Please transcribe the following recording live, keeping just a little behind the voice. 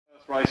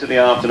Race of the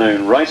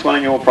afternoon. Race 1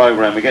 in your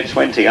programme. We get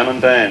 20, Alan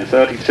Dan.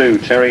 32,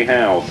 Terry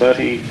Howe.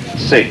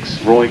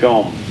 36, Roy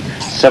Gombe.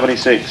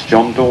 76,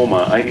 John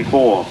Dormer.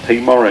 84, P.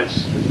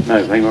 Morris.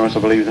 No, P. Morris I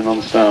believe is a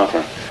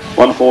non-starter.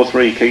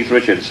 143, Keith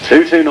Richards.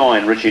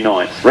 229, Richie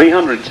Knight.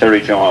 300,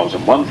 Terry Giles.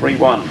 And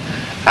 131,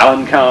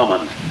 Alan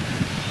Carman.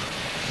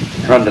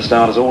 Under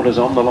starters orders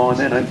on the line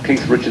then.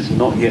 Keith Richards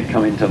not yet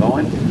come into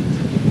line.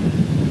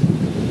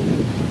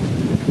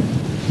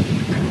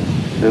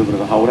 A little bit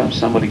of a hold up,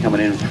 somebody coming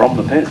in from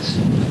the pits.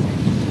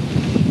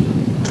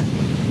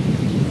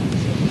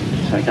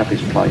 Take up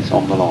his place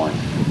on the line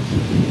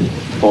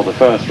for the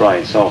first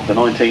race of the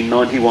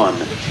 1991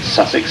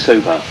 Sussex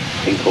Super,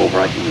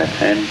 incorporating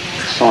left-hand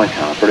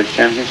Sidecar British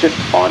Championship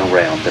final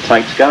round. The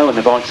tapes go and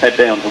the bikes head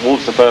down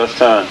towards the first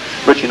turn.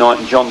 Richie Knight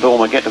and John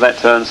Dormer get to that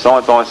turn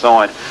side by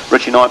side.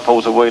 Richie Knight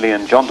pulls a wheelie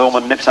and John Dormer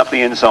nips up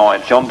the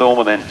inside. John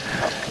Dormer then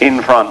in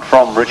front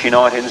from Richie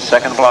Knight in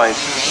second place.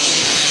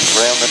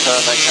 Round the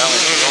turn they come.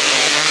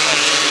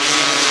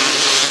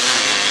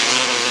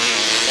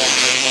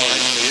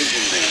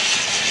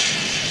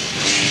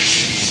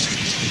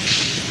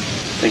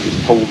 I think it's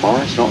Paul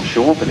Morris, not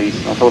sure, but I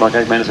thought I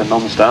gave him as a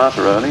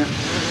non-starter earlier.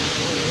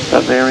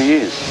 But there he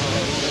is.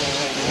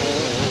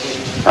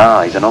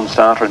 He's a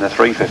non-starter in the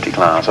 350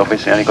 class.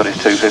 Obviously only got his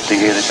 250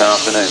 here this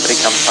afternoon, but he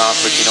comes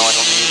past Richie Knight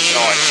on the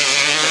inside.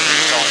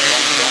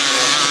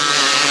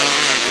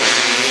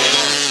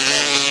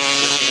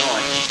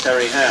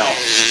 Terry Howe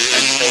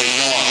and Terry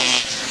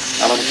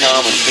Giles, Alan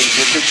Carman, Keith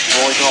Richards,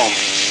 Roy Gombe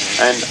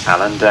and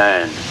Alan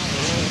Dan.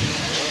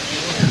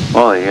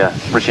 Well,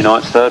 Richie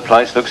Knight's third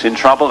place looks in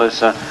trouble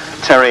as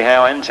Terry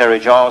Howe and Terry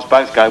Giles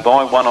both go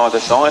by, one either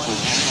side, and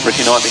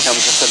Richie Knight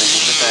becomes a filling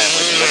with the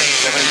sandwich.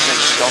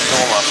 76, John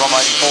Dormer from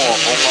 84,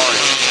 Paul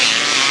Morris.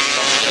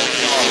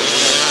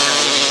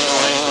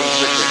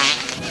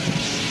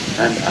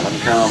 And Alan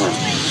Carman.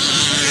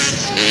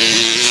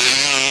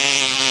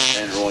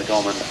 Roy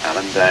Gombe and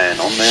Alan Dan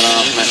on their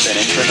last lap, then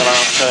entering the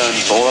last turn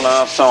for the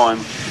last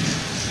time.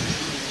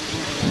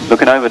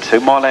 Looking over to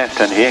my left,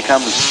 and here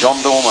comes John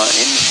Dormer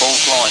in full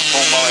flight.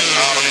 Paul Morris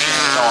hard on his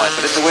inside,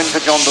 but it's a win for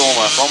John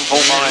Dormer from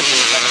Paul Morris in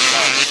second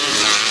place.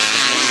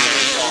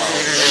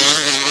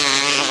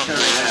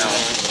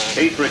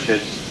 Keith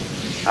Richards,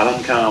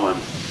 Alan Carman,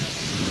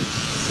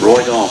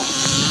 Roy Gombe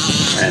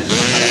and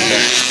Alan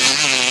Dan.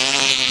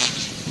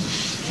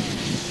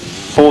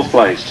 Fourth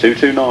place,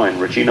 229,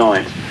 Richie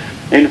Knight.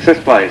 In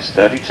fifth place,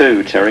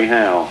 32, Terry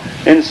Howe.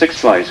 In sixth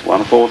place,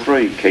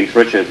 143, Keith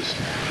Richards.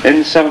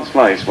 In seventh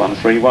place,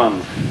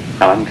 131,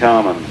 Alan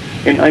Carman.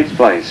 In eighth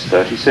place,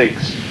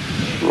 36,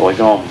 Roy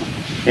Gombe.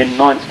 In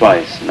ninth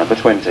place, number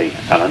 20,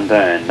 Alan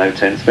Dan. No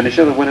 10th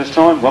finisher. The winner's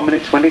time, 1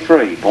 minute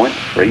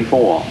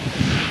 23.34.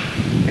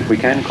 If we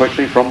can,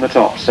 quickly from the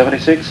top,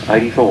 76,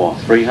 84,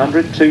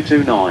 300,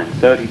 229,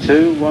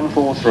 32,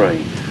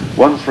 143,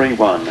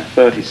 131,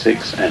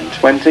 36 and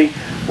 20,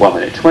 1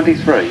 minute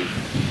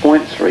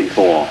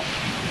 23.34.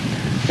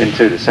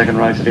 Into the second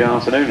race of the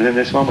afternoon, and in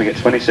this one we get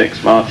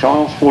 26, Mark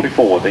Giles,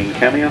 44, Dean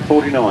Camia,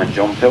 49,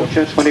 John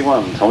Pilcher,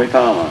 21, Tommy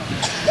Palmer,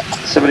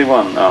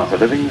 71, Arthur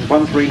Livings,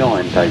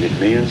 139, David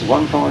Mears,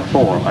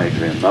 154,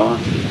 Adrian Mower,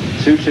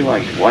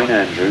 228, Wayne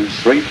Andrews,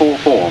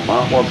 344,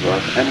 Mark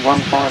Wadsworth, and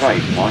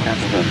 158, Mike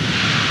Appleton.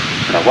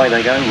 And away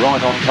they go,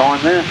 right on time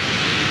there,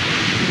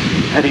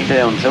 heading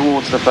down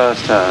towards the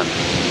first turn.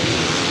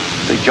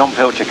 See John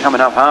Pilcher coming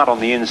up hard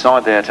on the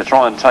inside there to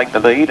try and take the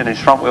lead, and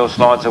his front wheel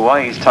slides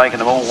away. He's taken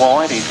them all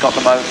wide. He's got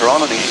the motor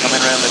on and he's coming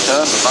around the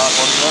turn. But Mark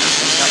Wadsworth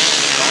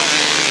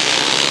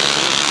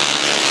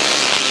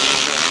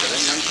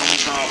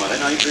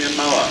then Adrian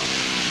Mower.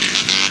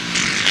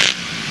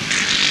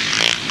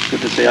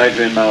 Good to see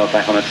Adrian Mower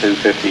back on a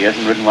 250. He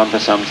hasn't ridden one for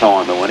some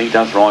time, but when he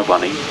does ride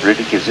one, he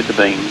really gives it the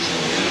beans.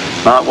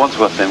 Mark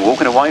Wadsworth then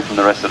walking away from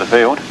the rest of the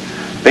field.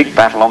 Big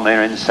battle on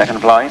there in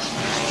second place.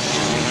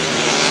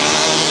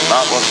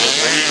 Mark Wadsworth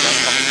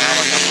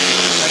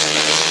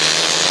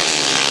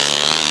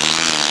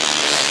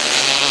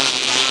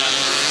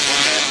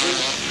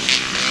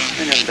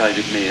and then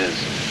David Mears,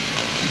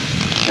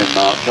 then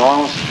Mark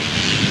Giles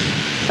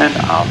and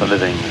Arthur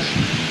Livings.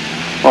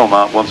 Well,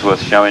 Mark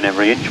Wadsworth showing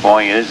every inch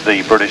why he is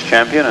the British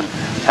champion and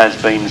has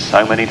been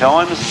so many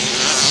times.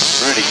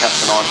 Really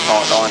cuts a nice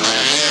tight line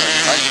around here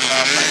and takes the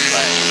last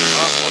back.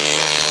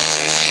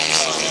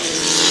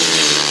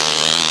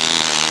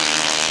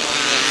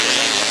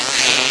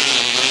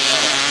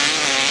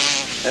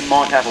 Then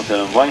Mike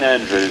Appleton, Wayne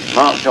Andrews,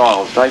 Mark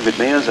Giles, David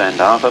Mears and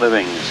Arthur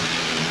Livings.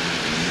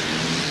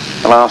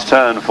 The last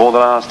turn for the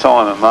last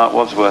time, and Mark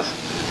Wadsworth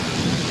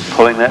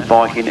pulling that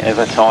bike in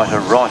ever tighter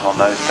right on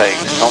those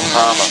pegs. Tom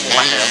Palmer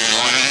flat out.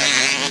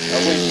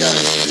 Away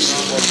goes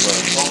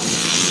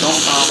Wadsworth. Tom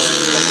Palmer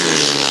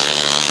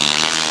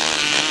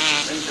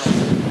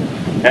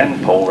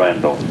and Paul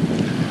Randall.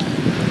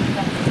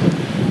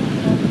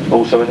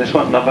 Also in this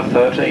one, number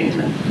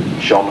 13,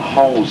 John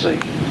Halsey.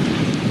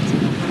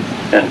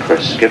 And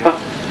Chris Skipper.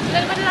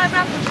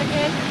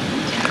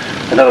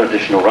 Another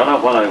additional runner,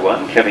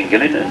 101, Kevin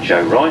Gillen and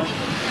Joe Wright.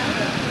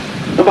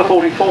 Number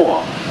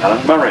 44,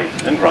 Alan Murray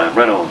and Graham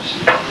Reynolds.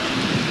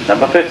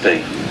 Number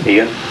 50,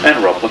 Ian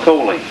and Rob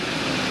McCauley.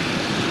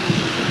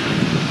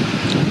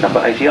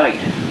 Number 88,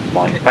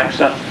 Mike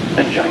Baxter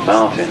and Jay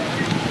Martin.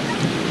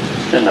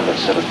 And number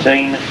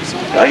 17,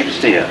 Dave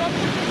Steer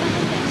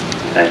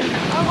and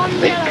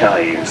Mick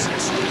Cave.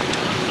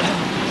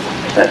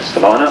 That's the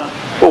lineup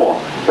for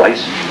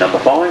race number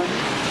 5.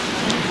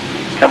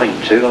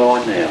 Coming to the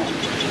line now.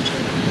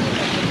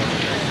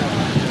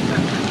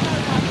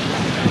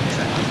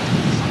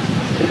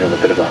 There's a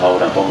bit of a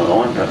hold up on the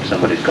line, perhaps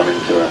somebody's gone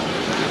into a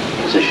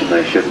position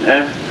they shouldn't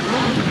have.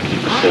 You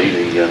can see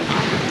the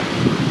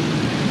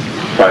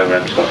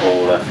program's got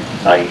all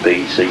A,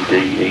 B, C, D,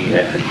 E,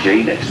 F and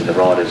G next to the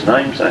rider's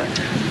name, so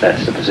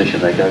that's the position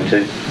they go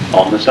to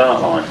on the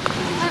start line.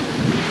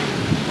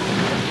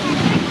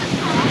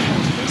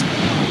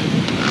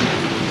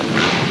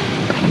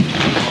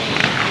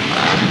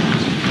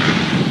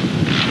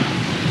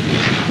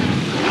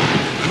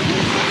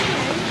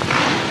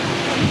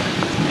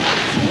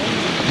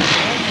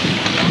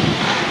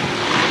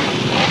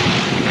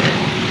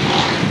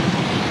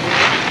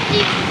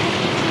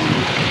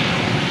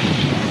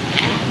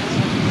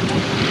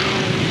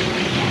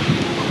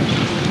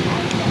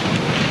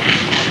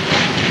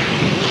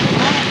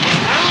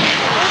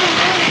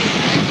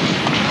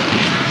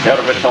 Out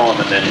of time,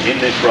 and then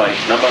in this race,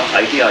 number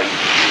 88,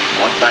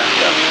 Mike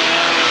Baxter.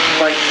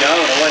 Great go,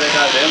 and away they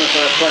go down the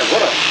first place.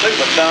 What a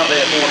super start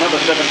there for number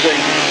 17,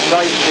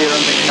 Dave Steer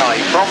and Mick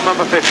Cave. From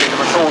number 50, the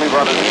McCauley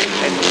brothers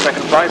in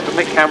second place, but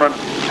Mick Cameron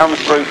comes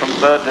through from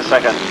third to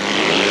second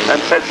and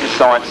sets his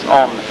sights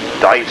on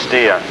Dave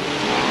Steer.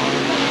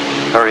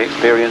 Very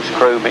experienced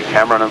crew, Mick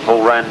Cameron and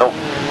Paul Randall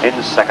in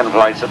second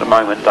place at the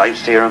moment. Dave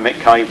Steer and Mick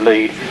Cave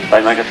lead.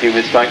 They make a few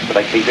mistakes, but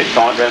they keep it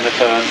tight round the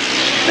turn.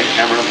 Mick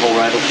Cameron and Paul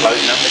Randall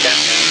closing up the gap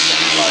now in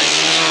second place.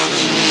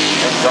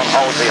 Then John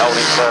Holsey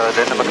holding third,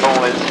 then the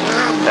McCauley's,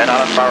 then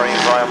Alan Murray and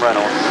Graham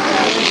Reynolds.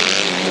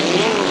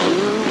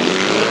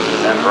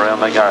 And around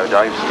they go,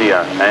 Dave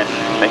Steer and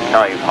Mick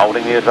Cave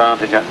holding the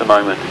advantage at the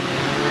moment.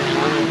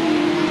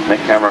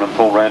 Mick Cameron and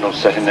Paul Randall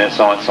setting their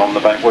sights on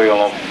the back wheel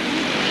of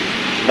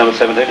number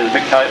 17 is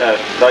Mick Cave.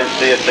 Dave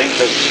Steer seems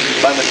to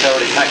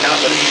momentarily pack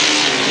up, and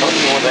not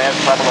sure whether they have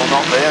trouble or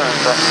not there, and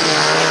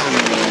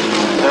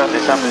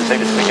certainly something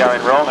seems to be going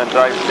wrong, and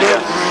Dave Steer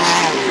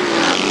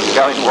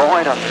going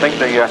wide. I think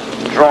the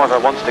driver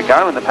wants to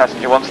go and the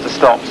passenger wants to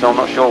stop, so I'm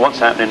not sure what's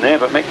happening there,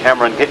 but Mick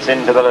Cameron gets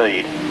into the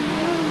lead. I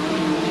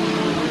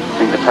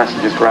think the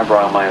passenger's grab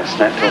rail may have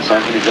snapped or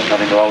something. He's got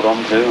nothing to hold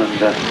on to, and he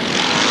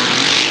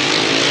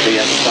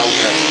has a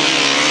soldier.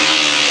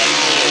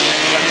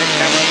 Mick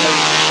Cameron and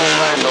Paul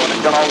Randall, and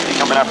it's John Holsey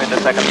coming up into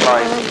second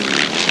place.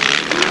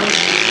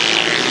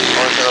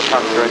 Or is there a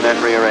puncher in that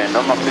rear end?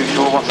 I'm not too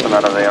sure what's the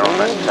matter there on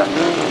that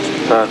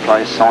third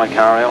place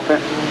Sidecar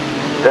outfit.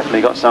 Definitely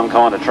got some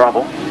kind of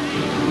trouble.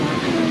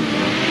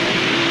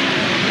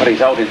 But he's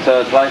holding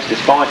third place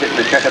despite it, and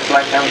the checkered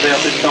flag comes out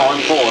this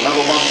time for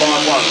number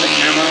 151, Mick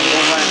Cameron and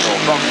Paul Randall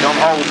from John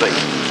Holsey.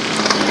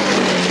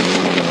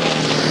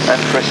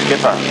 And Chris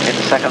Skipper in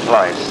second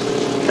place.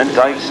 Then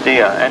Dave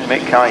Steer and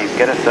Mick Cave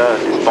get a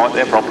third despite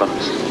their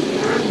problems.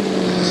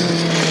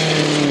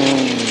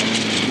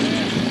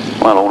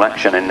 Well, all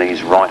action in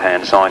these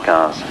right-hand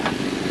sidecars.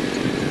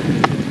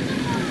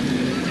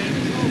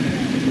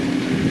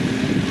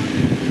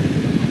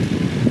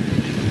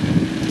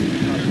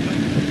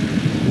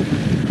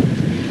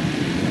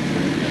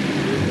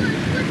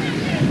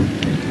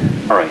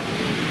 Murray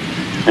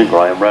and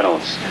Graham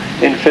Reynolds.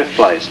 In fifth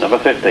place, number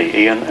 50,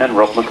 Ian and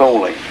Rob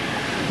McCauley.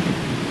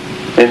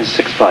 In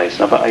sixth place,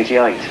 number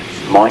 88,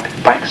 Mike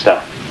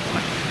Baxter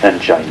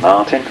and Jay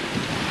Martin.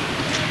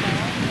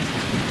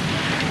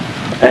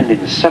 And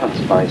in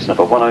seventh place,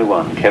 number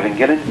 101, Kevin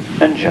Gillen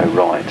and Joe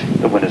Wright.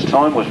 The winner's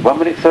time was 1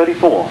 minute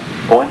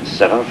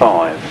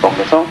 34.75. From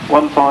the top,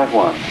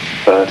 151,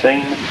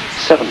 13,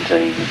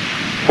 17,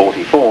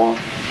 44,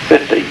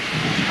 50,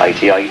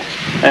 88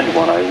 and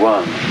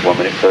 101. 1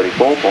 minute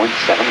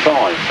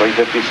 34.75.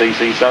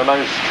 350cc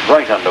solos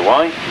straight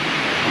underway.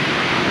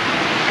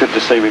 Good to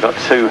see we've got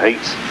 2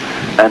 heats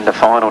and a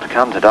final to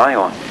come today,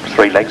 or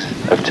 3 legs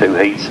of 2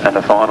 heats and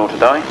a final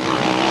today.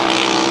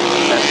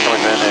 That's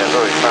coming down there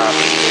very fast.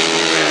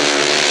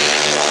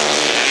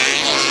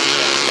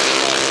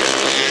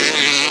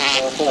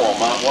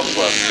 Mark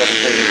Wadsworth,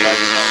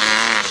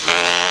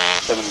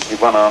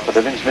 71 after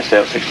Divins, missed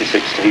out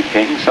 66 Steve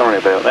King, sorry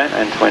about that,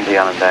 and 20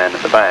 Alan Dan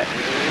at the back.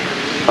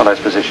 Well,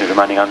 those positions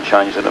remaining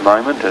unchanged at the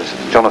moment as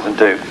Jonathan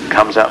Duke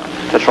comes up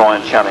to try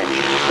and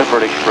challenge the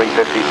British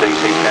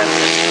 350cc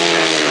champion.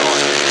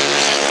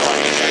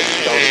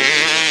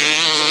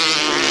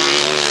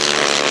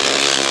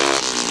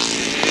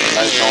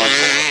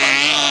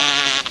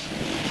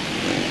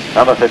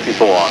 Number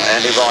 54,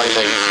 Andy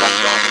Riley,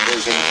 Jonathan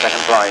Duke in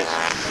second place.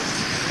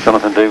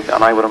 Jonathan Duke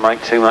unable to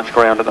make too much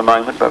ground at the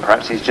moment, but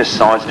perhaps he's just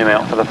sizing him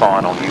out for the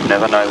final. You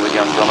never know with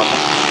young Jonathan.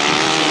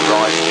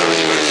 Right,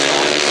 very, very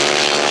fine.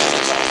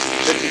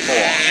 54,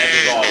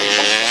 Andy Riley.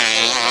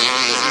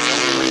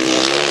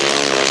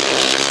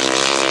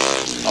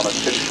 On a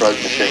 2-stroke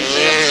machine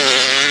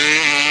there.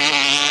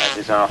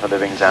 is Arthur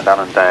Livings and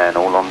Alan Dan,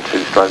 all on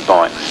two-stroke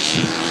bikes.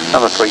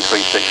 Number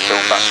 336, Phil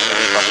Buxton,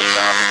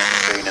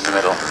 and in the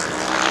middle.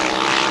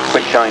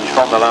 Quick change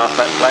from the last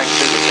lap flag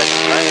to the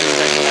second flag, and the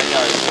second flag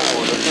goes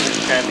for the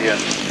British champion.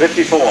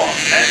 54,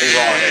 Andy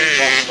Riley.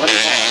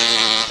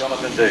 25,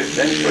 Jonathan Duke.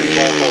 Then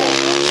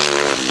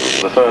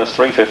 344. The first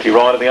 350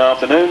 ride of the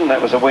afternoon.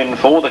 That was a win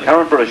for the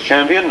current British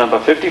champion, number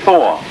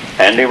 54,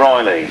 Andy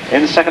Riley.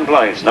 In second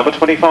place, number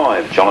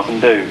 25, Jonathan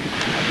Duke.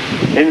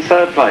 In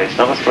third place,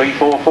 number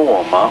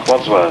 344, Mark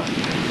Wadsworth.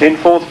 In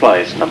fourth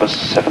place, number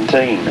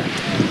 17,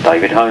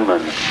 David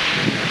Homan.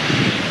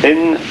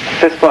 In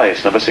fifth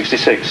place, number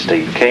 66,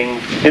 Steve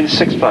King. In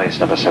sixth place,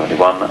 number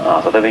 71,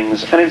 Arthur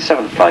Livings. And in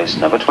seventh place,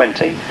 number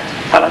 20,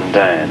 Alan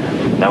Dan.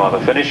 No other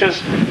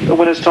finishers. The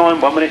winner's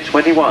time, 1 minute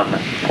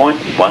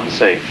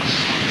 21.16.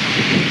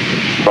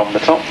 From the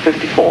top,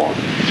 54,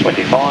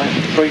 25,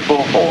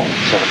 344,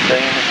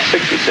 17,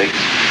 66,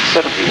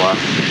 71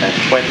 and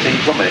 20,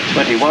 1 minute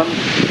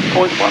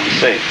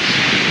 21.16.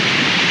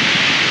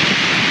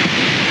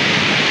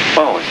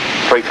 Well,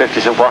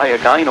 350's away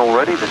again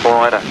already before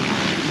I had a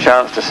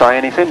chance to say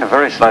anything. A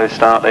very slow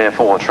start there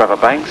for Trevor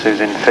Banks,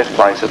 who's in fifth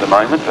place at the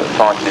moment, but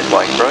fighting his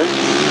way through.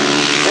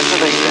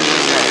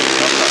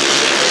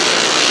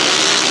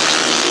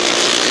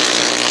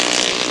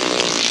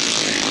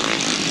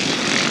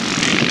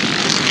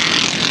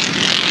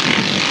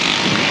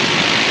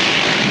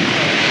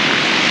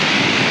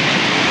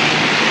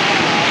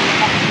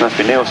 Must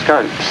be Neil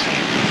Scopes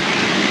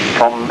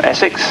from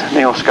Essex.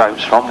 Neil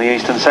Scopes from the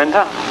Eastern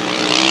Centre.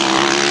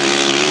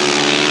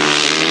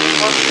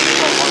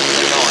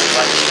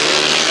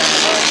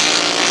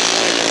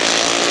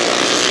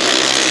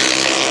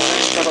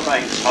 Trevor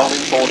Banks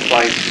holding fourth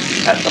place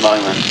at the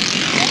moment.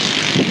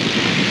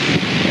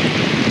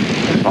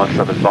 Looks like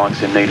Trevor's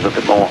bike's in need of a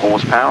bit more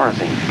horsepower as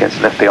he gets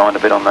left behind a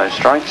bit on those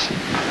straights.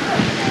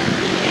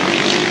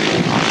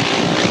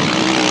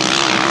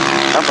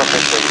 Number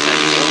 15.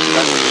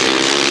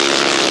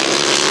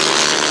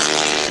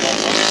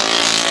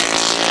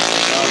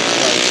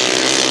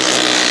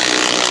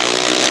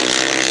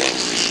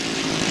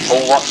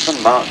 Paul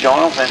Watson, Mark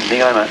Giles and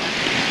Neil Emmett.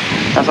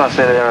 As I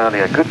said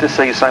earlier, good to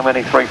see so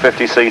many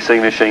 350cc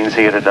machines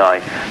here today.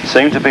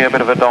 Seem to be a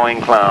bit of a dying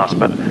class,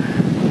 but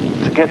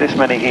to get this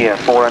many here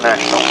for a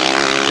national,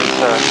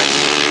 certainly.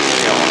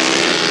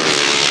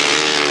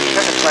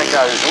 Second play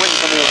goes, the win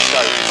from Neil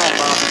Scopes, from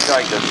Martin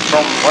Jacobs,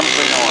 from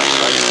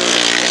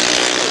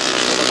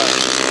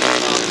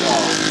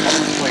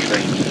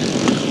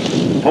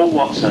 139. Paul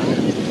Watson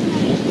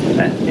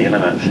and Neil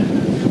Emmett.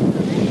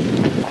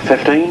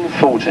 15,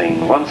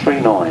 14,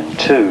 139,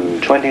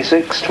 2,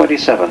 26,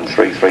 27,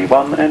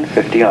 331 and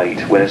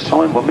 58. Winner's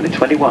time 1 minute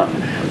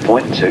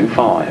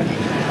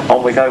 21.25.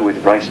 On we go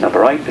with race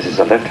number 8. This is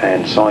the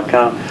left-hand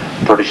sidecar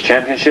British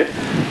Championship,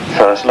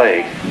 first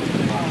leg.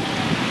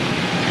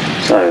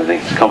 So the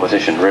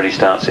competition really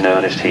starts in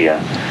earnest here.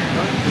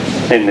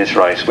 In this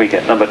race we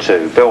get number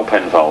 2, Bill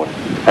Penfold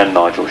and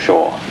Nigel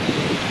Shaw.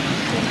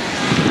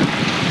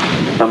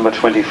 Number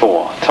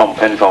 24, Tom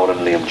Penfold and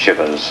Liam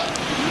Chivers.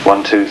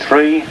 1, 2,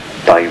 3,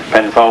 Dave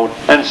Penfold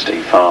and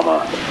Steve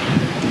Farmer.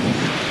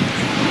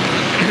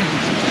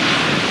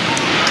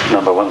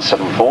 Number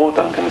 174,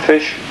 Duncan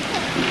Fish.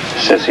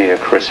 Says here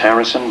Chris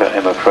Harrison, but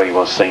Emma Cree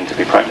was seen to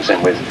be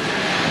practicing with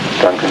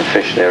Duncan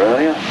Fish there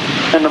earlier.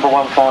 And number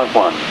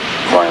 151,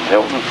 Graham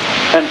Hilton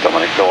and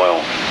Dominic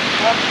Doyle.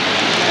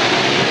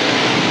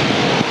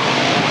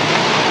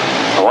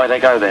 Away they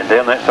go then,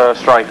 down that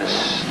first straight.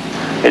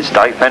 It's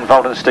Dave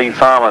Penfold and Steve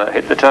Farmer that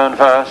hit the turn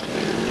first,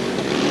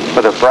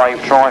 with a brave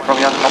try from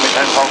young Tommy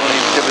Penfold and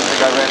his Chivers to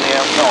go round the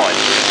outside.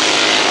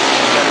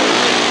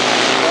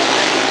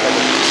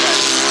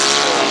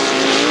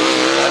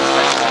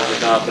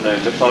 This afternoon,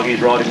 looks like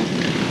he's riding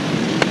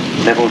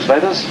Neville's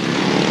leathers.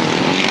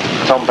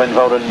 Tom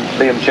Penfold and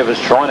Liam Chivers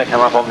trying to come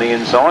up on the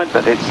inside,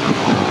 but it's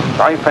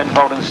Dave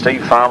Penfold and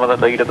Steve Farmer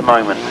that lead at the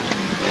moment.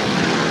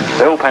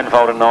 Bill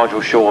Penfold and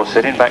Nigel Shaw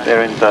sitting back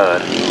there in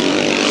third.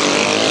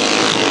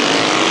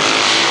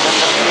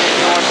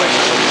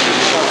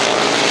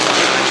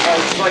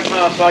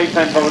 Dave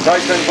Penfold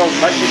takes his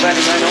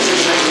banding man on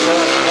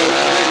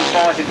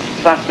fighting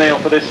fast now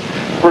for this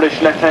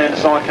British left-hand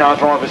sidecar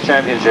drivers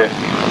championship.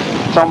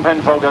 Tom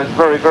Penfold goes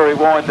very, very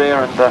wide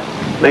there, and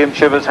Liam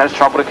Chivers has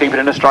trouble to keep it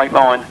in a straight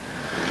line.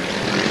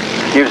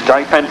 Gives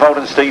Dave Penfold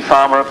and Steve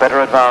Farmer a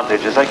better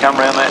advantage as they come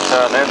round that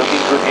turn. They're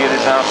looking good here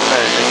this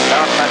afternoon.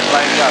 Last match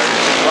lane goes.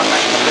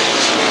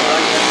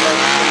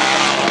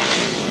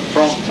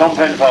 From Tom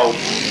Penfold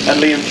and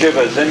Liam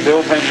Chivers, then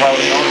Bill Penfold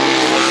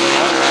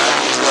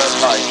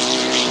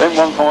then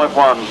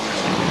 151,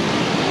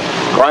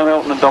 Graham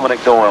Hilton and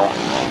Dominic Doyle,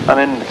 and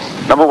then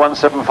number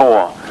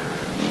 174,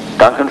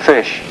 Duncan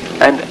Fish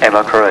and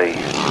Emma Cree.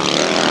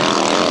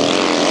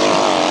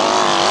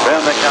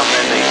 Round they come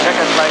then, the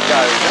second leg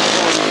goes,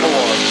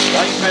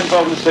 Dave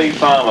Penfold and Steve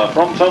Farmer,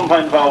 from Tom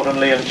Penfold and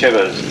Liam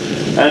Chivers,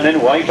 and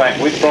then way back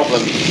with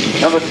problems,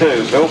 number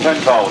 2, Bill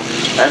Penfold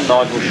and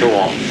Nigel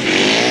Shaw.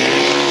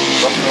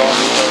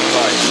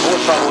 More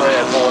trouble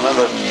there for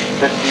number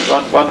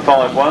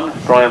 151,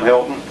 Graham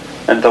Hilton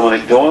and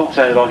Dominic Doyle.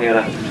 Sounded like he had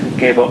a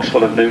gearbox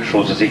full of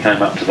neutrals as he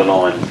came up to the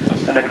line.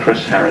 And then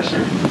Chris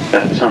Harrison,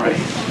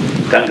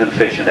 Duncan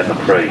Fish and Emma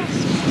Cree.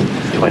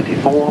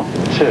 24,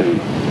 2,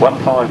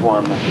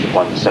 151,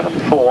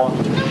 174,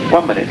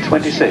 1 minute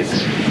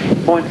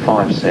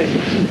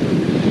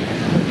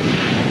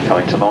 26.56.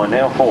 Coming to line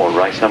now for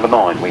race number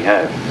 9, we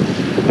have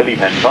Billy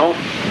Penfold.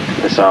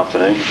 This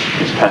afternoon,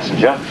 his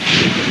passenger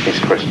is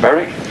Chris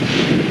Berwick.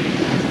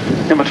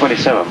 Number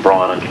 27,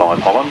 Brian and Clive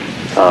Holland,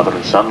 father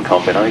and son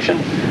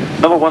combination.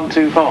 Number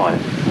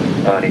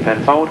 125, Ernie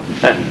Penfold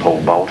and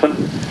Paul Bolton.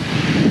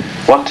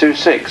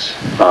 126,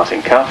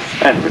 Martin Cuff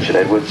and Richard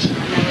Edwards.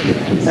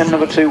 And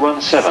number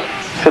 217,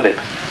 Philip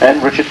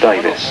and Richard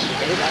Davis.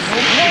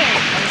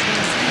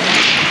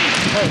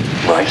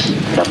 Race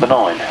number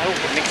 9,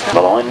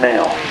 the line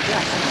now.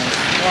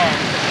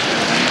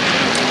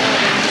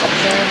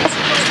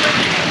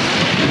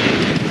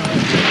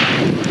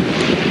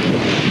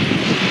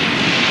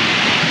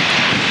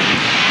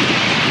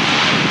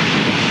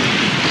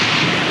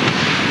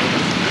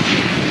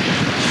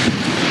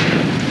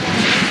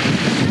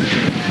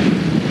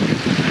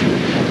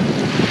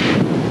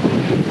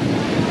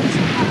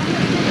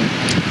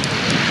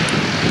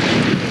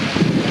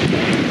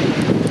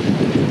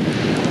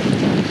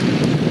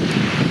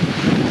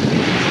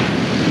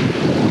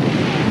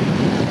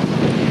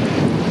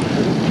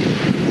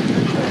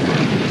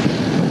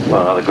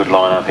 Well, another good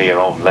lineup here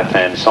of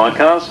left-hand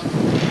sidecars,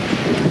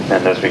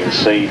 and as we can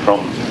see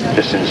from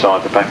just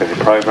inside the back of the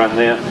programme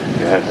there,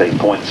 you have the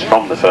points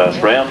from the first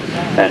round,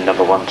 and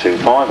number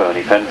 125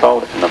 Ernie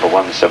Penfold and number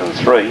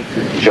 173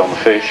 John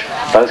Fish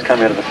both come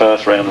out of the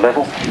first round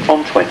level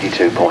on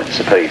 22 points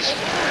apiece.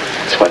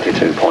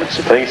 22 points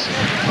apiece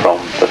from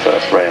the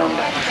first round.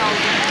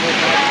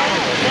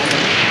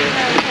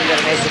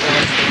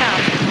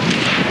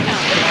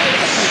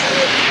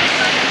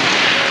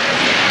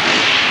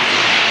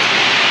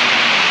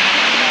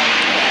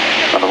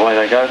 And away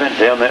they go then,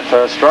 down that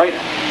first straight.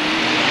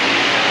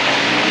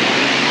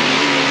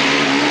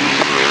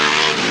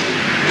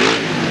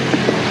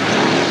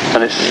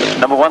 And it's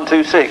number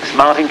 126,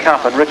 Martin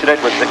Cuff and Richard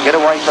Edwards that get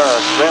away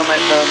first. Round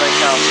that turn they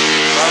come.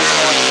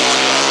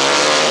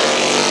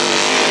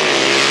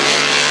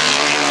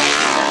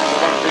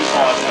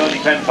 Ernie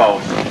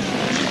Penfold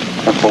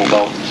and Paul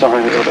Bolton.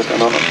 Sorry, a little bit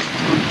going on.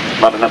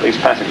 Mudding up these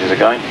passengers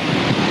again.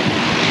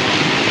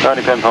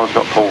 Ernie Penfold's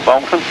got Paul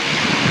Bolton.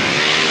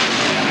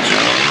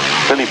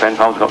 Billy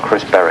Penfold's got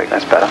Chris Berwick,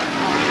 that's better.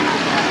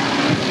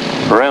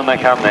 Round they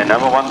come then,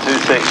 number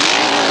 126.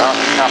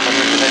 Martin Cuff and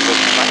Richard Edwards.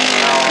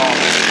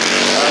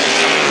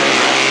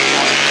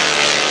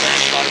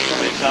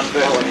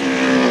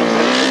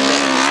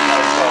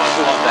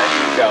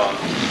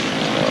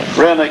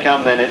 Round they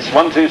come then, it's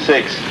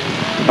 126.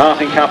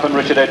 Martin Cuff and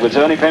Richard Edwards.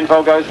 Ernie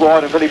Penfold goes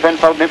wide and Billy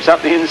Penfold nips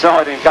up the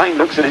inside and again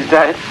looks at his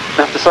dad.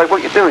 I have to say,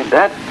 what are you doing,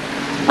 Dad?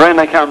 Round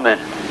they come then,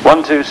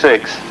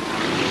 126.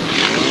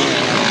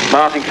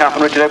 Martin Cuff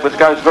and Richard Edwards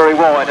goes very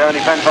wide. Ernie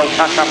Penfold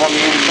tucks up on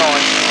the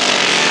inside.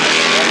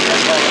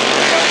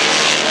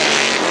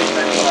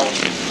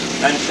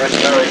 And Chris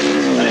Berwick.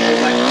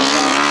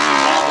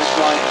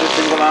 Just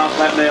in the last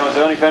lap now as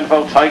Ernie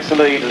Penfold takes the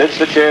lead, lifts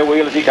the chair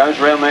wheel as he goes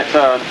round that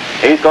turn.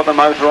 He's got the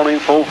motor on in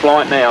full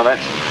flight now.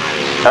 That's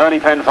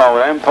Ernie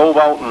Penfold and Paul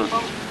Bolton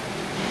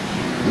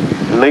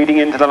leading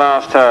into the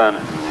last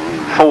turn.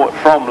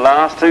 From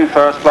last to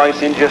first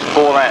place in just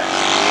 4 laps.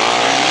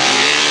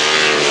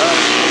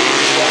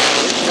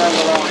 Down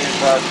the line in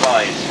first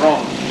place from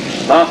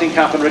Martin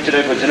Cuff and Richard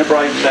Edwards in a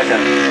brave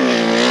second.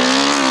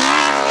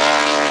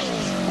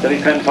 Billy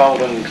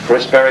Penfold and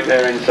Chris Berwick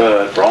there in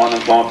third. Brian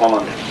and Clive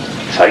Holland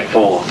take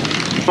 4.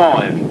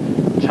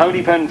 5,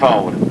 Tony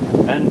Penfold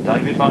and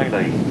David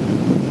Bailey.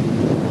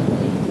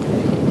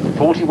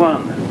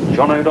 41,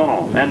 John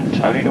O'Donnell and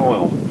Tony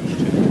Doyle.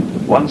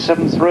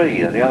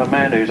 173, the other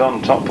man who's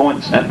on top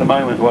points at the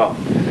moment. Well,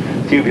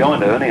 a few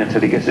behind Ernie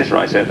until he gets this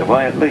race out of the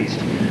way at least.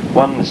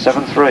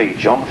 173,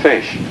 John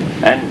Fish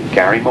and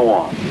Gary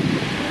Moore.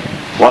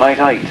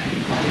 188,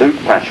 Luke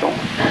Patchell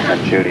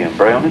and Julian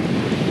Browning.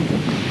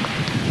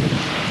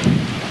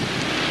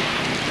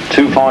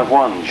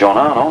 251, John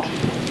Arnott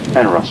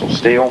and Russell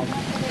Steele.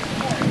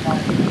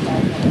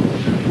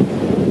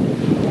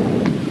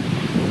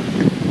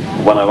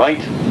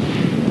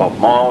 108, Bob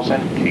Miles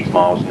and Keith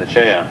Miles in the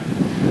chair.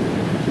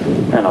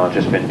 And I've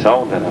just been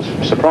told, and I was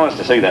surprised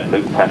to see that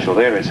Luke Patchell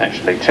there. It's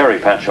actually Terry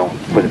Patchell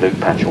with Luke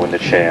Patchell in the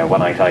chair.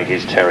 188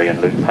 is Terry and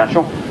Luke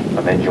Patchell.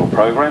 Amend your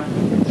programme.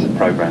 It's a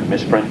programme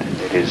misprint.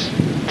 It is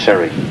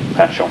Terry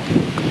Patchell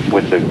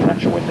with Luke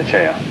Patchell in the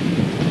chair.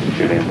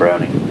 Julian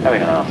Browning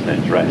having an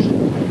afternoon's rest.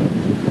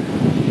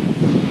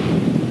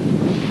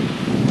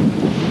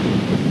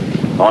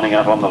 Lining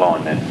up on the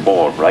line then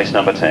for race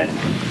number 10.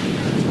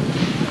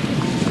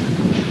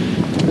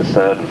 The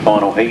third and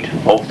final heat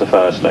of the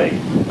first leg.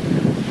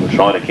 We'll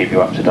try to keep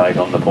you up to date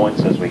on the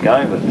points as we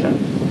go, but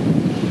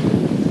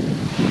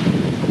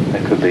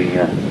it could be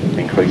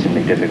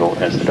increasingly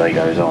difficult as the day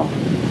goes on.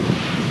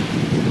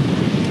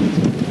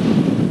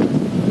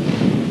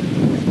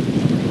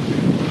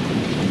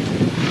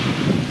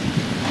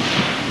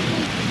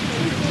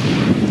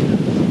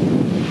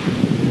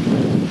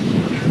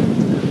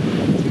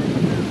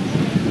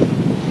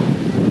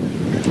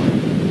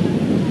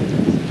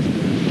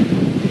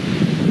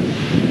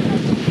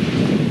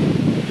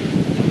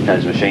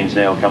 Those machines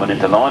now coming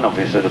into line.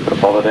 Obviously they've put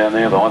a bother down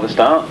there by the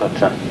start, but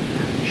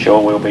sure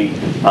we'll be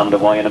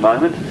underway in a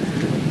moment.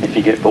 If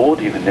you get bored,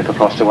 you can nip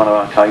across to one of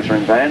our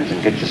catering vans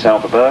and get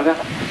yourself a burger.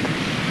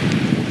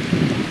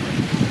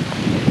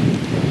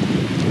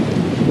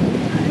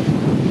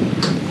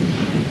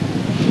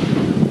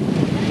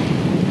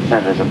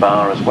 And there's a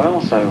bar as well,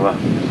 so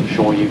I'm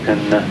sure you can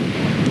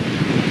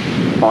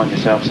find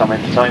yourself some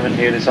entertainment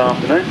here this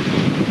afternoon.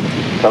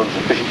 So there's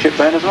a fish and chip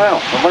van as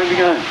well. And where are we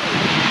going?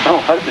 Oh,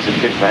 I hope it's a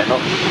chip van,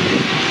 not...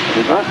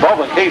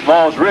 Bob and Keith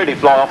Miles really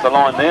fly off the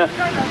line there.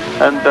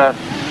 And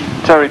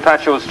Terry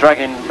Patchell's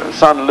dragging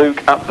son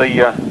Luke up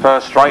the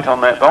first straight on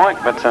that bike,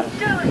 but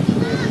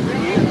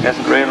he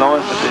hasn't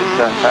realised that his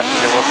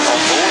passenger wasn't on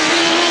board.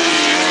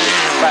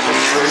 Back and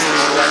through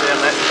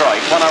down that straight.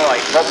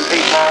 108. Bob and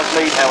Keith Miles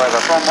lead, however,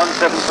 from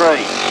 173.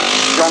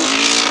 John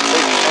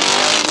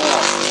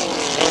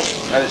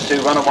those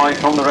two run away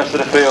from the rest of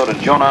the field, and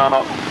John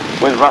Arnott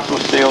with Russell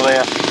Steele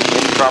there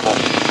in trouble.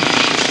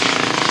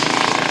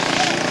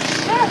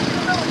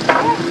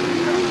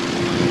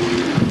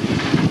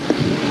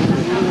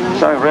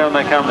 So round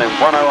they come then,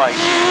 108.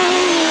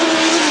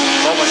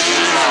 Bob and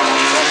Keith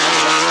Miles,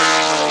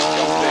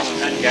 John Fish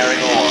and Gary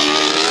Moore.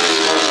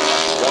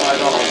 John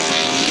O'Donnell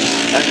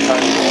and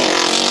Tony Moore.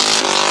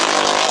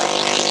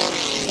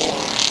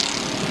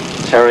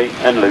 Terry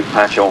and Luke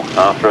Patchell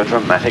after a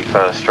dramatic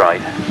first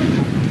straight.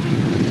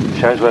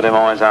 Shows where their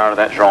eyes are of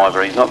that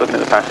driver. He's not looking at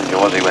the passenger,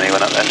 was he, when he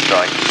went up that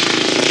straight?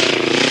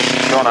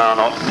 John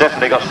Arnott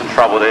definitely got some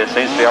trouble there.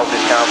 Seems to be holding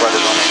his carburetors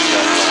on it.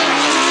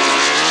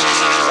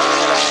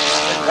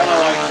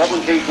 108, Bob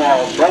and Keith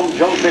Miles from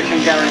John Fish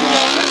and Gary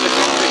Moore. That's the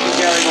John Fish and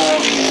Gary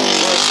Moore.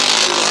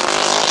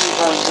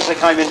 As they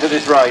came into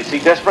this race, he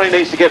desperately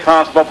needs to get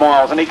past Bob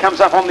Miles, and he comes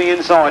up on the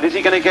inside. Is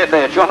he going to get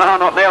there? John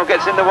Arnott now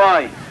gets in the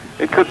way.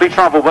 It could be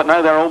trouble, but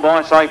no, they're all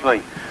by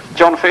safely.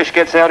 John Fish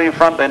gets out in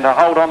front then to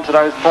hold on to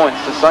those points,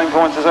 the same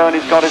points as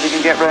Ernie's got if he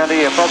can get round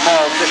here. Bob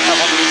Miles sitting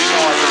up on the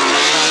inside.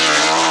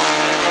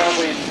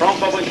 From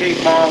Bob and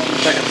Keith Miles in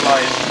second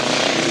place.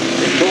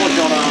 Before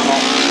John Arnott.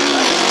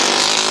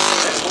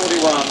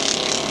 41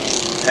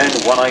 and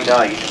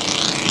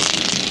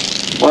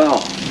 188. Well,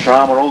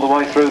 drama all the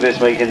way through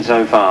this meeting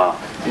so far.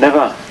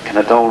 Never can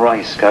a dull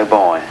race go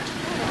by.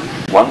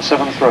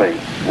 173,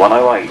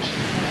 108,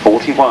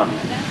 41,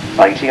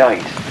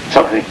 88.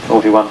 Sorry,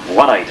 41,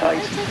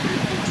 188,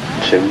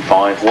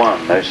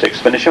 251, no six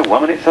finisher,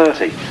 1 minute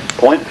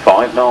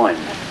 30.59.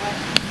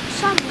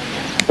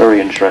 Very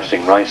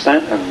interesting race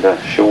that, and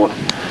sure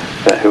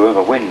that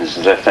whoever wins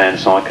the left hand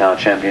sidecar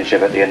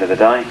championship at the end of the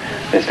day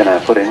is going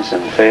to put in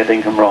some fair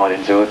dinkum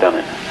riding to have done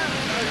it.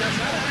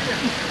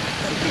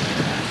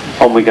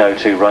 On we go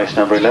to race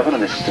number 11,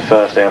 and this is the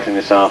first outing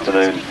this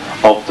afternoon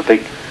of the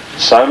big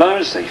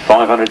solos, the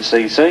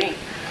 500cc.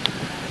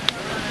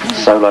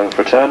 Solo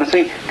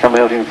Fraternity come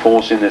out in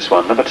force in this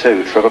one. Number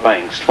 2, Trevor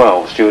Banks.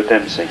 12, Stuart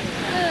Dempsey.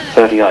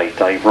 38,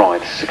 Dave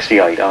Wright.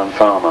 68, Arne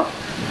Farmer.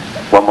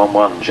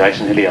 111,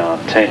 Jason Hilliard.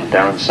 10,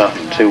 Darren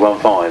Sutton.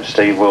 215,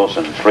 Steve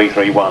Wilson.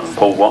 331,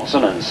 Paul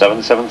Watson. And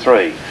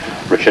 773,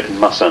 Richard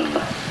Musson.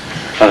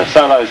 And the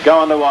solos go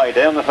underway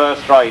down the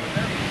first straight.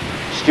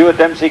 Stuart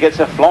Dempsey gets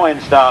a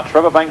flying start.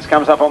 Trevor Banks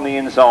comes up on the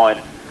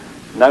inside.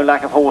 No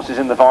lack of horses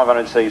in the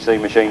 500cc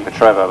machine for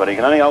Trevor, but he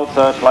can only hold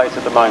third place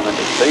at the moment.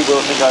 Steve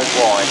Wilson goes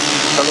wide.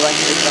 Trevor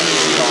Banks picks up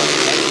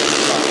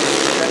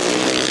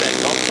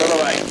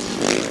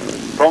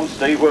from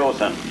Steve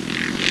Wilson.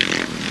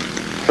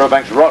 Trevor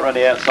Banks right around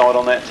the outside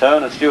on that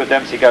turn, and Stuart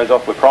Dempsey goes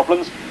off with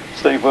problems.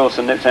 Steve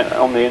Wilson nips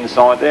on the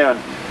inside there and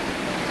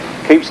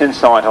keeps in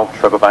sight of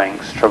Trevor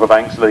Banks. Trevor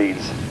Banks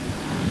leads.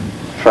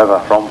 Trevor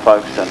from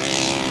Folkestone,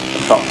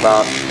 the top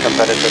class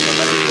competitor for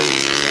many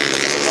years.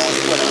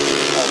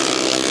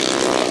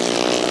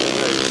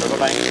 Trevor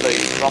Banks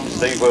leads from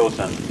Steve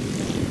Wilson.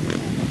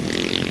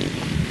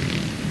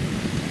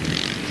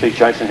 See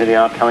Jason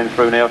Hilliard coming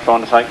through now,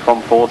 trying to take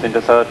from fourth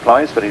into third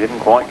place, but he didn't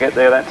quite get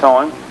there that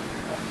time.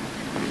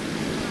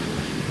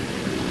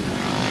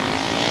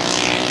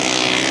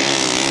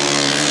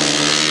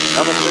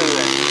 Number 2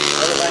 then,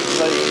 Trevor Banks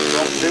leads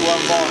from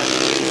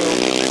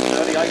 215.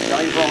 38,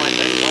 Dave Wright,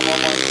 then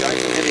 111,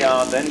 Jason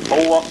Hilliard, then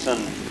Paul Watson.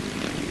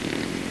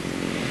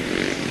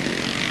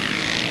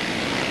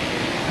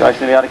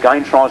 Jason Hilliard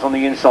again tries on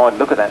the inside.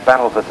 Look at that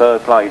battle for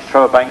third place.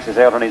 Trevor Banks is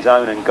out on his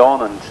own and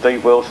gone, and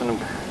Steve Wilson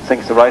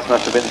thinks the race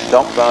must have been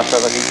stopped.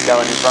 Trevor keeps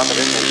going in front of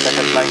him. The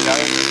second place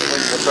goes. The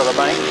win for Trevor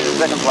Banks.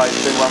 The second place,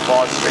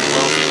 215, Steve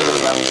Wilson. Look at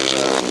the battle for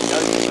third.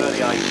 Goes to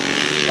 38.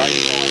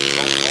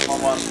 Jason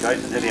 111,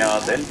 Jason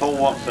Hilliard, then Paul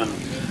Watson.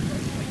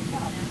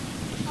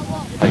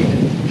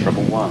 8,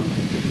 111,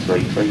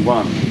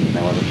 331.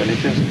 No other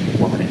finishes.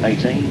 1 minute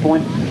 18.59.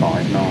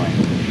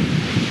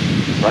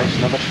 Race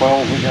number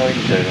 12 we go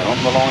into, and on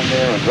the line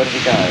there and ready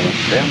to go.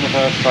 Down the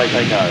first straight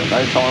they go.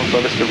 No time for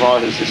a list of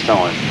riders this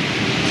time.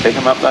 Pick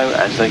them up though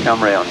as they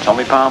come round.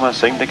 Tommy Palmer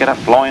seemed to get a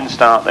flying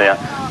start there.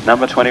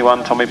 Number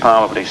 21, Tommy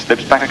Palmer, but he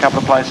slips back a couple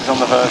of places on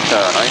the first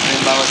turn.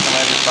 Adrian Lower come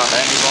out in front.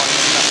 Andy Wright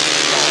in front.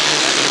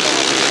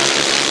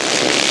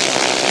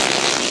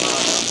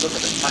 Look at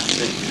at the back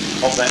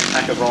of that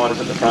pack of riders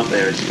at the front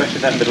there, especially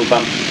that middle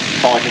bunch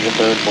fighting the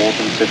third, fourth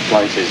and fifth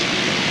places.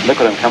 Look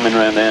at them coming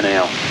around there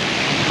now.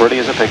 Pretty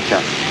as a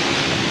picture.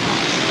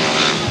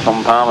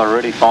 Tom Palmer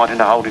really fighting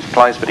to hold his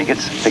place, but he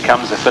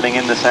becomes the filling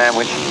in the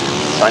sandwich.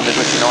 Same as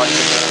with United.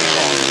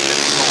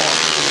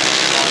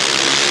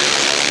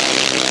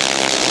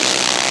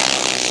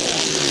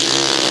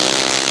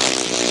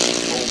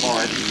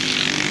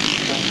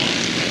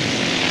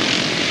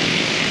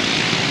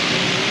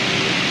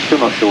 Still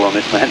not sure on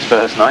this man's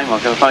first name. I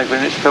was going to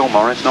say it's Phil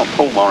Morris, not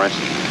Paul Morris.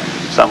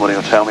 Somebody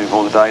will tell me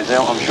before the day's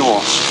out, I'm sure.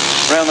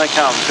 Round they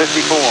come,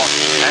 54.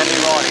 Andy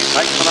Riley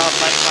takes the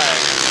last lap flag.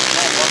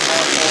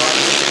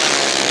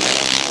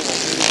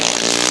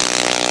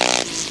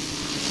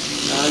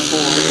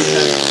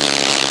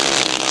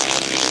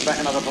 Back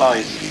another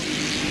place.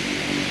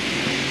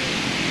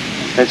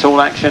 It's all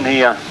action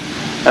here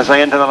as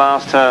they enter the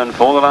last turn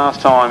for the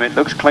last time. It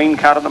looks clean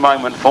cut at the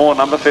moment for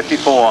number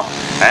 54,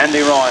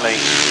 Andy Riley.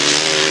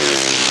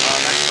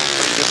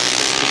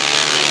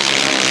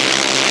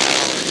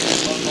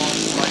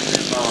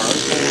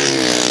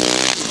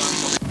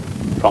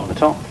 From the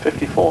top,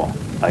 54,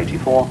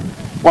 84,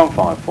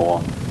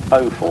 154,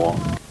 04,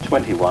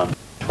 21,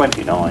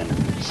 29,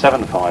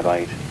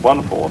 758,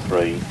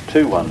 143,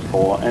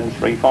 214 and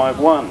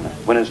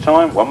 351. Winner's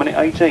time, 1 minute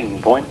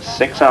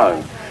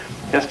 18.60.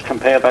 Just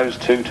compare those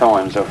two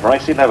times of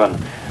race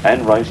 11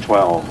 and race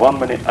 12. 1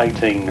 minute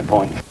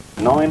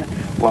 18.9,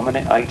 1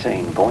 minute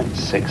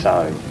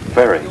 18.60.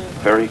 Very,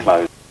 very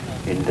close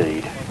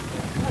indeed.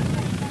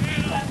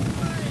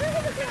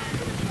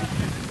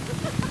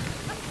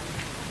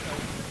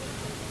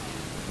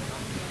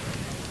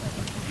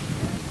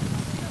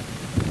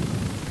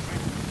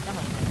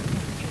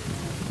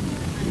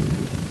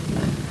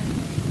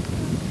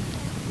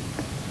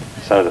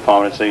 So the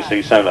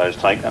 500cc solos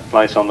take that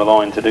place on the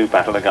line to do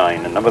battle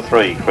again. And number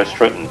 3, Chris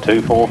Tritton,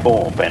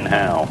 244, Ben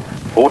Howe,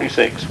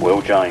 46,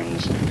 Will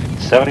James,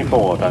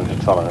 74, Duncan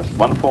Tollers,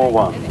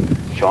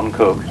 141, John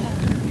Cook,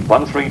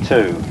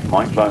 132,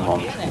 Mike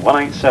Beaumont,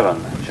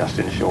 187,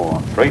 Justin Shaw,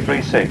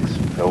 336,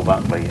 Phil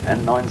Buckley,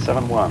 and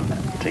 971,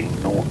 Dean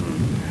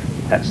Norton.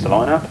 That's the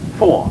lineup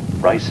for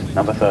race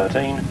number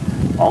 13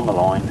 on the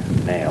line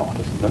now.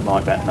 Doesn't look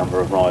like that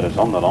number of riders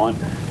on the line.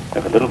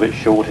 They're a little bit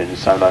short in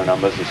solo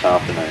numbers this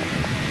afternoon.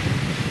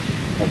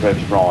 The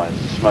revs rise,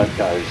 the smoke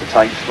goes, the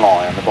tapes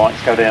fly, and the bikes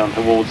go down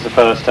towards the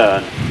first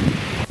turn.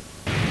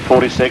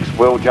 46,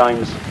 Will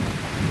James,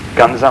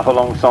 guns up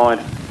alongside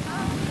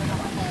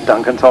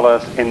Duncan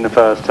Tollers in the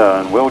first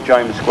turn. Will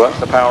James squirts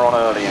the power on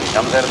early and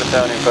comes out of the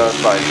turn in first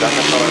place.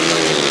 Duncan Tollers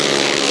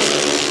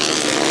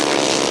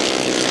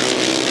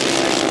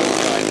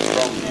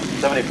from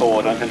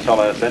 74, Duncan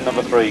Tollers, then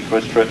number 3,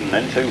 Chris Tritton,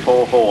 then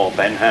 244,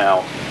 Ben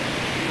Howe.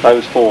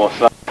 Those four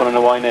slow pulling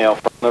away now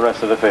from the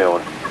rest of the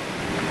field.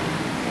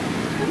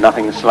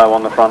 Nothing slow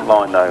on the front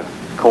line though.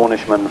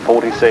 Cornishman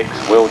 46,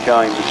 Will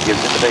James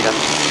gives it the big one.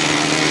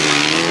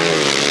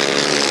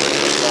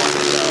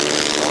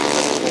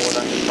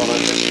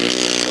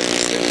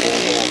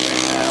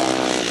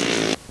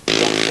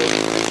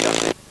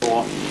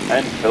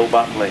 And Phil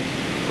Buckley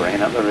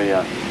bringing up the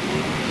rear.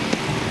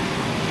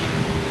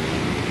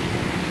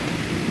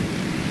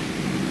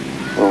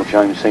 Will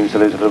James seems to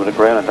lose a little bit of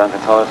ground, and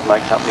Duncan Tollers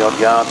makes up the odd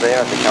yard there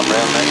as they come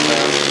round that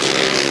turn.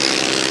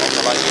 On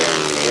the lake there,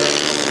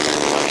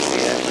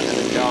 and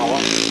the Jawa.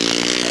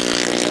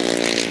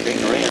 Big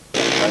rear.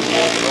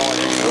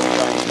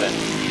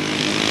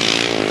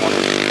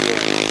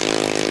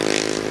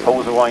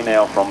 Pulls away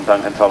now from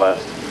Duncan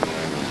Tollers.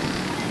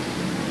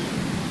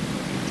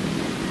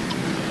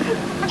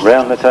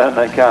 Round the turn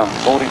they come.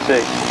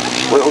 46.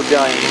 Will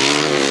James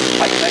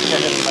makes that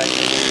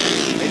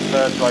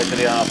first race of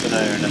the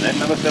afternoon, and then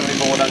number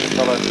 74 Duncan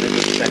Tollers in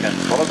the second,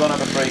 followed by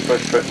number 3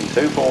 Chris Tritton,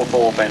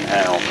 244 Ben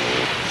Howe.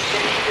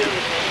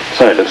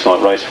 So it looks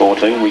like race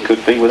 14 we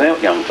could be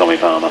without young Tommy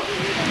Palmer.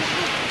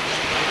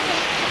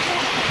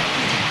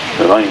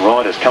 The remaining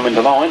riders come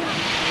into line,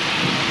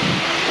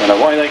 and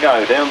away they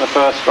go down the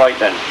first straight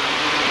then.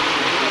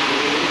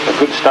 A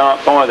good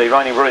start by the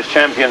reigning British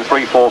champion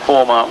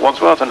 344 Mark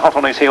Wadsworth, and hot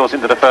on his heels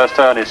into the first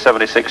turn is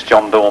 76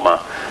 John Dormer.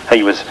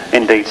 He was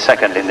indeed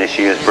second in this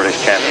year's British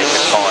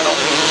Championship final.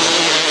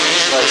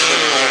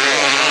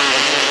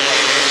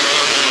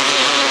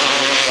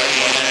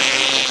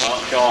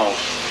 Mark Giles.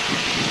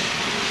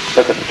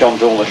 Look at John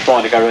Dormer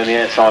trying to go around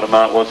the outside of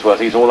Mark Wadsworth.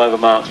 He's all over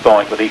Mark's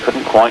bike, but he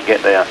couldn't quite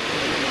get there.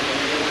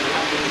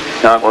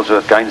 Mark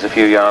Wadsworth gains a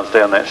few yards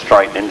down that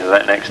straight and into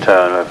that next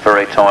turn. A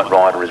very tight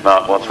rider is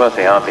Mark Wadsworth.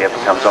 He hardly ever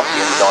comes off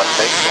the inside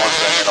seat.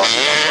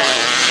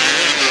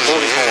 44,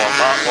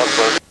 Mark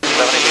Wadsworth,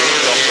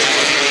 76, John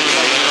Dormer.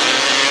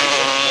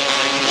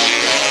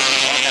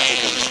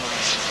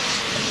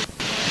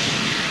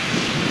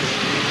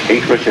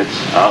 Keith Richards,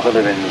 Arthur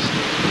Livins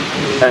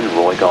and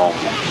Roy Gong.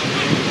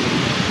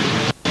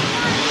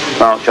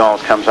 Mark Giles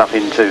comes up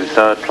into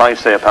third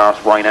place there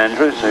past Wayne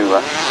Andrews, who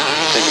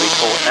seems to be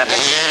caught napping.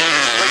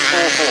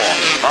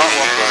 344, Mark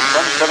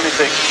Wadsworth,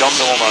 76, John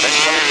Dormer, then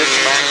 26,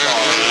 Mark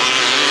Giles.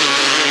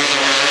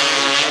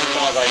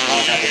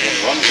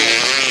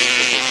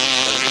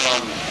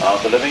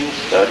 Arthur Livings,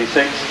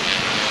 36.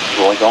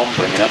 Roy Gone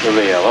bringing up the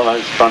rear. Well,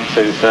 those front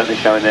two certainly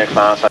showing their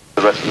class over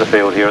the rest of the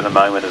field here at the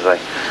moment as they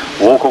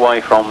walk away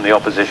from the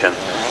opposition.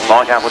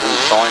 Mike Appleton's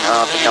trying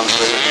hard to come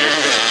through.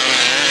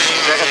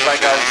 Second play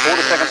goes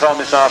 40 seconds on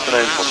this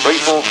afternoon for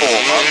 3-4-4.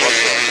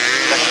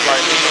 Second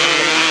place.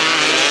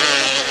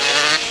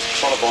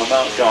 Followed by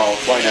Mark Giles,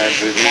 Wayne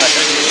Andrews in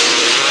second.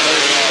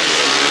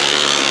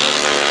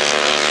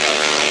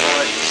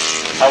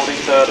 Holding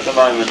third at the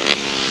moment.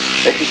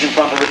 It's in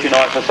front of Richie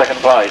Knight for second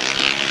place.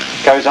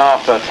 Goes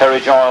after Terry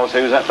Giles,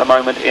 who's at the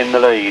moment in the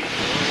lead.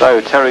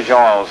 So Terry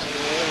Giles,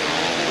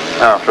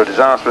 after a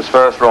disastrous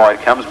first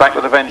ride, comes back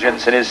with a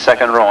vengeance in his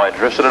second ride.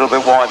 Drifts a little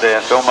bit wide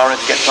there. Phil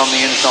Morris gets on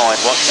the inside.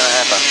 What's going to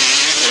happen?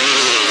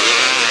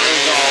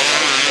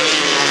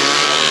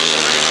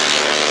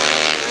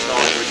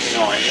 Richie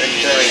Knight, then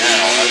Terry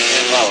Howell,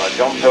 opening lower,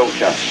 John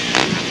Pilcher,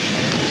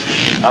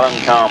 Alan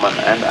Carman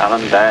and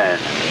Alan Dan.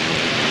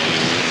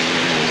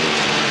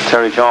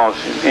 Terry Giles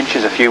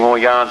inches a few more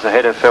yards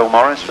ahead of Phil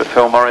Morris, but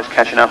Phil Morris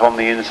catching up on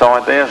the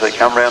inside there as they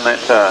come round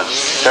that turn.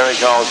 Terry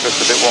Giles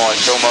drifts a bit wide.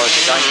 Phil Morris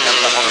again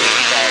comes up on the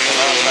inside.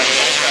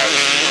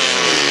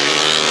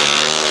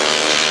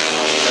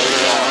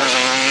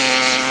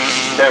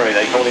 Terry,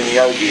 they call him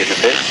Yogi in the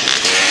pit.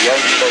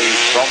 Yogi leads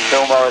from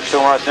Phil Morris.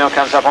 Phil Morris now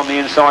comes up on the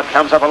inside,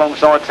 comes up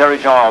alongside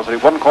Terry Giles, but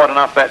it wasn't quite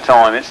enough that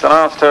time. It's the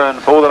last turn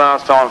for the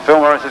last time.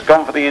 Phil Morris has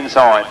gone for the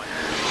inside,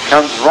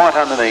 comes right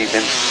underneath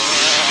him.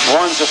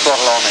 Winds the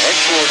throttle on, head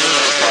towards the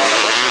finish line.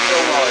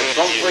 Phil Morris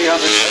from 300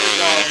 in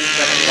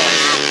second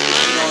place.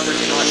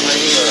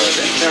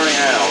 Then Terry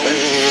Howell, then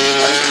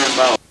Adrian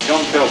Bowen,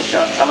 John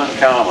Pilcher, Alan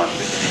Carman,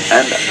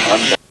 and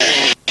Alan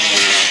Dan.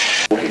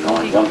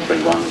 49,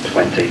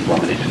 131.20, 1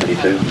 minute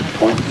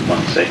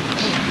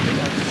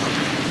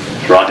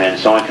 22.16. Right hand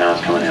sidecars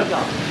coming out.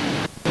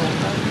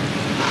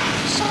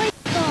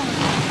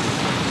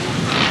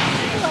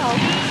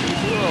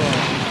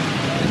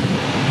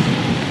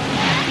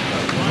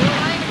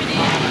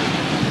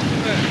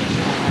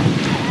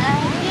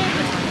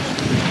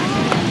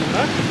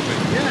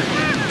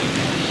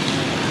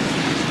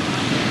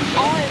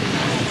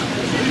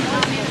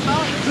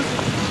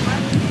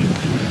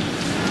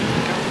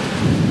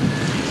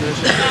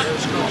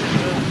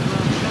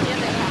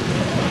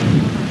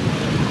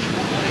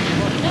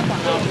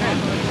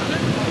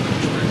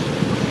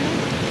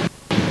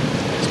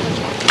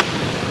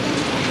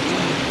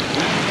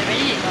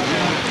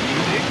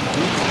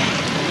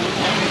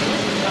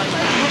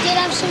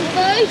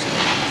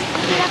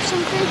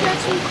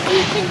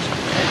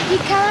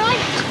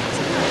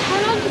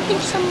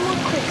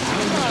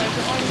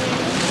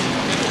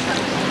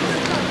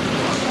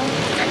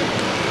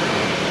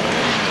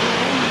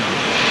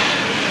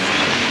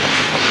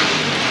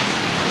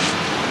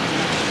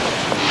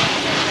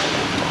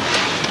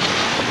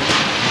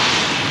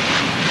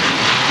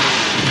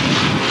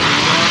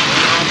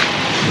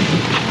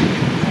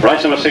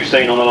 Race number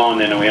 16 on the line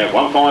then, and we have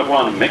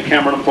 151, Mick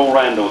Cameron and Paul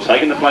Randall,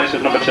 taking the place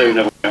of number 2,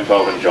 Neville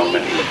Penfold and John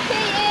Mitchell.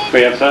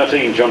 We have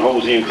 13, John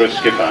Halsey and Chris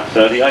Skipper,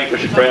 38,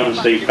 Richard Brown and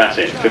Steve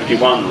Bassett,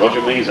 51,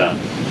 Roger Measer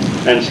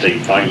and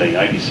Steve Bailey,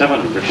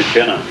 87, Richard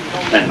Jenner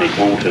and Nick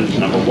Walters,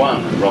 number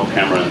 1, Rob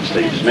Cameron and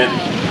Steve Smith,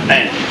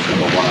 and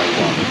number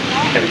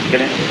 101, Kevin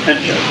Gillett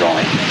and Joe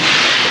Wright. The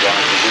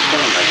riders in this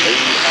one, they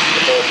lead up to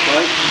the first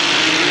place.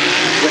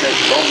 Winners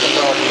from the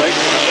first race,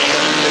 number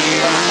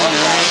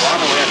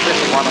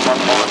 51 and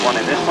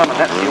 151 in this one, and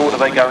that's the order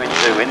they go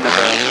into in the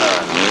first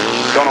turn.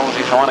 John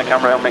Halsey trying to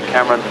come round Mick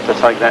Cameron to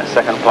take that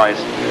second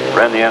place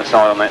round the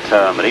outside on that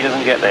turn, but he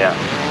doesn't get there.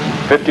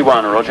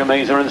 51, Roger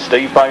Measer and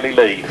Steve Bailey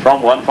lead.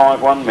 From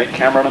 151, Mick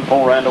Cameron and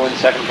Paul Randall in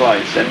second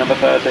place. Then number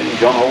 13,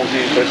 John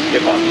Halsey and Chris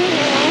Skipper.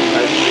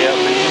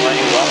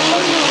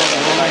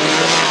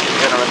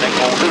 Jenner and Nick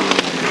Walters.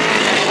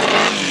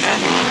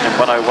 And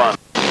 101,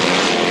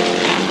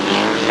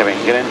 Kevin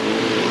Gillett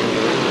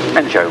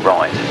and Joe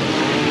Wright.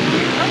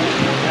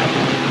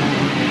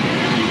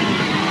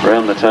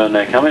 Round the turn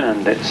they're coming,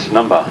 and it's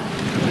number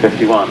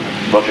 51,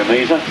 Roger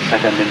Measer,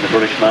 second in the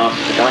British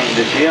Masters again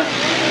this year.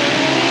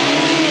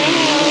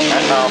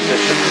 At half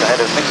distance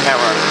ahead of Mick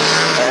Cameron,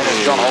 ahead of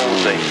John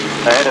Halsey,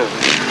 ahead of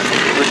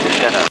Richard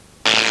Jenner,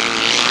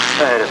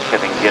 ahead of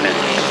Kevin Gillett.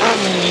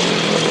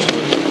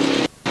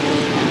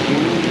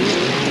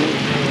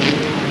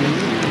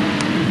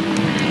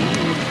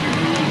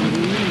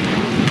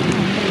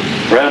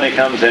 Round he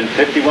comes in,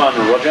 51,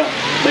 Roger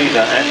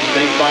Measer and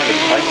Steve Bailey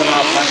take the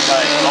last lap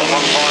day. Not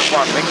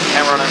 151, Mick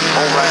Cameron and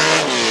Paul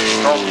Randall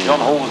from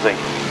John Halsey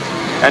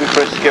and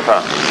Chris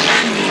Skipper.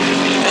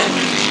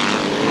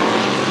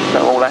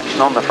 So all action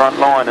on the front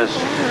line as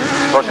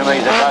Roger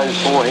Measer goes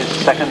for his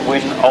second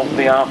win of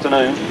the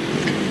afternoon.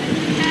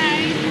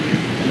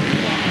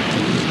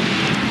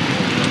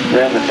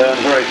 Round the turn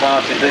very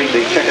fast indeed,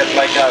 the checkered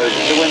flag goes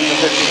to win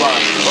for 51.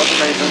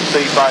 Roger Measer and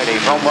Steve Bailey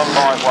from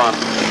 151.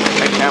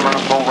 Mick Cameron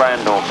and Paul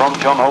Randall from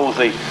John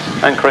Halsey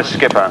and Chris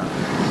Skipper.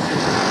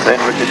 Then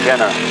Richard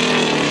Jenner.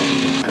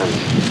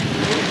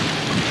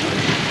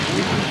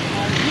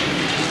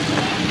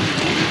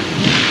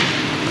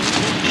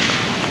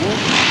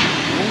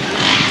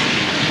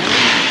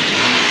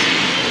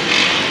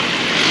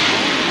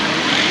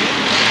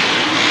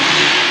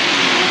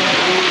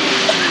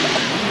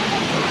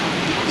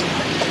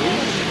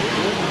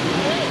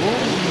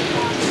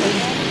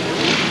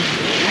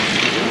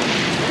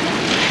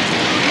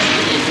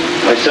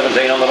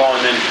 17 on the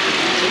line then.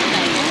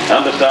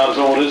 Understar's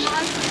orders.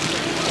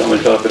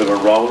 Someone's got a bit of a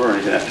roller and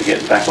he's going to have to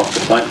get back off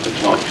the plate.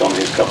 Looks like John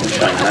Hiscock and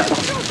Shane Latham.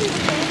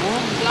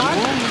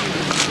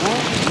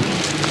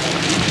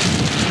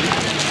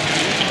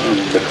 And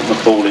the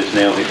McCauley's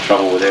now in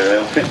trouble with their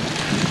outfit.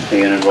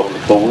 Ian and Rob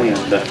McCauley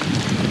and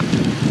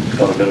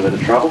got a little bit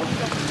of trouble.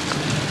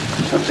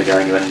 Once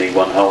again you only need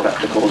one hold up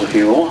to cause a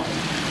few more.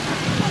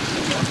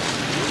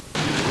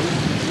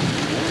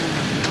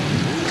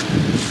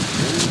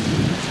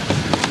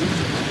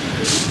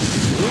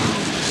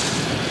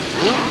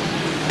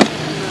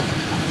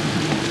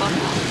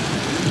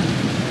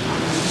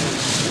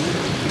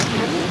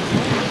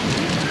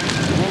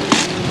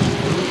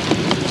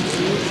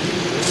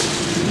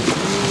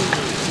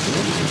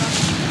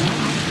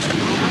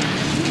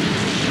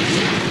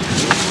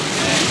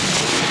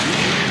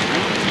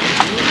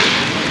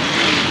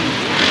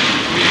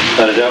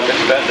 So the dog gets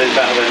about to do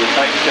battle in the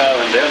takes go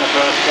and down the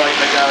first straight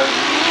they go.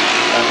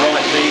 And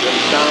right even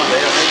start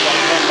there. I think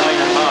Ken Lane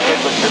and Mark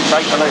Edwards should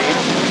take the lead.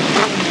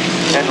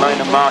 Ken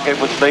Lane and Mark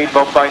Edwards lead.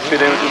 Bob Baseby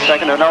there is the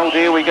second. And oh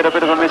dear, we get a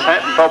bit of a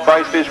mishap. Bob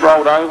Baseby's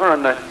rolled over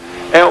and the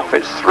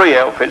outfits, three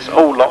outfits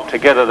all locked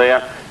together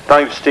there.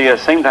 Dave Steer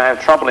seemed to have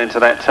trouble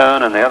into that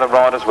turn and the other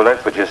riders were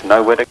left with just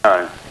nowhere to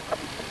go.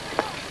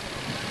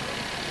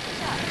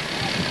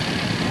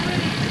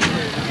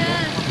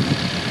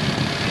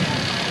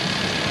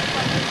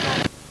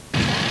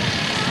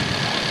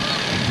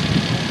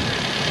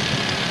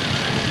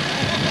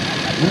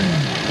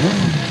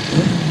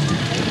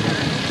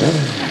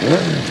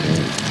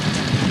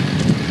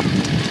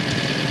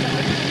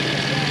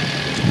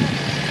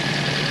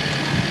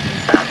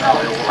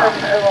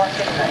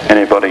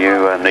 Anybody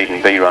who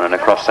needn't be running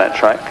across that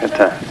track could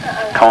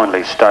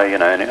kindly stay, you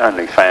know,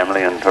 only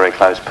family and very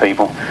close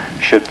people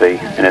should be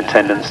in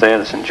attendance there.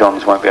 The St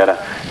John's won't be able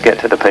to get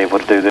to the people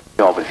to do the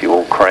job if you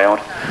all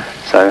crowd.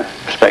 So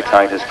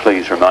spectators,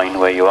 please remain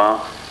where you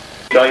are.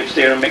 Dave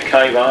Steer and Mick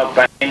Cave are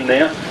back in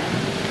there.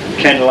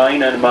 Ken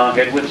Lane and Mark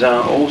Edwards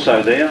are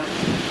also there.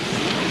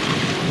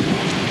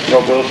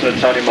 Rob Wilson and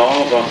Tony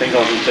Miles I think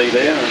I can see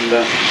there, and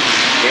Ian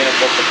and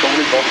Bob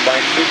McCauley, Bob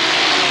Baseby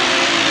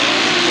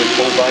with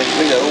Paul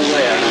Baseby, they're all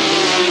there.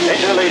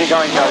 Into the lead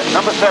again goes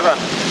number 7,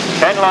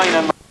 Ken Lane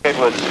and Mark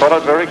Edwards,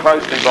 followed very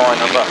closely by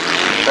number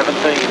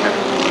 17,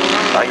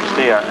 Dave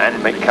Steer and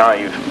Mick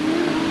Cave.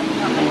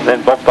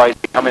 Then Bob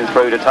Baseby coming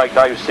through to take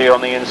Dave Steer on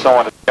the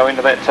inside, go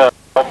into that turn.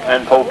 Bob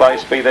and Paul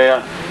Baseby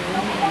there,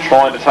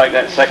 trying to take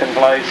that second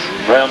place.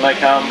 Round they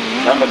come,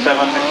 number 7,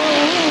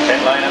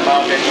 Ken Lane and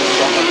Mark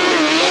Edwards on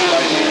the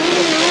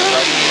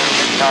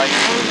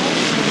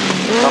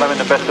not having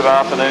the best of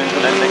afternoons,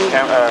 and then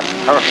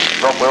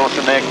Rob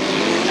Wilson there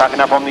tucking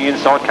up on the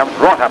inside, comes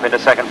right up into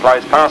second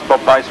place, past Bob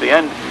Baseby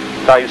and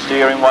Dave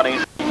Steer in one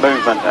easy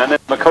movement, and then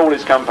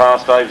McCauley's come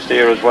past Dave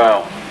Steer as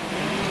well.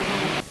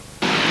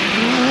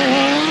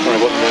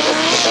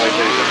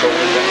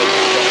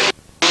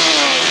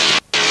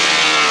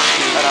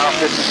 And half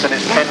distance, and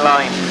it's Ken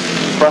Lane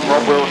from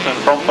Rob Wilson,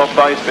 from Bob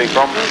Baseby,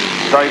 from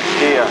Dave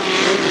Steer,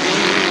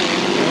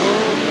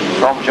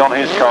 from John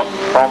Hiscock,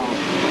 from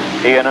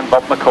Ian and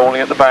Bob McCauley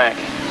at the back.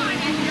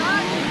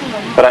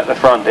 But at the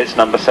front it's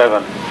number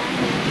 7,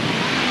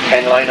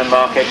 Ken Lane and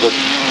Mark Edwards.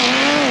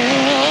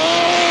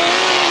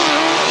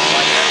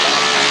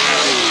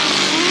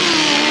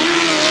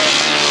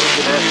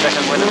 Their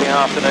second win of the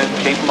afternoon,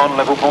 keep them on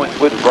level points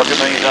with Roger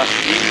Measer.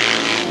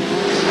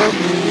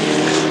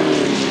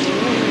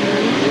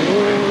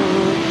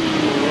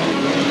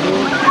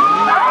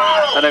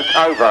 And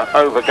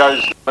over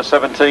goes number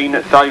 17,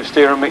 Dave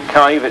Steer and Mick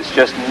Cave. It's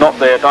just not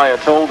their day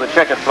at all. The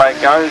checkered flag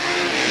goes.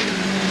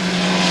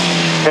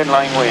 Ken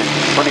Lane wins,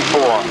 24.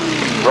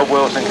 Rob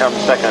Wilson comes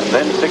second,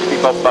 then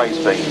 60 Bob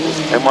Baseby,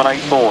 then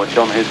 184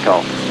 John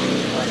Hiscock.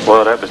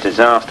 Well, that was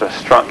disastrous.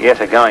 Struck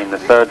yet again the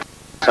third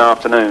this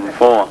afternoon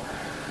for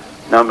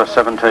number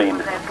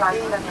 17,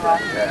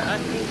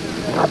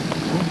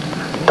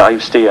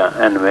 Dave Steer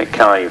and Mick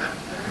Cave.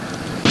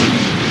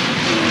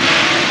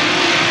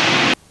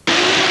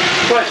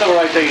 Race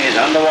number 18 is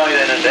underway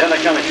then, and down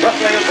they come. It's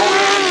roughly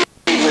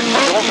with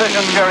Sean Pitt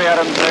and Jerry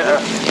Adams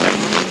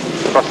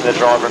crossing the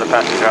driver and the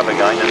passenger up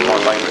again. That's my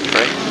favourite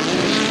trick.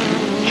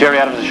 Jerry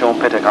Adams and Sean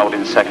Pittock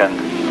holding second.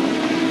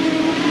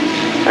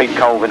 Pete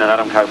Colvin and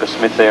Adam Coker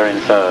Smith there in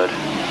third.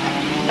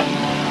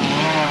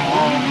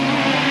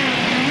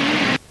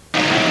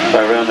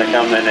 So round they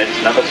come then,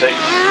 it's number 6.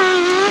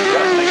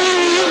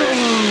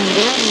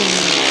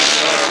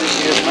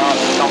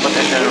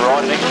 Competition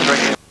riding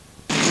extremely.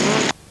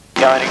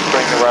 Going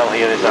extremely well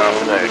here this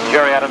afternoon.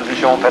 Jerry Adams and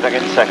Sean Pittock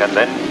in second,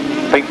 then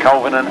Pete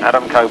Colvin and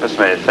Adam Coper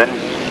Smith, then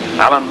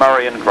Alan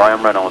Murray and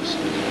Graham Reynolds.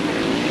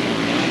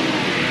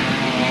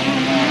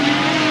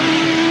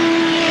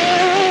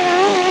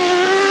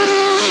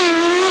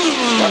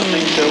 One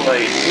thing still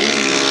leads.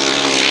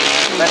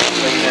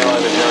 Massively now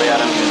over Jerry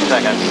Adams in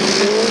second.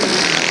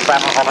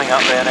 Battle hopping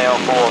up there now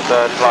for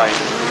third place.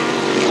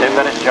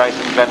 Then it's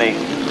Jason Benny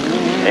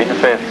in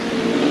fifth.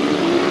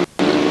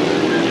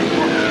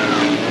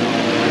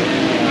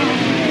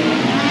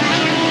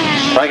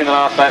 Taking the the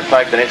last lap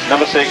back, then it's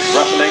number 6,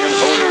 Russell Ingham,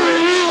 for your rear.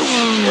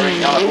 Very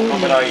colourful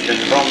combination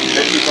from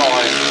 55. A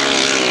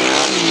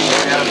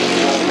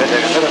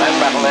bit of that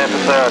battle there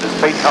for third as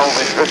Pete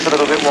Colvin drifts a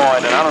little bit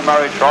wide and Alan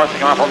Murray tries to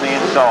come up on the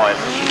inside.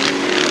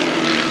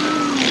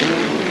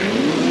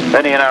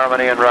 Benny and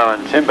Aramony and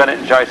Rowan, Tim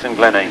Bennett and Jason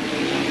Glennie.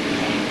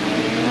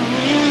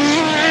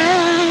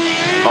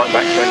 Mike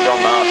Baxter and John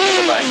Martin at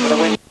the back for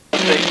the win.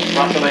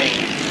 Russell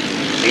Ingham,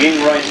 the Ing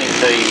Racing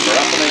Team,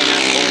 Russell Ingham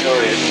and Paul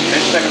Dorian.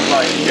 In second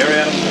place,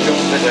 Jerry Adams and Sean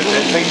Fitter,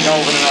 then Pete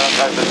Colvin and Alan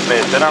Coker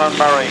Smith, then Alan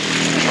Murray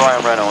and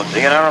Graham Reynolds,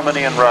 Ian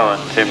Aramony and Rowan,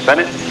 Tim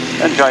Bennett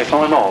and Jason.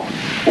 Time of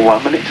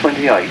 1 minute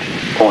 28.03.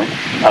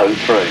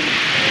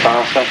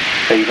 Faster,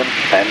 even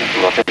than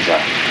Rotterdam.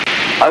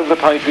 Over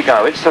the page we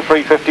go. It's the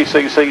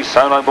 350cc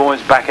Solo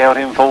Boys back out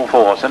in full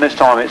force, and this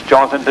time it's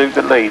Jonathan Duke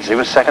that leads. He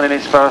was second in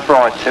his first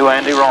ride to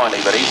Andy Riley,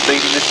 but he's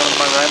leading this one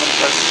around, and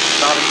so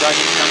starting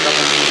Jacobs comes up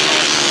with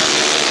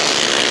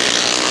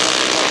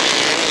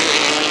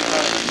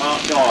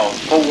Mark Giles,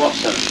 Paul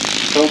Watson,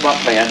 Phil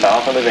Buckley and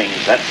Arthur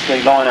Livings. That's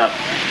the lineup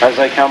as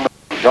they come.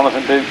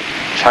 Jonathan Duke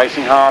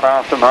chasing hard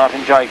after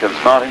Martin Jacobs.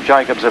 Martin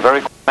Jacobs, a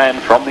very quick man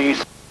from the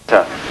east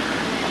centre.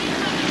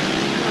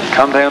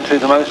 Come down to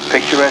the most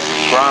picturesque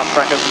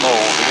Grasstrack of them all.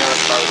 Here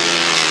at both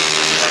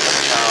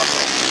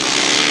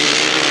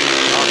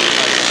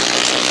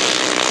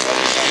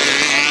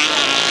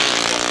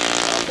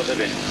Arthur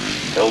Living,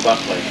 Phil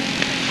Buckley.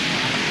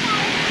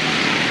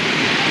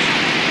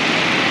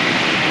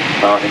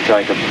 Martin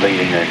Jacobs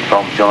leading then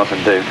from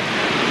Jonathan Duke.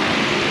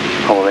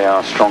 Probably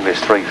our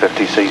strongest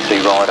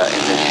 350cc rider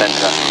in this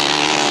centre.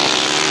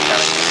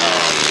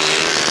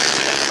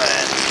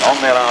 On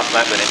their last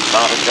lap with him,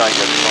 Martin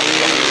Jacobs.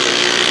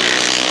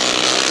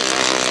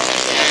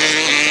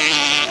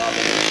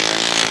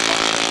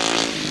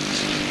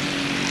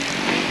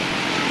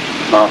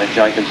 Martin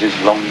Jacobs is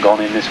long gone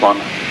in this one.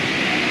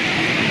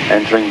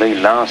 Entering the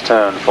last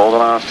turn for the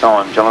last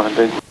time. Jonathan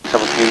Duke picks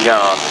up a few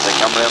yards as they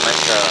come round that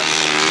turn.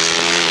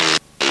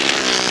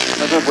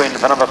 A good win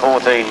for number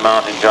 14,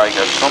 Martin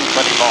Jacobs. From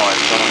 25,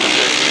 Jonathan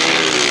Duke.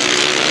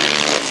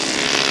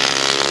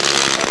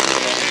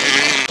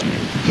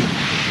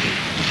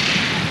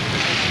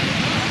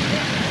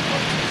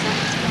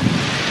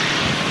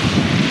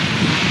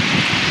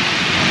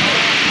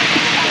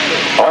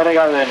 Away they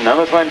go then,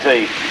 number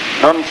 20,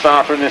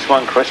 non-starter in this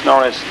one, Chris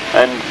Norris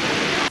and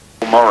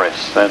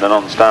Morris. They're the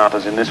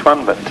non-starters in this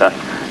one, but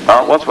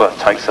Mark Wadsworth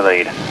takes the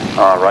lead,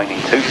 our reigning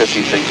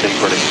 250cc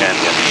British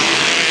champion.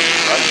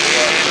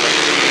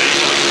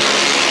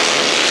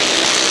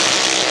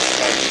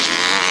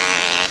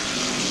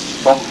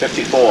 From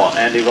 54,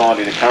 Andy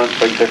Riley, the current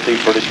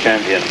 350 British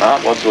champion.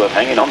 Mark Wadsworth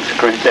hanging on to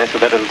green death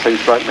with that little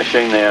two-stroke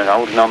machine there and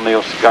holding on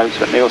Neil Scopes,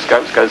 but Neil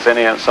Scopes goes then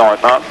outside.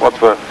 Mark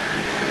Wadsworth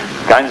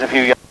gains a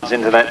few yards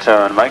into that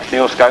turn, makes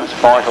Neil Scopes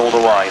fight all the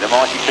way. The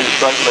mighty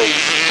two-stroke lead.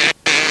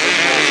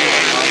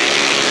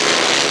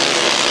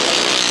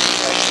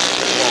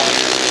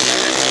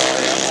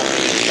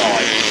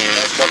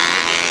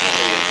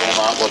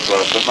 Mark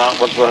Wadsworth, but Mark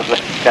Wadsworth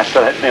has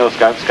to let Neil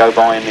Scopes go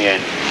by in the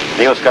end.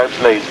 Neil Scopes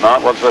leads,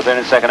 Mark Wadsworth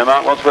in second, and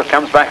Mark Wadsworth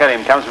comes back at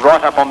him, comes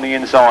right up on the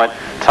inside,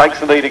 takes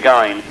the lead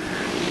again.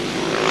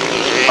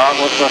 Mark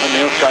Wadsworth and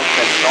Neil Scopes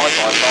side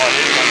by side.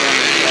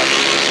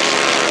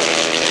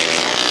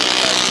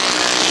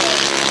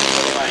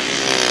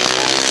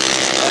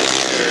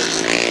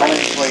 Colin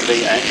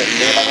Sweeby and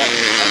Neil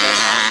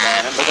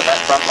and look at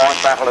that front line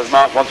battle as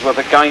Mark Wadsworth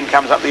again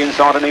comes up the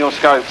inside of Neil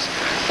Scopes.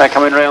 They're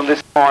coming round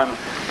this time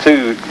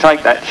to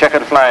take that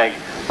checkered flag.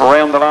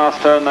 Around the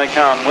last turn they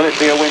come. Will it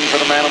be a win for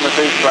the man on the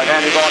two-stroke?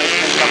 Andy Riley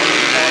coming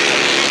inside.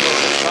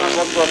 Mark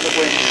Wadsworth that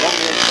wins.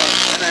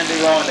 And Andy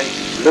Riley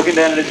looking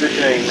down at his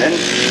machine. Then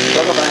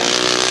Dogger back.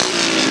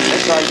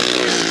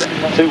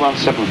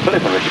 217 Philip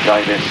and Richard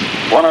Davis.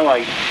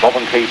 108 Bob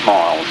and Keith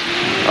Miles.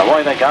 And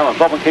away they go, and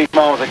Bob and Keith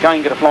Miles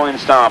again get a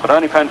flying start, but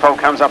Ernie Penfold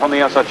comes up on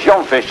the outside.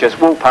 John Fish just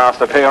walked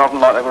past a pair of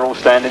them like they were all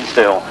standing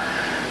still.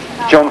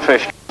 John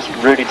Fish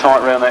really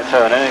tight around that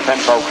turn. Ernie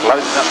Penfold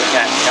closes up the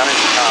gap, gunning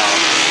the car.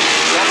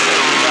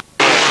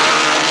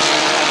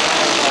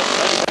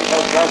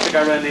 Tries to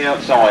go around the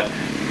outside.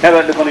 Have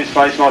that look on his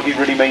face like he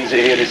really means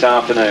it here this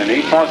afternoon.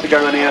 He tries to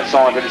go around the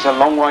outside, but it's a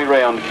long way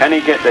round. Can he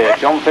get there?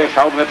 John Fish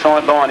holding a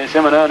tight line. It's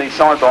him and Ernie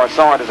side by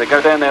side as they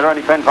go down there.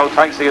 Ernie Penfold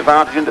takes the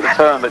advantage into the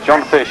turn, but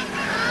John Fish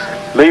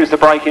leaves the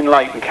break in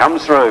late and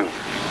comes through.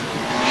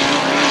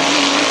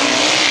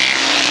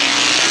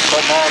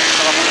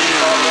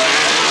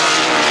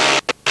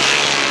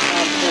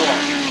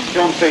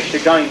 John Fish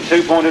again,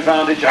 2-point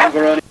advantage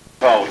over Ernie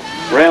Penfold.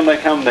 Round they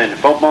come then.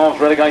 Bob Miles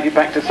relegated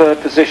back to third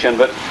position,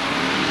 but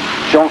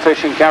John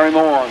Fish and Gary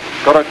Moore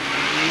got a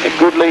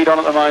good lead on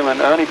at the moment.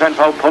 Ernie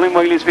Penfold pulling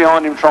wheelies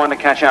behind him, trying to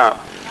catch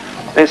up.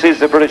 This is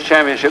the British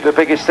Championship, the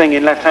biggest thing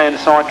in left-hand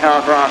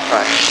sidecar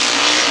Grasstrack.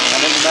 And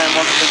then the man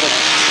wants to win.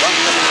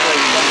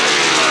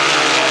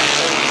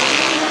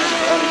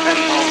 Ernie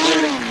Penfold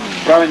really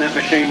throwing that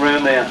machine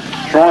round there,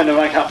 trying to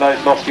make up those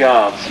lost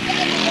yards.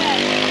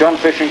 John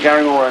Fish and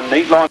Gary Moore, a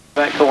neat line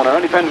in that corner.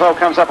 Ernie Penfold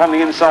comes up on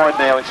the inside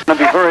now. It's going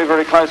to be very,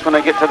 very close when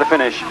they get to the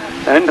finish.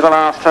 And into the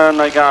last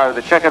turn they go.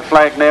 The checkered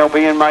flag now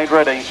being made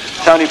ready.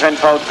 Tony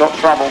Penfold's got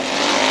trouble.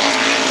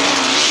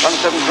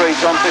 173,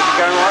 John Fish and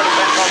Gary Moore. Ernie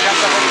Penfold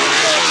comes up on the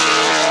inside.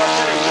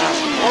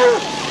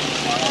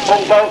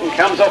 Paul Bolton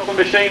comes off the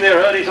machine there.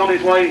 Ernie's on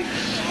his way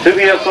to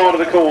the outside of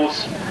the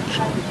course.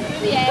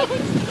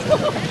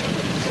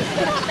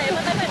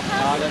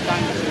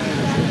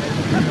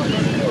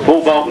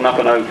 Paul Bolton up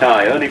and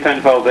okay. Ernie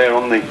Penfold there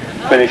on the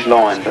finish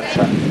line. But,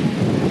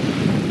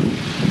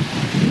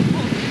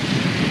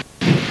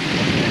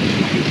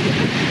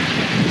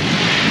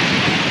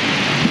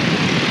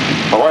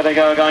 away they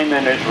go again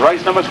then. It's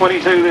race number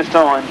 22 this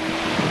time.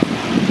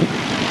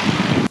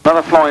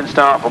 Another flying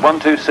start for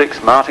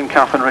 126, Martin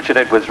Cuff and Richard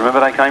Edwards. Remember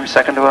they came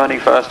second to Ernie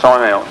first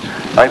time out.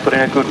 They put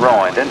in a good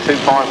ride. Then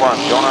 251,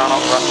 John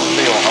Arnott, Russell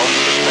Steele.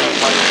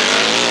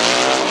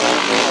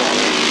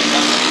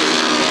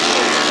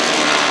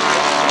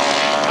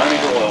 Tony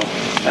Doyle.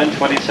 And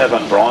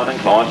 27, Brian and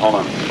Clyde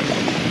Holland.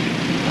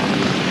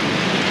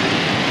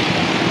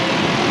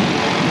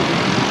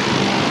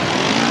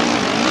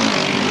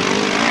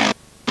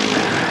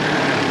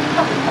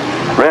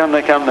 Round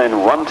they come then,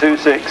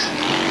 126.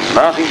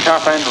 Martin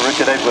Cuff and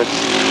Richard Edwards.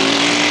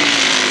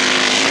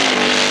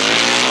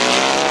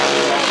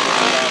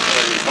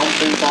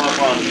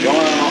 251, John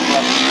Arnott,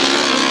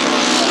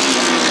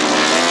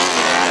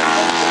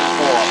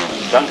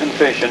 Duncan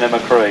Fish and Emma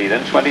Cree.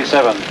 Then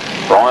 27,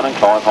 Brian and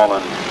Clive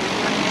Holland,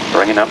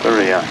 bringing up the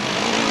rear.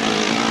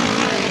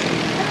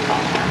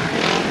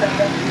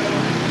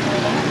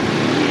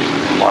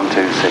 One,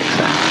 two, six.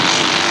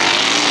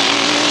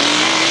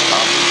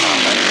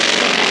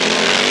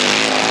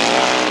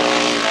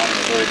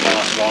 Very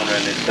fast line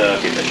around this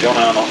circuit. But John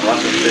Arnott and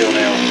Russell Steele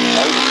now.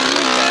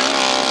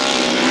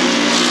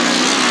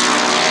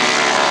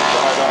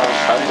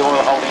 Tony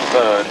Doyle holding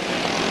third.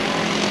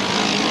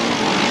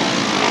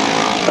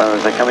 So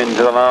as they come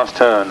into the last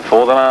turn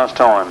for the last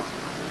time,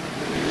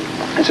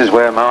 this is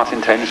where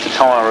Martin tends to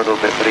tire a little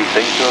bit, but he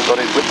seems to have got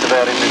his wits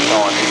about him this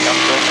time. He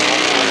comes through.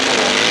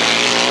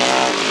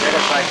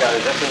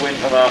 That's a win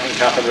for Martin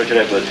Cuff and Richard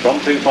Edwards. From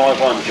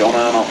 251, John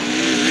Arnott.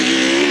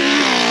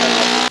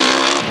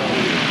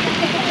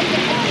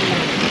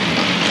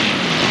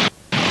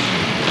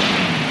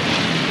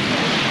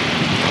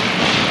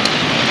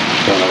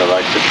 Another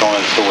race to try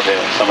and sort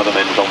out some of the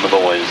men on the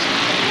boys.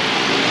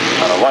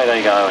 And away they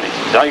go, and it's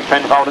Dave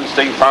Penfold and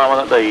Steve Farmer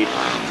that lead.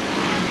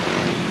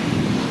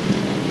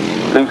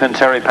 Luke and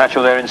Terry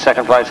Patchell there in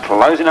second place,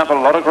 closing up a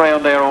lot of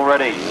ground there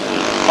already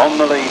on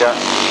the leader.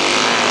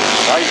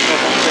 Dave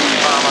Smith and Steve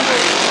Farmer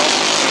there.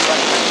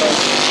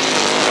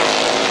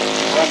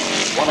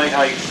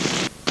 188.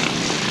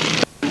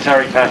 And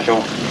Terry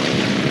Patchell.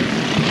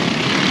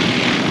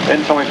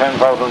 Then Tommy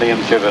Penfold and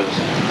Liam Chivers.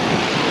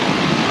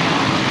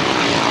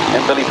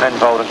 And Billy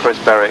Penfold and Chris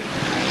Berwick.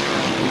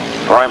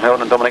 Graham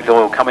Hilton and Dominic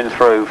Doyle coming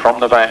through from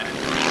the back,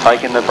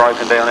 taking the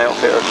broken down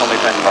outfit of Tommy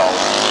Penfold.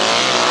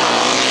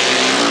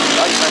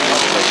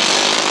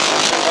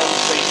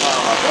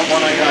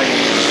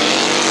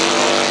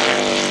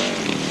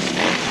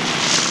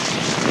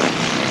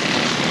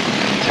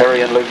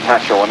 Terry and Luke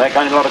Patchell, and they're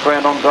gaining a lot of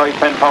ground on Dave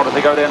Penfold as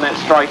they go down that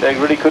straight. They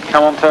really could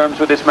come on terms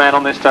with this man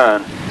on this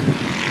turn.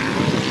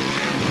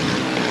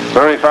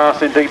 Very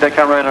fast indeed they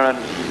come around, and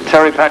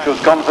Terry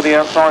Patchell's gone for the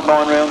outside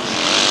line round.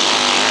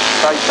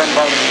 Dave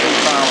Penfold and Steve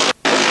Farmer.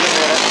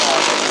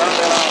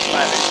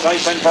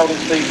 Dave Penfold and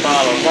Steve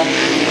Farmer.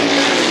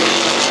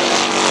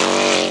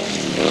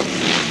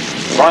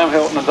 Graham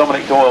Hilton and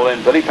Dominic Doyle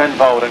then. Billy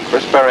Penfold and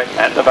Chris Berwick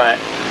at the back.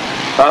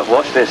 But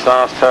watch this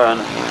last turn.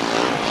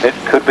 It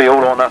could be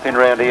all or nothing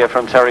round here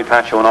from Terry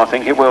Patchell, and I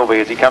think it will be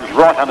as he comes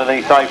right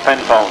underneath Dave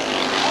Penfold.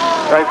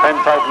 Dave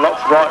Penfold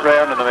locks right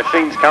round and the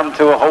machines come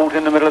to a halt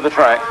in the middle of the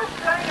track.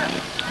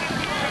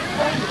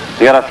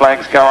 The other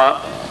flags go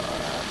up.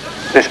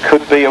 This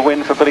could be a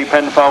win for Billy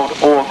Penfold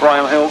or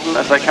Graham Hilton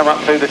as they come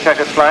up to the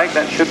checkered flag.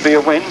 That should be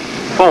a win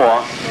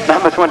for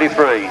number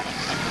 23.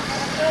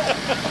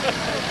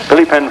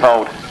 Billy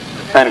Penfold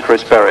and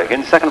Chris Berwick.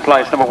 In second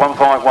place, number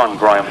 151,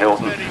 Graham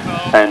Hilton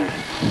and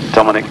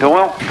Dominic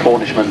Doyle.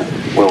 Cornishman,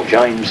 Will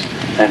James,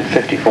 and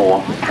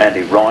 54,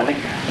 Andy Riley.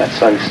 That's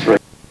those three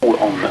all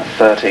on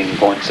 13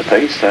 points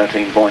apiece.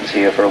 13 points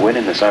here for a win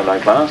in the solo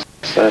class.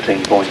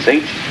 13 points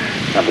each.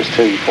 Numbers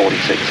 2,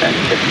 46 and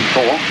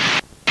 54.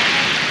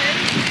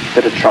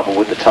 Bit of trouble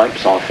with the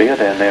tapes, I fear,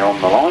 down there on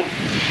the line.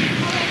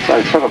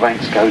 So Trevor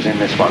Banks goes in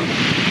this one.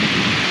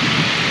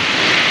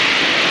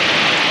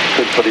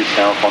 Could put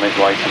himself on his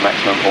way to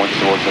maximum points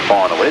towards the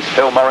final. It's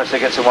Phil Morris who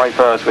gets away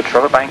first, with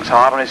Trevor Banks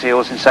hard on his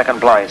heels in second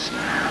place.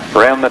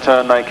 Round the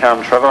turn they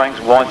come. Trevor Banks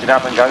winds it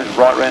up and goes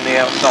right round the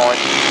outside.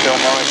 Phil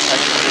Morris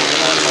takes the field on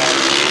outside.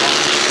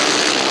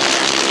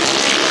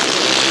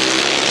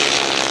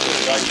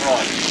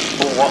 Right.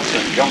 Paul Watson,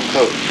 John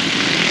Cook.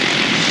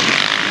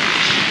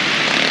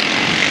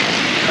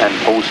 And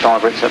Paul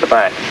Stybritz at the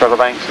back. Trevor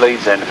Banks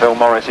leads then. Phil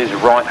Morris is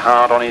right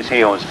hard on his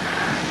heels.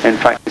 In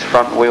fact, he's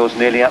front wheels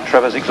nearly up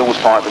Trevor's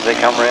exhaust pipe as they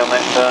come round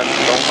that turn.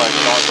 Almost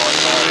side by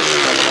side.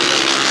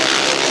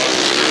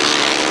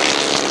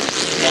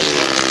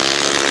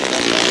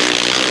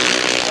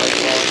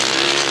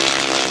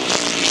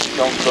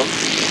 John Cook,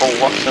 Paul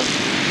Watson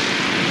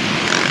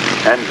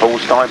and Paul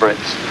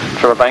Stybritz.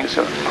 Trevor Banks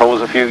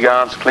pulls a few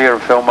yards clear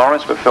of Phil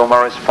Morris, but Phil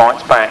Morris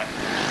fights back.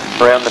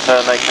 Around the turn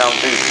they come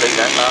to see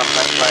that last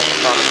lap play in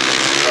front of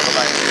Trevor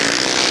Banks.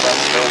 From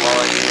Phil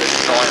Morris is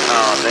trying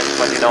hard, then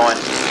 29,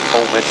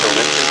 Paul Mitchell,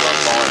 then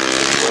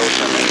 215,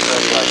 Wilson, then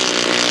 38.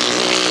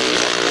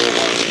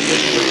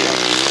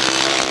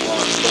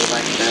 Phil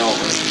Banks now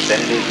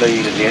extending his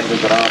lead at the end of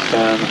the last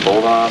turn for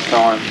the last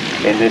time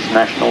in this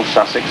National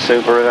Sussex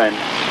Super event.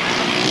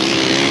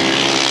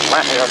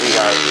 Flat here he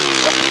goes,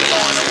 up the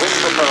line, a win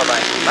for Trevor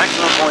Banks,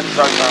 maximum points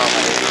so far.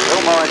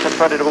 Phil Morris a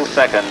creditable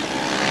second.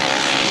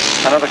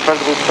 Another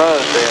credible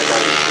third there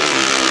goes.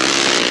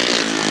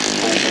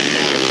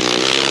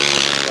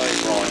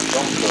 Ryan,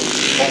 John Cook,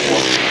 Paul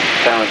Watson,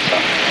 Darren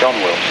Sutton, John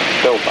Wilson,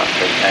 Bill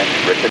Buckley and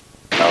Richard.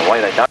 Away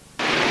they go.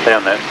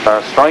 Down that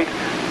first straight.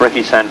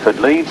 Ricky Sanford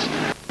leads.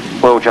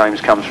 Will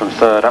James comes from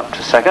third up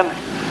to second.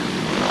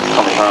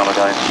 Tommy Palmer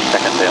goes from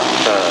second down to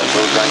third.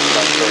 Will James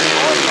goes third.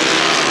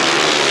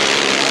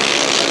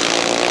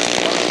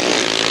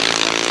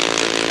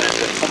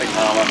 Tommy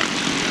Palmer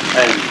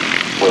and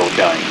Will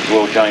James.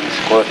 Will James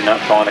squirting up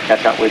trying to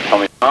catch up with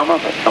Tommy Palmer,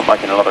 but not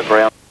making a lot of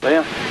ground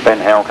there. Ben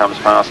Howell comes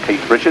past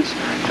Keith Richards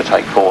to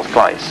take fourth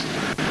place.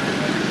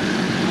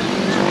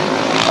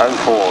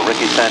 04,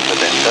 Ricky Sanford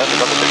then, certainly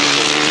got the big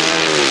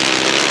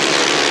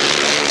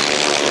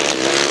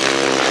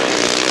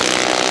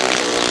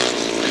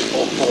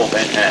 4,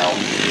 Ben Howell.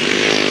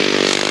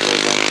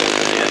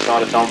 On the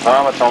inside of Tom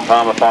Palmer. Tom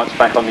Palmer fights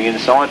back on the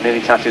inside,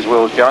 nearly touches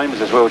Will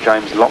James as Will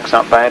James locks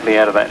up badly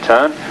out of that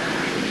turn,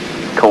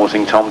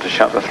 causing Tom to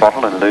shut the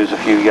throttle and lose a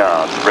few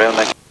yards. Round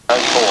they go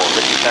 4,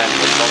 Ricky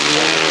Sanford, Tom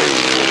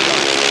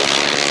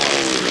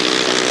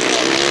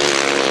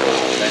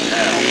Ben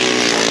Howell.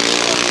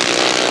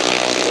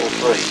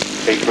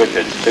 4-3, Keith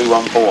Richards,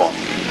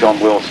 2-1-4, John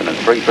Wilson and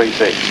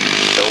 3-3-6,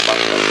 Bill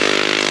Buckley.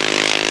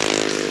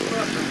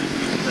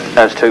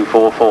 As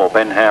 2-4-4,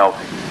 Ben Howell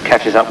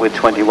catches up with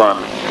 21.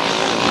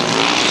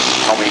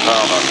 Tommy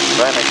Palmer,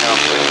 round they come.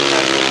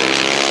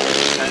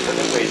 Sanford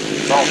the win,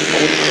 Tom,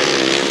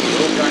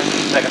 Will James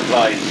in second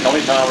place,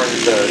 Tommy Palmer in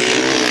third.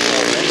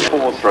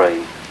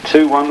 4-3,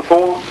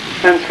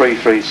 2-1-4 and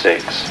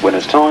 3-3-6.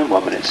 Winner's time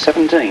 1 minute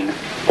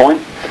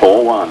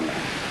 17.41.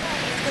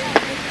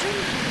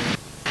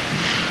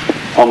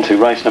 On to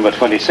race number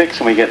 26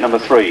 and we get number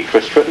 3,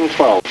 Chris Tritton,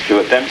 12,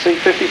 Stuart Dempsey,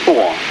 54,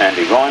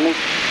 Andy Riley,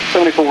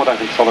 74,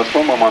 Duncan Solis,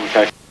 111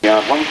 Chase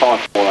Yard,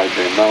 154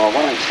 Adrian Noah,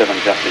 187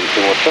 Justin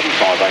Shore,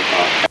 758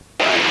 Mark,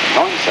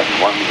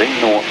 971 Dean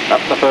Norton.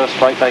 Up the first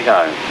straight they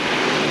go.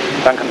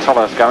 Duncan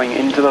Solis going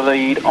into the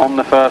lead on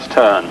the first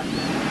turn.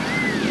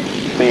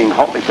 Being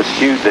hotly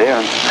pursued there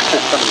and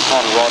somebody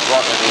trying to ride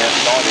right on the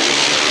outside.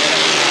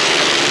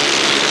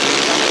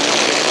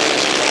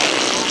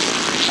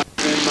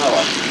 Adrian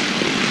Noah.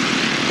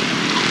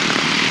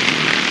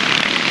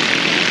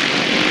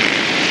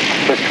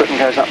 Chris Tritton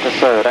goes up to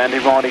third. Andy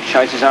Riley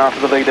chases after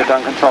the leader,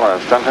 Duncan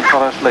Tollos. Duncan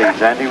Tollos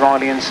leads. Andy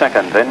Riley in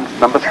second. Then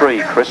number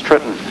 3, Chris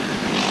Tritton.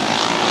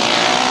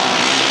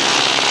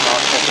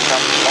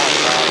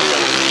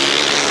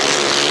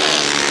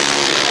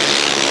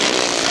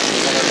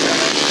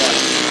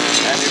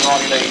 Andy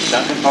Riley leads.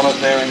 Duncan Tollos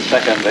there in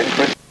second. Then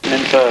Chris Tritton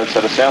in third.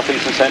 So the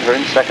Southeastern Centre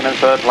in second and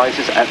third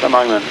places at the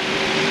moment.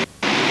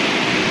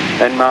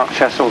 Then Mark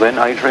Chessel. Then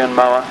Adrian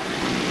Mower.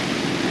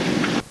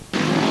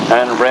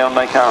 And round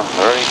they come,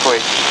 very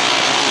quick.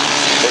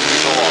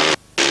 54.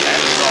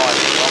 And right.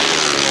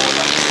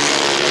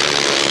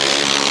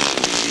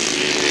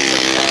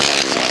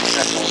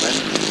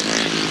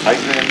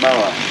 Adrian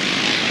Mower.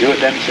 Stuart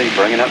Dempsey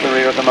bringing up the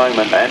rear at the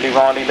moment. Andy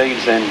Riley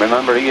leads then.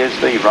 Remember, he is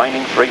the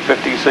reigning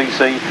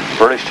 350cc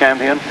British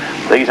champion.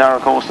 These are,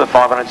 of course, the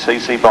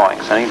 500cc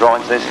bikes, and he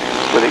rides this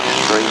with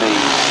extreme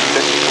ease.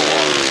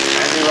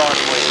 54. Andy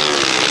Riley wins.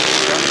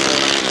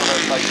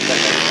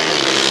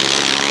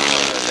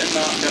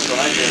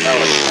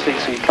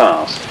 CC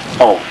class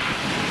of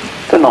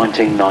the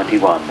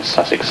 1991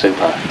 Sussex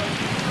Super.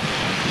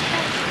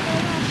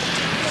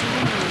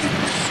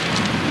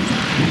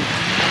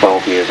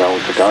 Years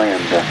old today,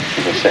 and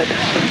as I said,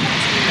 some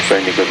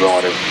extremely good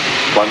riders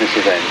won this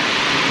event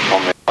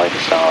on their way to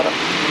stardom.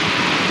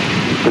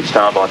 Good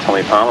start by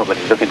Tommy Palmer, but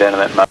he's looking down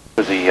at that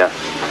motor as he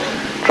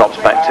drops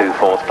back to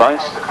fourth place.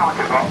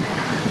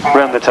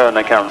 Round the turn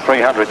they come,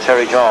 300,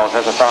 Terry Giles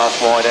has a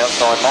fast wide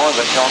outside line,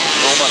 but John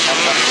Dormer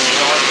comes up to the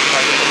side.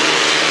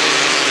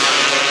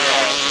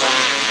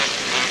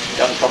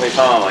 Young Tommy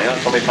Palmer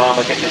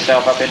getting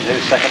himself up into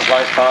second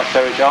place past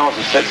Terry Giles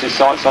and sets his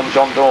sights on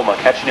John Dormer,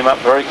 catching him up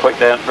very quick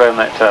down around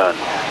that turn.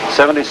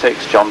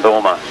 76, John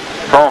Dormer,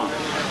 from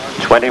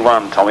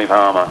 21, Tommy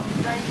Palmer.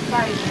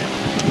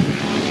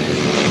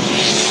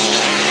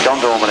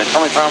 John Dormer, and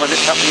Tommy Palmer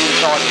nips up the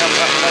inside, comes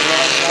up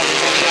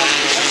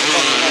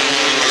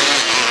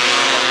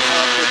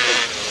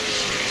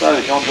to So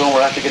John Dormer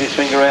will have to get his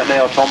finger out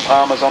now. Tom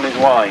Palmer's on his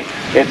way.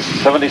 It's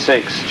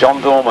 76,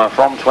 John Dormer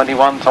from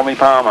 21, Tommy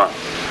Palmer.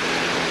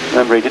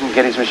 Remember, he didn't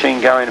get his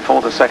machine going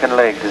for the second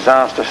leg.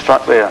 Disaster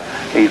struck there.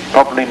 He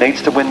probably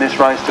needs to win this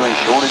race to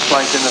ensure his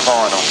place in the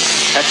final.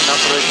 Catching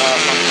up to his last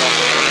one, John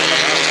Dormer.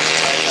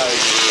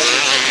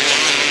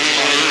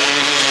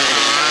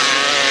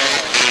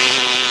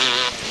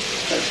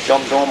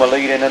 John Dormer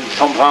leading, and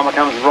Tom Palmer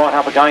comes right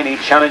up again. He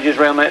challenges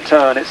round that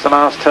turn. It's the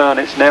last turn.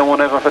 It's now or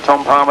never for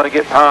Tom Palmer to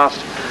get past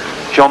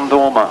John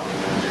Dormer.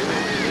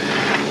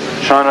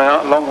 Trying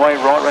a long way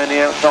right round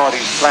the outside.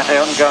 He's flat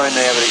out and going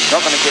there, but he's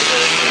not going to get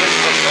there.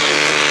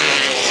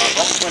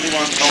 From 21,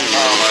 Tom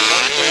Palmer.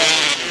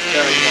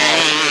 Very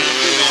nice.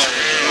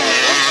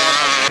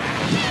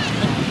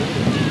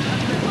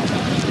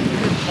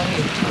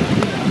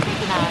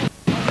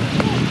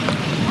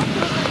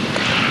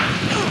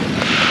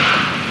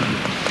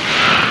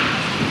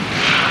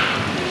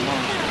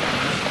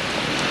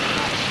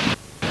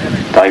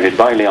 David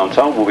Bailey, I'm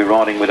told, will be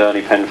riding with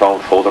Ernie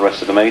Penfold for the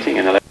rest of the meeting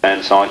in the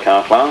left-hand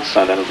sidecar class,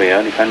 so that'll be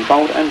Ernie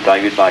Penfold and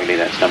David Bailey.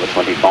 That's number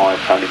 25,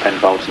 Tony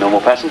Penfold's normal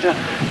passenger,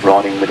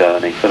 riding with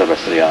Ernie for the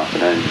rest of the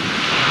afternoon.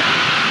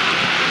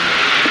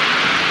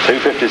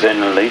 250s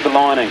in, leave the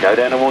line and go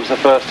down towards the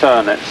first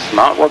turn. That's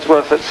Mark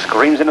Wadsworth that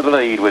screams into the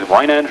lead with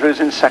Wayne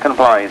Andrews in second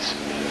place.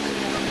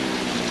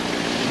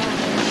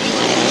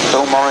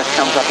 Phil Morris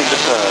comes up into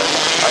third.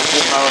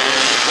 Adrian Mower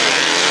into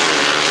fourth.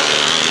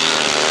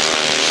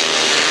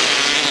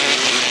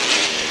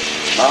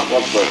 Mark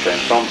Wadsworth then,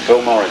 from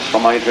Phil Morris,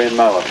 from Adrian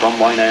Mower, from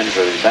Wayne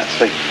Andrews. That's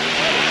the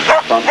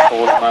front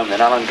four at the moment.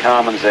 Then Alan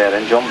Carman's there,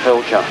 then John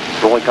Pilcher,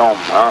 Roy Gombe,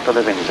 Arthur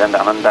Livings and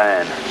Alan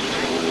Dan.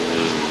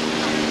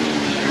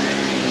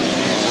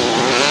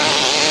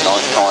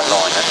 Nice tight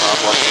line, that Mark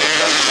Wadsworth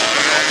goes down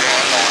a nice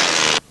tight line.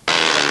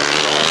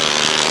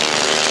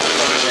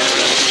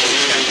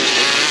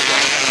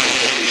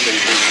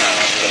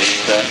 So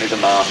he's certainly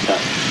the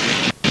master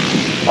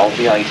of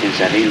the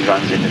 80s and he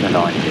runs into the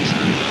 90s.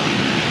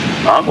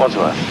 Mark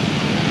Wadsworth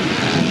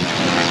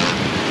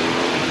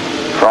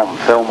from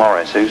Phil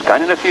Morris, who's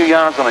gaining a few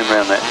yards on him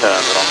round that turn,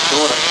 but I'm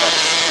sure that as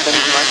soon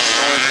as he makes the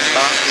noise and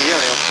starts to hear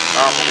him,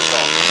 after the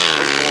top.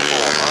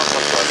 344, Mark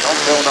Wadsworth, on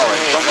Phil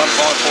Norris, from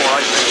 154,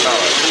 Adrian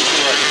Mower,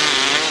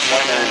 228,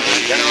 Wayne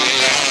Andrews,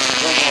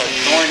 Phil Morris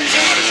trying his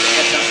hardest to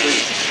catch up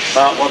with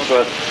Mark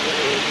Wadsworth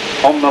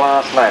on the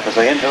last lap as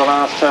they enter the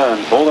last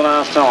turn for the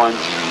last time.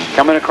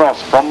 Coming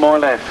across from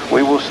my left,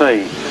 we will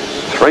see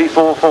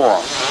 344,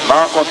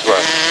 Mark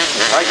Wadsworth.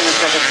 Taking the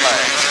second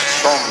flag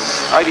from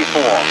 84,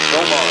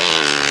 Phil Morris.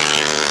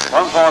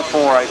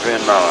 154,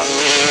 Adrian Mower.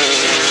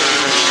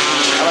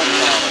 Alan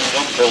Carman,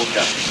 John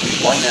Pilcher,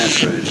 Wayne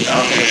Andrews,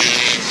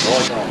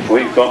 Roy Gombe.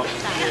 We've got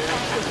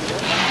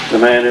the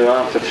man who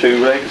after two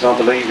legs, I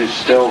believe, is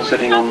still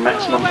sitting on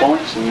maximum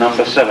points,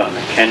 number 7,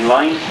 Ken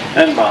Lane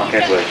and Mark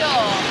Edwards.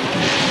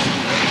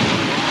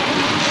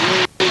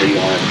 See, I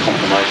have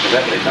confirmation of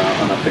that. These are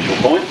unofficial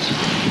points.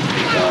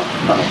 These are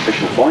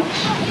unofficial points.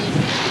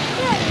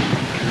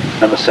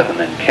 Number 7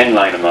 then, Ken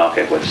Lane and Mark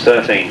Edwards.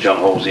 13, John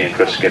Halsey and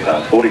Chris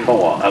Skipper.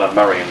 44, Alan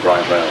Murray and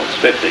Graham Reynolds.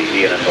 50,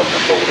 Ian and Bob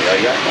McCauley.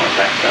 88, Mike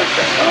Baxter and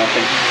Jack Martin.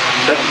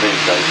 17,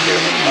 Dave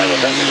Kieran and Taylor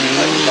Benson.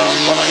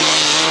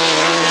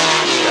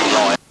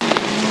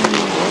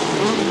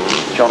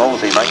 John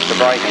Halsey makes the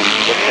break in,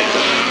 gets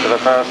into to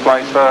the first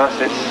place first.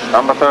 It's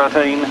number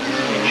 13,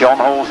 John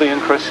Halsey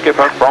and Chris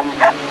Skipper from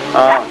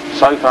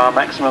so far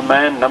maximum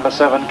man. Number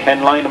 7,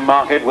 Ken Lane and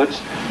Mark Edwards.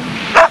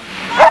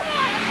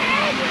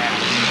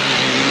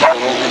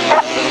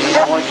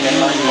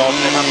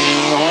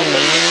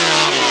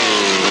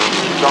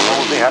 John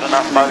Halsey had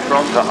enough motor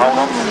on to hold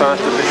on to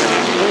first position.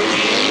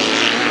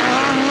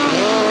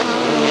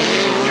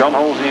 John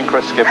Halsey and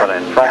Chris Skipper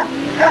then from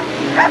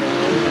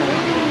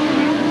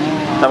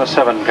number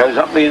 7 goes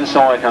up the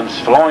inside, comes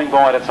flying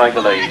by to take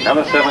the lead.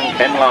 Number 7,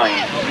 Ken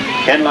Lane.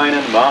 Ken Lane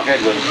and Mark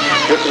Edwards.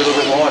 Just a little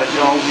bit wide at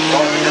John.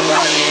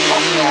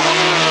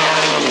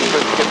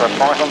 Chris Skipper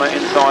fight on the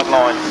inside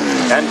line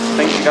and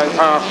thinks to go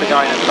past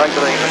again and take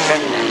the lead. But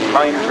Ken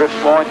Lane drifts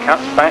wide,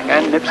 cuts back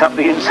and nips up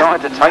the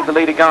inside to take the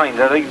lead again.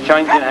 The lead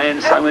changing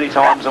hands so many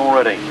times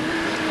already.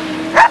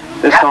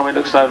 This time it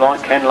looks so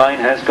like Ken Lane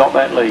has got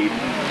that lead.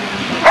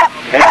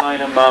 Ken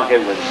Lane and Mark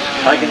Edwards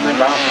taking the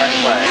last lap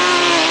flag.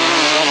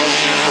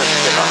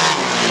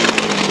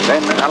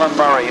 Then Alan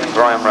Murray and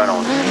Graham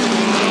Reynolds.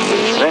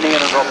 Then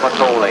Ian and Rob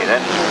McCauley.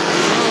 Then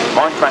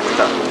Mike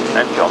Baxter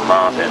and John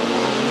Martin.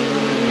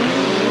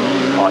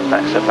 Mike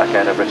Baxter back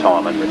out of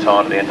retirement.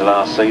 Retired at the end of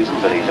last season,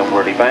 but he's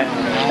already back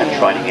and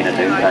training in a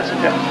new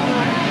passenger.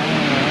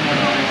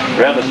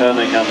 Round the turn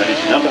they come, and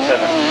it's number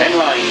 7, Ken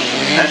Lane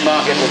and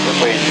Mark Edwards that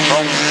win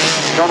from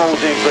John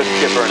Halsey and Chris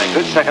Skipper in a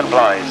good second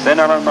place.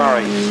 Then Alan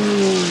Murray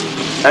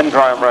and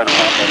Graham Reynolds.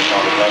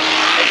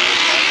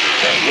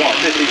 Right,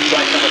 this is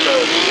place number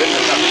 30.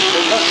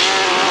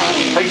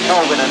 Pete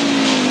Colvin and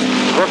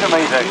Roger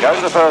Measer go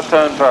to the first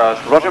turn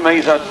first. Roger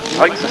Measer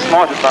takes a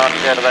slight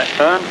advantage out of that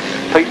turn.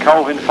 Pete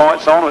Colvin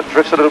fights on, it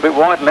drifts a little bit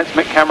wide and lets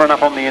Mick Cameron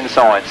up on the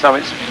inside. So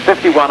it's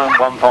 51 and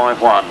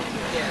 151.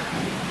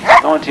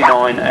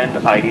 99 and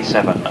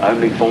 87,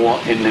 only 4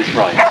 in this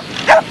race.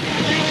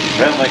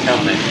 Round they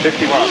come then,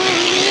 51.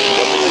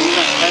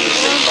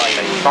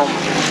 From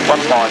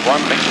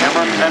 151, Mick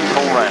Cameron and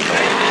Paul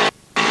Randall.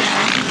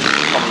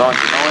 From 99,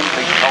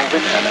 Pete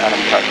Colvin and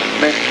Adam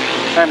Copeland-Smith.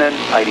 And then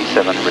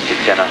 87, Richard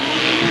Jenner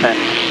and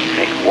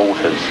Nick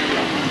Waters.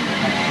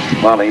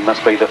 Well, he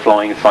must be the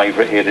flying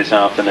favourite here this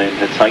afternoon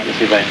to take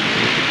this event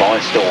by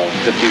storm.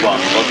 51,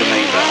 Roger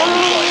Measer on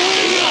his way.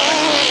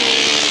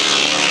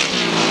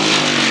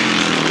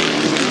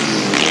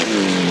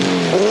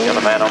 The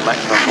other man on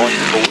maximum points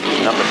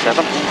is number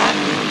 7,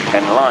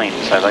 Ken Lane,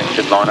 so they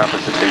should line up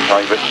as the 2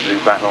 favourites to do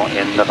battle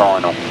in the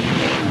final.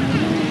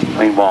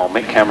 Meanwhile,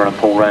 Mick Cameron and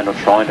Paul Randall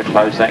trying to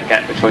close that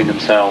gap between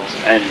themselves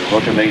and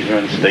Roger Measer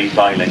and Steve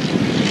Bailey.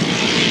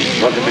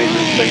 Roger Measer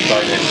and Steve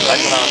Bailey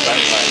take the last back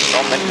lane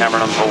from Mick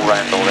Cameron and Paul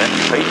Randall, then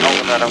Pete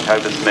Holden, Adam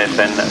Copeland-Smith,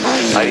 and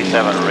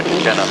 87,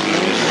 Richard Jenner.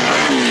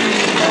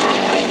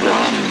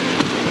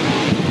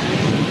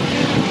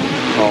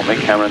 Well,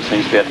 Mick Cameron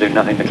seems to be able to do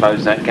nothing to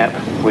close that gap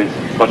with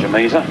Roger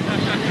Measer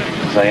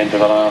as they enter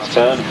the last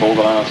turn for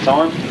the last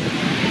time.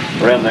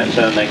 Around that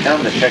turn they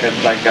come, the checkered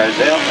flag goes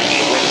out, and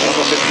the winner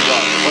number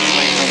 51, Roger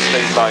Measer and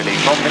Steve Bailey,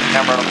 from Mick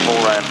Cameron and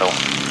Paul Randall.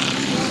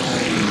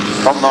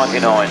 From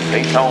 99,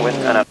 Pete Colvin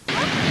and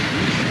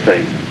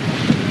the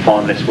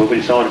finalists will be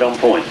decided on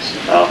points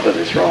after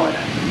this ride.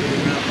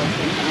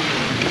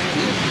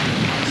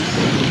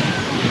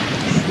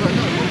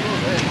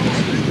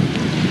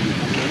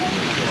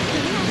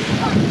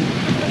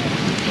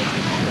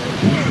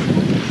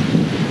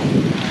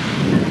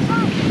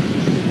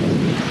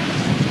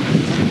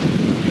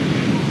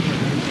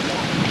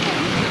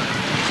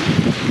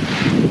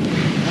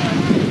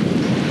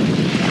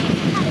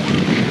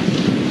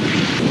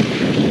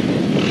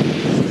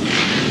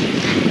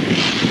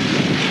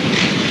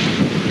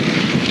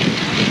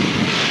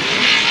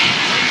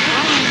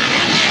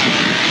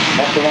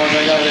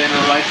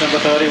 Number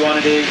 31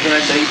 it is,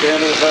 and deep down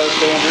to the first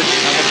corner.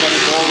 Number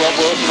 24, Rob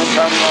Wilson and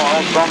Tony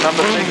Miles from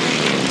number 6.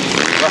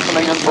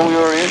 Rustling and pull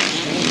your ears.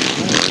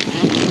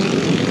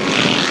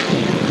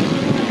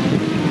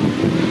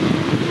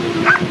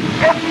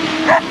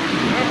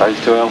 Those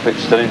 2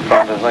 outfits still in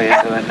front as they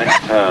enter that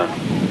next turn.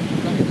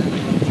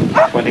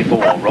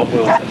 24, Rob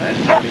Wilson and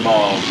Tony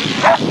Miles.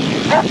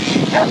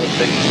 Number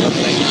 6,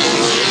 Rustling and pull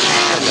your ears.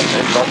 And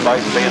then Bob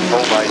Basely and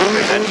Paul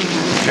Basely. Then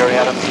Jerry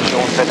Adams,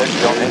 Sean Fiddick,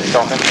 John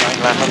Hiscock and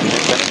Shane Lapham,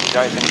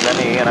 Jason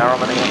Glennie and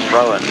Aramani and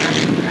Rowan.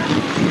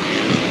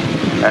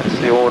 That's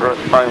the order at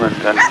the moment,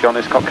 and John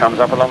Hiscock comes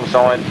up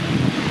alongside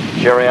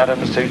Jerry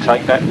Adams to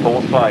take that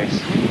 4th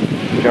place.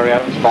 Jerry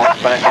Adams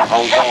fights back and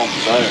holds on,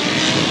 so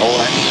all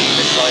action in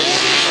this race.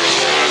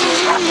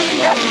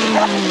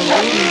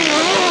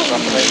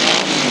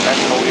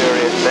 That's Paul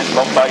Urias, then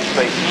Bob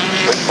Basely,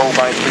 with Paul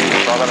Basely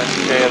rather than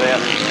chair there.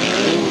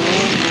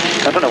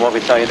 I don't know what we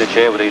say in the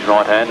chair with these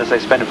right-handers. They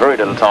spend very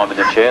little time in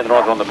the chair. They're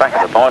either on the back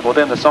of the bike or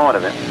down the side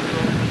of it.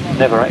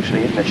 Never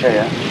actually in the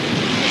chair.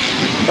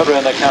 But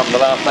around they come. The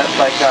last lap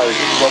flag goes.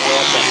 This is Rob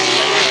Wilson.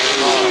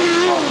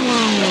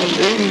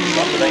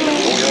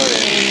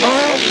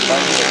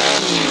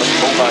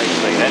 Paul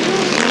Basely, then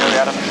Jerry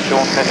Adams and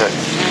Sean Fiddick.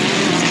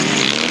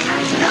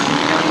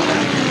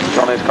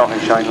 John Hiscock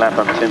and Shane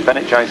Lapham, Tim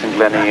Bennett, Jason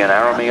Glennie and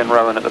Aramie and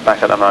Rowan at the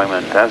back at the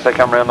moment. As they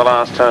come round the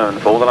last turn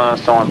for the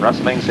last time,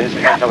 rustling seems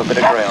to catch up a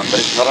bit of ground, but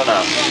it's not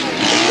enough.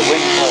 It's the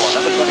wing 4,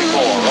 number 24,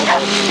 Rob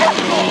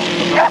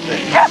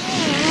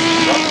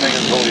Rustling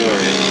and Paul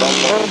Urias,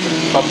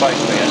 Bob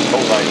Basely and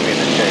Paul Basely in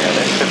the chair,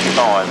 then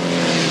 55.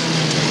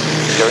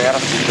 Jerry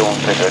Adams and Sean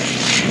Fiddick,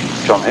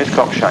 John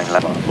Hiscock, Shane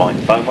Lapham, Mike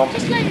Beaumont.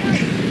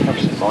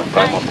 Absent Mike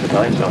Beaumont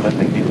today, so I don't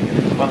think he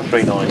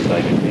 139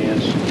 David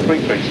Mears,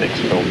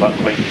 336 Phil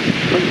Buckley,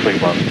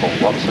 331 Paul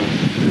Watson,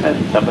 and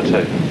number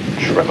 2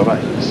 Trevor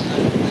Banks.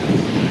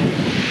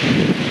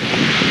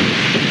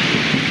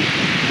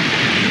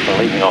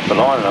 Leaving off the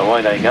line and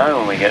away they go,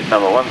 and we get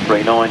number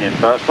 139 in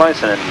first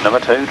place, and then number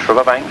 2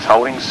 Trevor Banks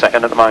holding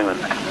second at the moment.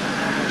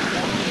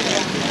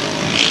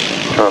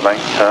 Trevor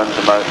Banks turns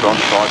the motor on,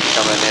 tries to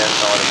come in the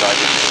outside of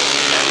David Mears.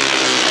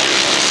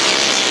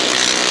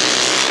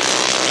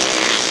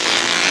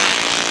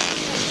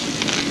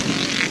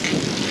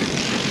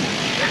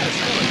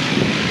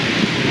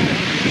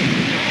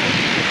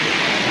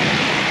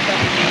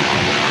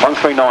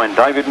 139,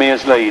 David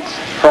Mears leads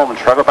from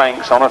Trevor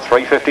Banks on a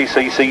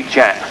 350cc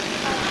Jap.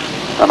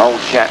 An old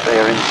Jap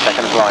there in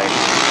second place.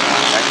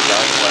 That's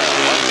going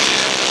well.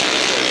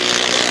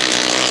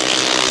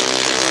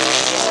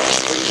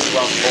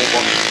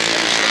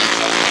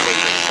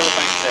 Trevor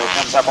Banks still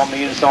comes up on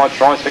the inside,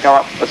 tries to go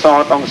up the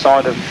side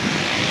alongside of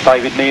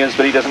David Mears,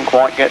 but he doesn't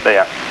quite get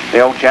there. The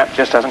old Jap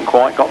just hasn't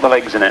quite got the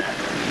legs in it.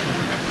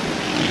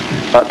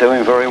 But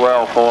doing very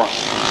well for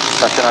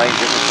such an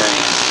aged machine.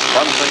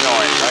 139,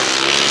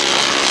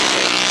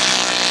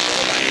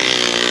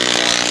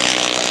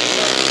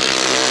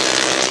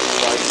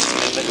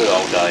 in the good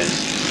old days.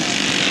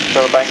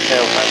 Trevor Banks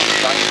now takes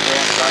the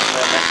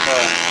next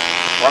turn.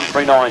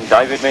 139,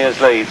 David Mears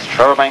leads.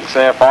 Trevor Banks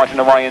there fighting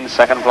away in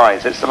second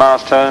place. It's the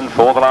last turn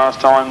for the last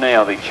time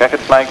now. The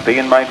checkered flag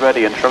being made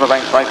ready, and Trevor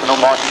Banks making an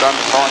almighty run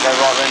to try and go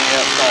right around the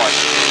outside.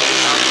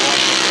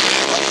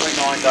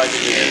 139,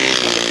 David Mears.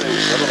 Number 2,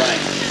 Trevor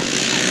Banks.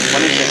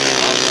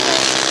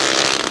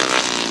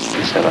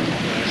 26. 7,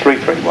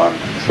 331,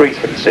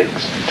 336,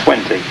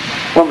 20.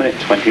 1 minute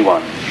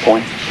 21.40.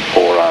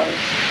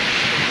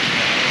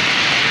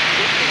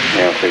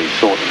 Now to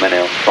sort the men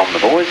out from the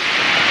boys.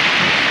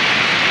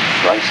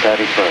 Race 33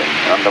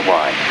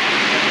 underway.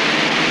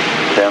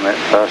 Down that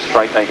first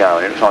straight they go.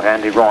 It looks like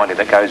Andy Riley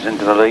that goes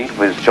into the lead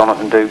with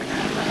Jonathan Duke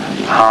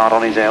hard on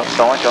his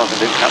outside. Jonathan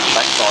Duke comes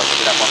backside to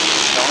get up on the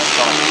inside.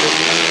 Jonathan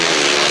Duke.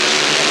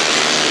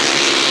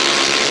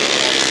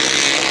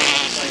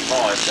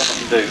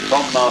 Jonathan Duke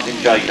from Martin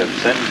Jacobs,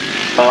 then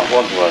Mark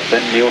Wadsworth,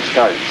 then Neil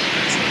Scopes,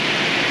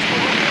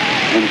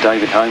 then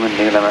David Homan,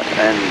 Neil Emmett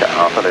and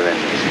Arthur Lewins.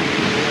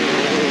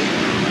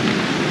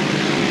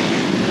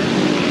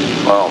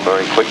 Well,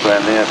 very quick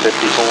round there, 54,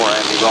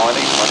 Andy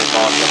Riley, 25.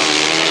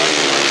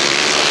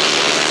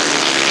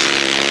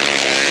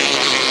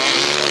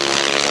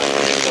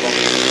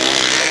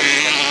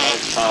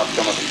 Past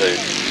Jonathan Duke.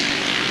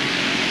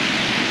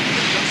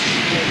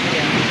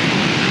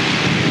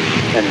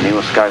 And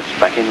Neil Scopes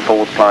back in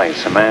fourth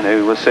place. A man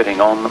who was sitting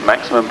on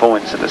maximum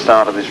points at the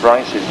start of this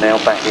race is now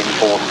back in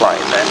fourth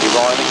place. Andy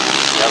Riley,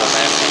 the other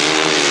man.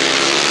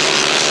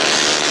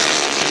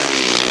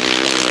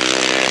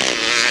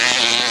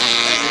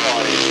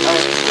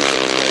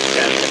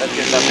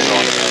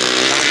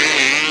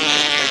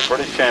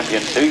 British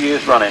champion, 2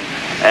 years running,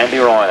 Andy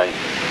Riley.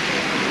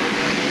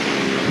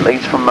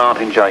 Leads from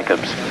Martin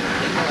Jacobs.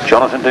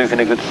 Jonathan Duke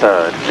in a good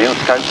third. Neil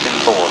Scopes in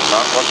fourth.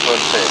 Mark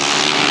Wadsworth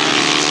fifth.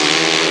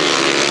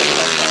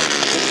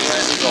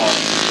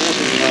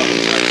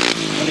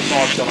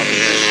 25 Jonathan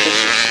Duke.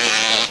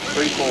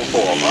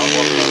 344. Mark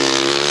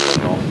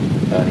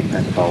Wadsworth. Ernie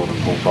Penfold and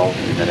Paul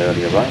Bolton in that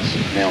earlier race.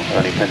 Now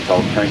Ernie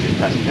Penfold changes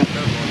passenger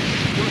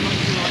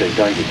to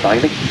David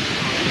Bailey.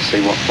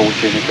 See what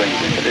fortune it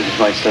brings in. But this is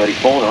race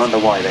 34, they're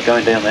underway. They're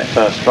going down that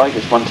first straight.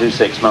 It's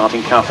 126.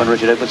 Martin Cuff and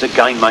Richard Edwards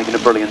again making a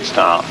brilliant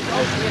start.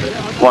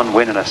 One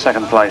win and a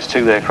second place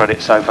to their credit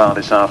so far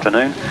this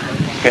afternoon.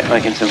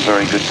 Making some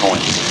very good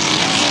points.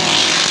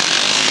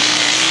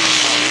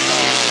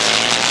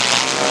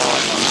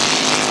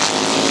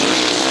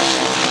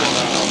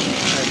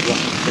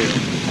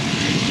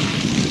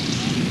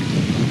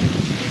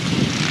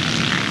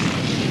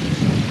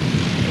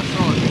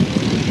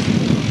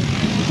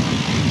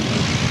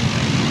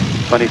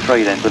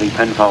 Then Billy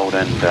Penfold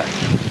and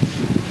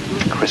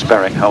Chris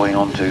Berwick holding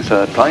on to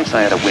third place.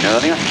 They had a win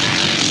earlier.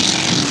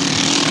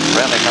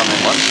 Round they come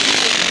in one.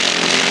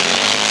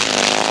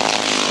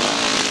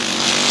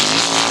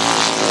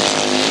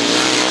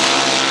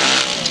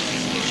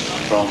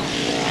 From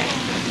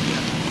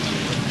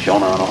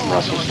John Arnott and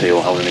Russell Steele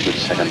holding a good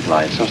second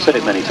place. I've said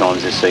it many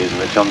times this season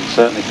that John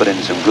certainly put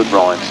in some good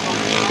rides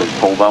with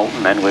Paul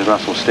Bolton and with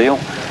Russell Steele,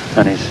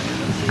 and he's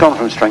gone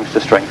from strength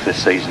to strength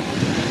this season.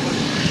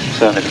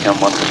 Certainly become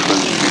one of the crews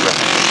to be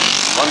reckoned with.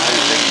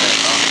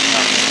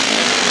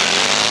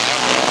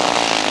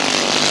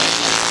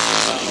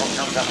 126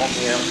 comes up on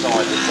the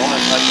outside.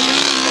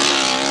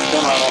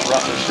 John Arnott,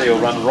 Russell Steele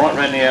run right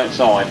round the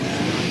outside,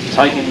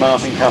 taking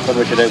Martin Cuff and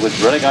Richard Edwards,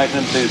 relegating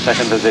them to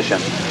second position.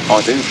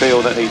 I do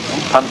feel that he's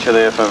puncher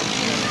there for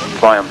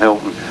Graham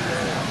Hilton.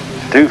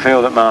 Do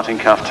feel that Martin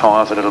Cuff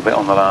tires a little bit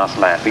on the last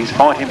lap. He's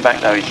fighting back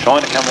though. He's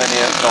trying to come round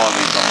the outside.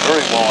 He's got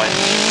very wide.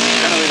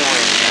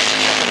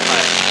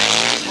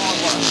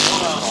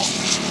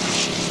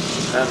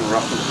 And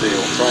Russell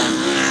Steele from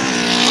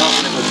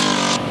Martin Edwards.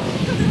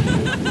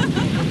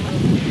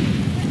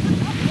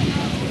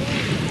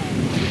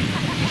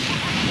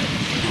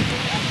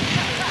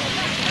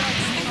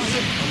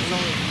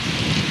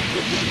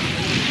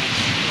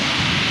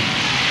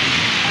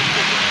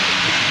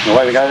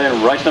 Away we go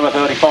then, race number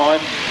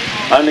 35.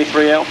 Only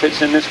 3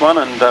 outfits in this one,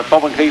 and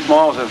Bob and Keith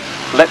Miles have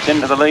leapt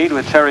into the lead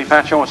with Terry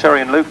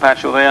and Luke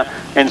Patchell there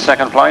in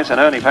second place,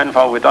 and Ernie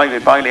Penfold with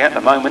David Bailey at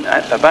the moment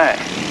at the back.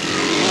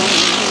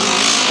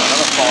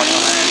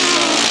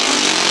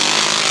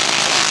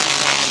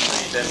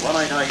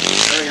 188,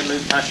 Terry and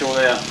Luke Patchell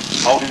there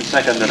holding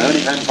second, and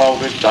Ernie Penfold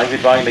with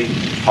David Bailey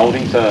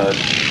holding third.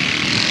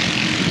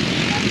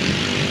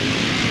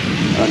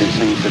 Ernie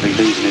seems to be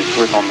losing his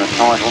grip on the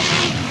title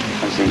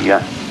as he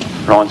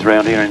rides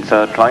around here in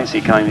third place.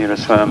 He came here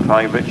as firm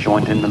favourite,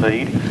 joined in the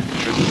lead,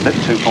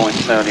 slipped 2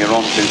 points earlier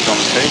on to John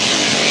Fish,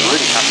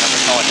 really cutting up the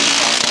title.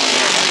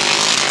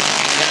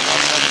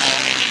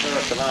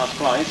 First to last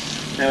place,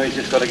 now he's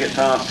just got to get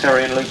past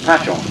Terry and Luke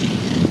Patchell.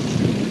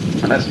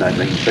 And that's no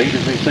mean feat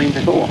as we've seen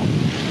before.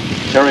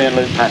 Terry and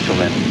Luke Patchell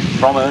then,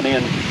 from Ernie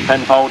and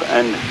Penfold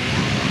and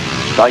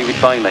David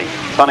Bailey.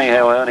 Funny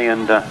how Ernie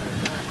and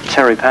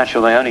Terry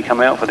Patchell, they only come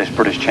out for this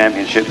British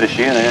Championship this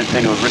year. They don't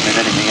seem to have written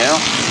anything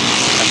out.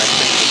 And they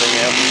seem to be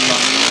out in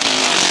front.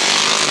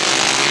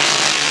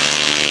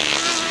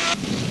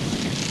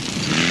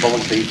 Bob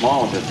and Keith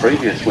Miles, the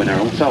previous winner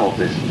also of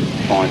this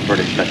qualifying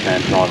British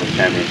Left-Hand Drivers'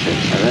 Championship,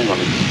 so they've got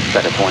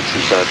better points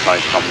than third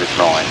place from this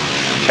ride.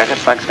 Checkered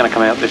flag's going to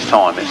come out this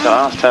time. It's the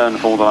last turn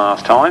for the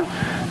last time.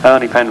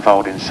 Ernie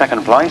Penfold in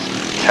second place.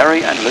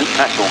 Terry and Luke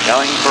Patchell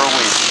going for a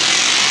win.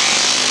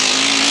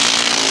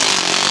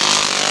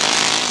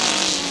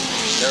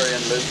 Terry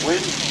and Luke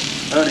win.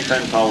 Ernie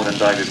Penfold and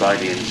David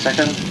Bailey in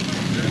second.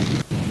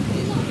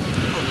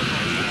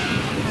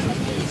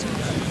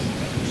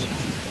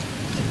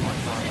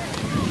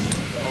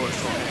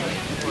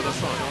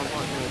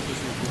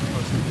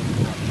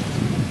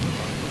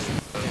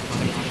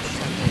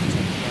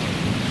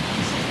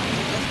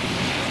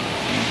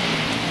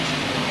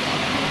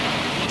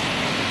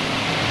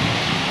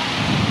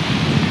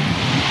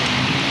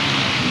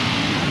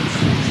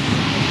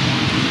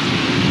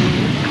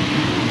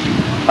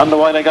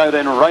 Underway they go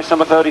then, race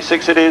number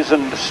 36 it is,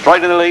 and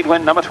straight in the lead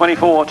went number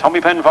 24, Tommy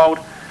Penfold.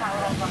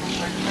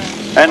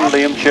 And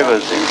Liam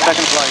Chivers in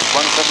second place,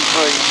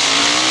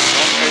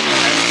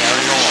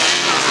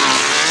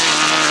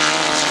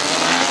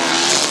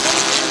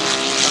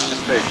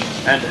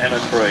 173. And Emma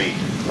Cree,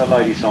 the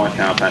lady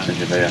sidecar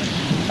passenger there.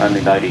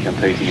 Only lady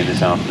competing in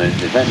this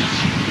afternoon's event.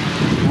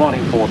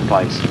 Riding fourth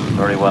place,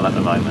 very well at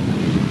the moment.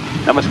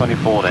 Number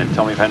 24 then,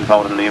 Tommy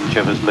Penfold and Liam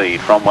Chivers lead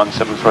from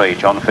 173,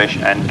 John Fish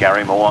and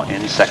Gary Moore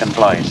in second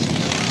place.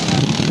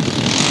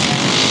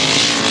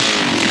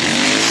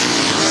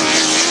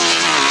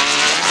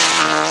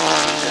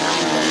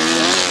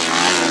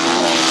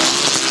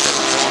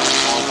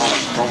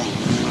 From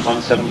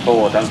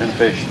 174, Duncan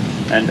Fish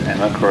and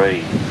Emma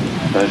Cree.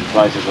 Those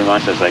places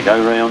remain as they go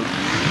round.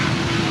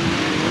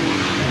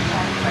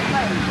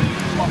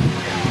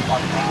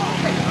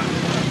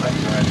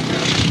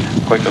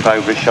 Quick look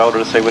over his shoulder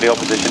to see where the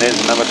opposition is.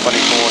 And number 24,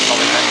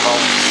 Tommy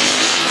Penfold.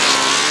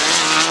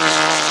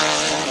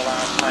 On the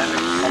last landing,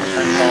 Tommy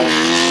Penfold.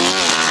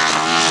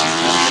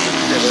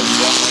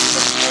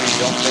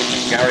 John Fish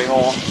and Gary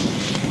Moore.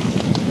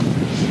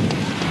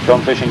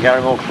 John Fish and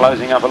Gary Moore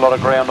closing up a lot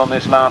of ground on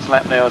this last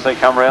lap now as they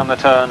come round the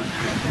turn.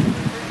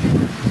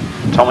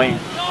 Tommy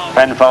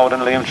Penfold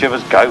and Liam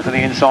Chivers go for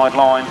the inside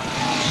line.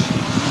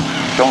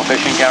 John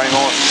Fish and Gary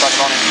Moore stuck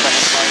on in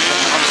second place.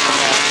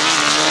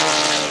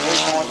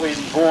 Win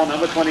for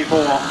number 24.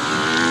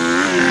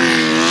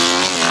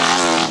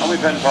 Tommy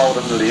Penfold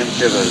and Liam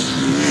Chivers.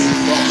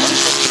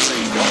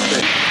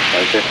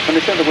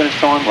 Finish at the winner's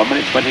time, 1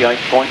 minute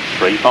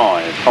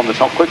 28.35. From the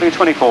top quickly,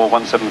 24,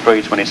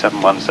 173, 27,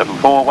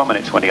 174, 1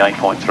 minute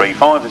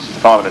 28.35. This is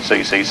the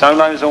 500cc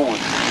solos, all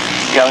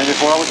going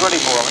before I was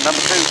ready for them. Number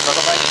 2,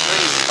 Sidecars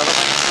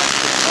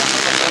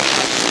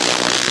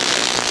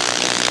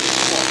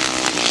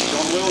 3,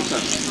 John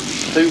Wilson,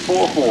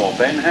 244,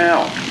 Ben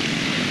Howe.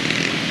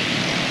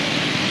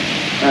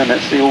 And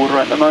that's the order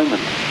at the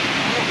moment.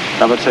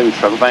 Number 2,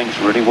 Trevor Banks,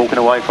 really walking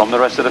away from the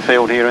rest of the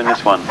field here in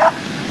this one.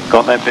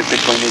 Got that bit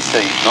between his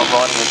teeth, not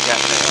riding his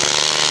gap there.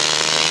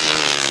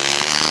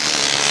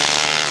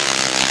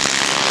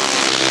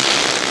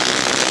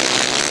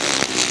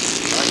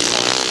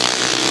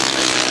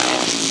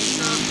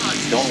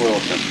 John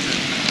Wilson,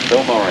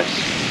 Phil Morris,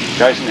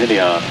 Jason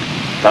Hilliard,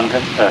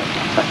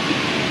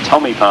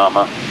 Tommy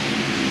Palmer,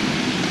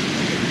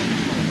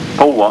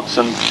 Paul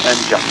Watson and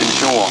Justin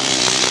Shaw.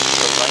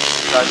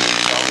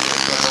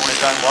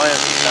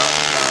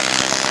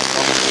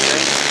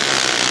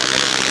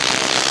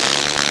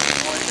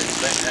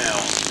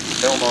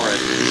 Phil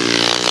Morris.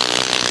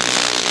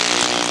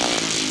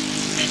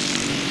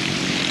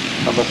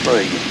 Number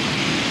 3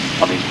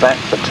 on his back,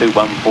 the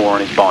 214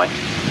 on his bike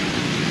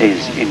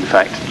is in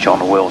fact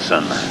John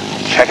Wilson.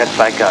 Checkered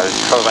flag goes.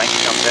 Trevor Banks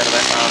comes out of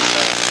that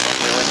master.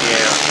 Wheel in the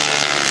air.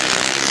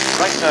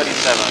 Race 37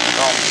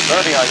 from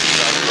 38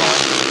 straight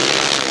right.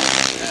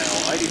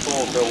 Now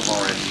 84 Phil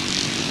Morris.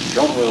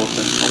 John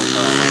Wilson,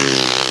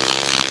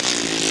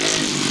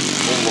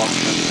 Paul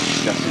Watson,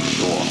 Justin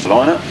Shaw.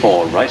 Lineup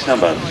for race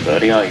number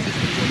 38.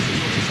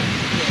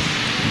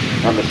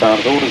 Under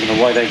started orders and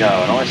away they go.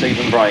 A nice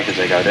even break as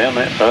they go down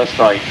that first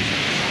straight.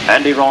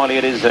 Andy Riley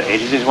it is that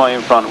edges his way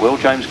in front. Will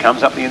James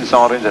comes up the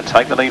inside of him to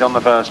take the lead on the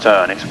first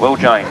turn. It's Will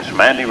James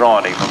from Andy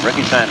Riley from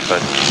Ricky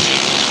Sanford.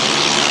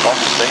 From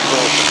Steve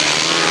Wilson.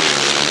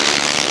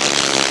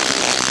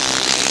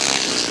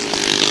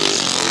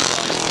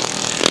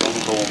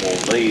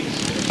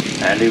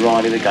 Leads Andy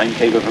Riley, the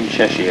gamekeeper from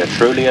Cheshire.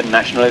 Truly a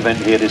national event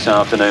here this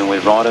afternoon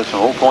with riders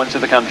from all points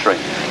of the country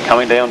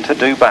coming down to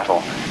do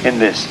battle in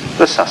this,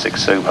 the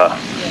Sussex Super.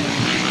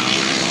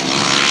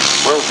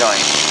 Will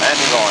James,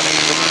 Andy Riley,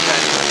 Ricky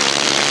Sanford.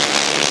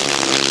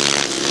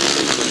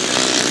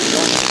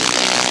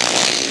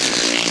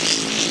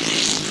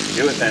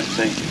 Stuart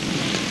Dempsey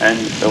and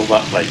Phil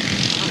Buckley.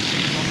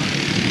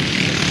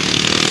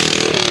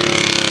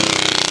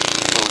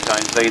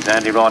 James leads,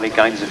 Andy Riley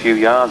gains a few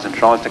yards and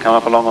tries to come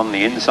up along on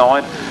the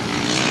inside.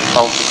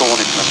 Holds the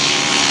Cornishman.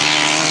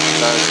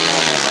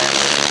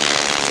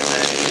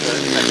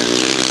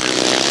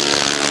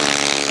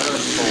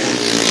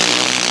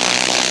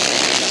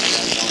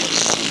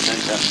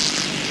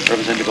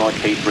 Represented by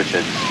Keith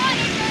Richards.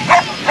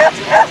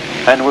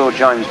 And Will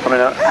James putting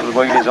up the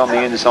wheelies on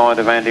the inside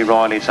of Andy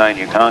Riley, saying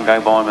you can't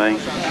go by me.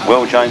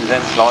 Will James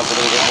then slides a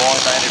little bit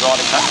wide. Andy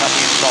Riley cuts up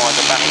the inside.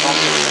 The back on.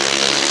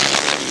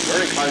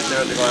 Very close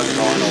there at the over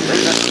line. I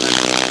think that's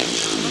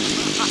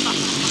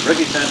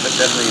Ricky Sanford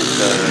definitely in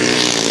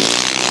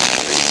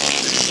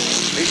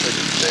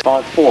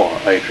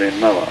 5-4 Adrian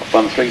Mower.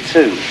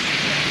 1-3-2.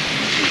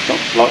 He's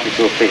not likely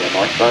to appear.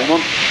 Mike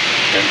Beaumont.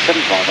 Then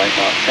 7-5-8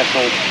 Mark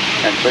Chessel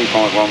and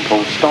 3-5-1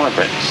 Paul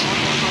Stuybrits.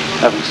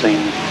 Haven't seen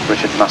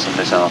Richard Musson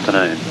this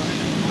afternoon.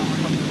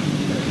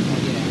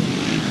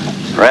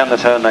 Round the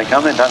turn they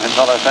come, then Duncan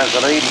Tollos has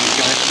the lead. He's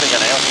giving it to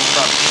Bigger now in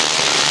front.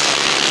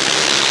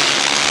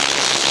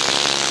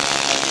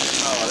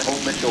 Paul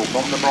Mitchell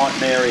from the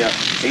Brighton area.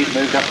 He's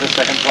moved up to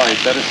second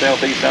place. Better South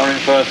East are in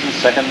first and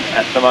second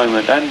at the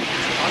moment. And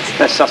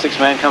that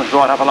Sussex man comes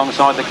right up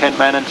alongside the Kent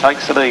man and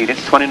takes the lead.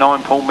 It's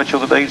 29 Paul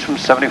Mitchell that leads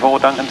from 74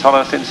 Duncan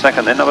Tollos in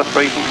second. Then number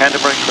 3 from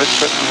Canterbury, Chris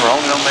Tritton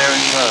rolling on there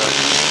in third.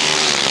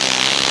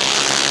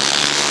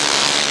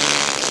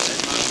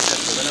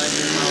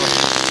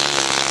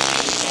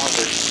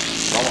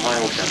 In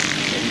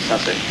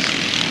Sussex.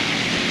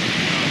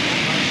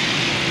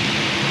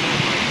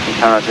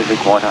 Comparatively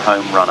quite a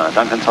home runner.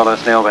 Duncan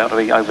Tollos now about to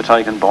be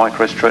overtaken by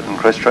Chris Tritton.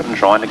 Chris Tritton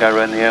trying to go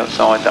around the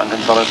outside. Duncan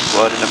Tollos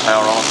squirting the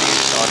power on the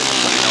inside of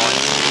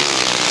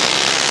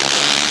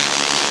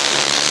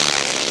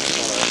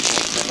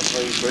 29. Number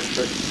 3, Chris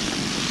Tritton.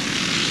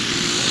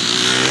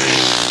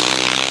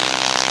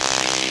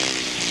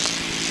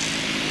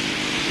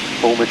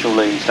 Paul Mitchell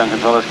leads. Duncan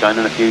Tollos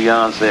gaining a few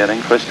yards there.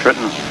 Then Chris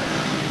Tritton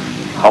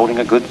holding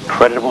a good,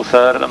 creditable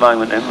third at the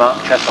moment in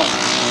Mark Chessel.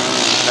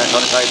 No,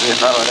 not Adrian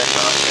Mower, that's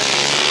Mark Chessel.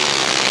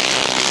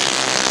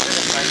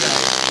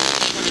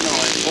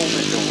 29, Paul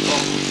Mitchell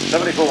from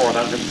 74,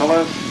 Duncan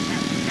Tollos.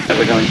 And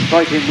we're going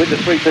straight in with the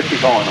 350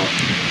 final.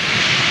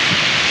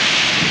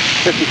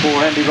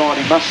 54, Andy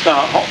Riley must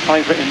start, hot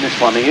favourite in this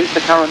one. He is the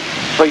current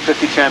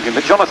 350 champion,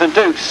 but Jonathan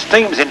Duke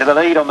steams into the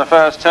lead on the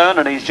first turn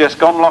and he's just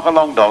gone like a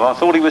long dog. I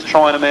thought he was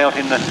trying him out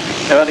in the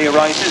earlier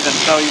races and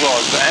so he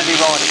was, but Andy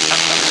Riley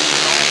cuts up.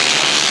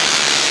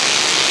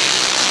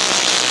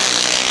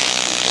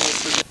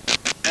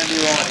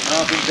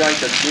 Martin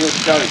Jacobs, Neil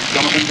Stokes,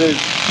 Jonathan Duke,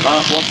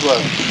 Mark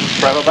Wadsworth,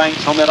 Trevor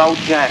Banks on that old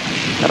Jack.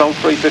 That old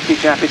 350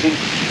 chap is in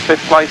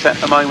 5th place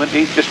at the moment.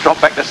 He's just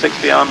dropped back to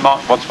 6th behind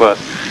Mark Wadsworth.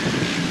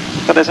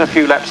 But there's a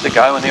few laps to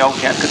go and the old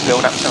Jack could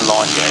build up some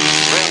life yet.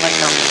 Where they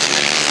come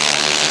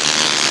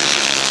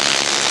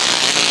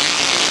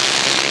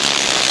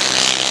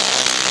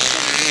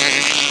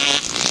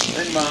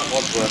Then Mark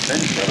Wadsworth,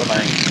 then Trevor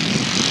Banks.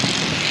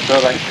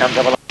 Trevor Banks comes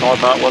up alongside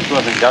Mark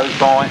Wadsworth and goes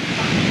by.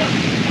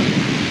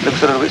 Looks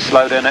a little bit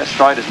slow down that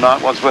straight as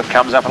Mark Wadsworth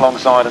comes up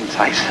alongside and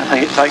takes the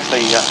left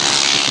place away.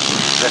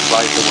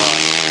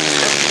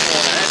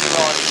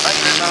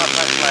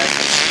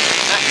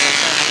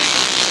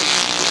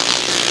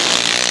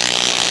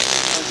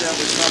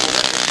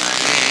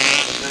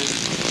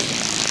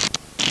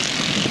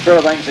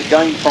 Trevor Banks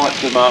again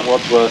fights with Mark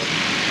Wadsworth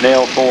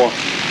now for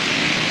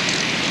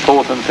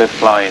 4th and 5th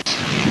place.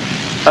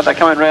 But they're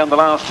coming round the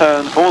last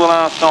turn for the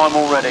last time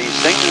already.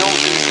 Sings all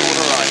too short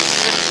a race.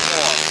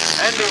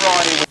 Andy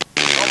Riley with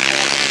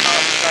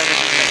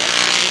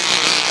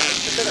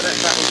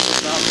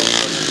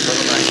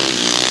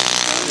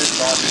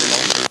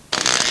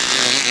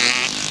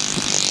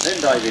then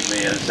David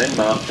Mears, then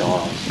Mark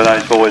Giles. For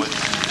those boys,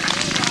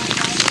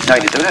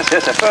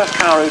 that's the first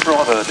car hooper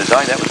I've heard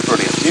today. That was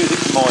brilliant. Music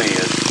to my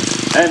ears.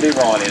 Andy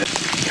Riley, the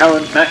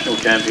current national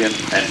champion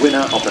and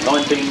winner of the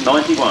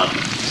 1991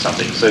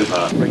 Sussex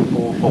Super.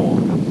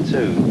 3-4-4,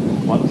 2,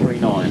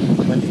 139,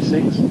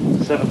 26,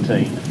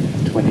 17.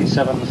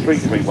 27,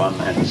 331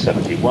 and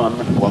 71,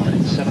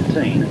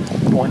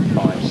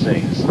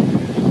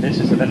 117.56. This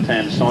is the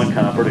left-hand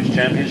sidecar British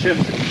Championship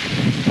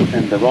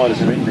and the riders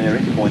are in there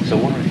in points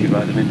order if you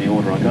wrote them in the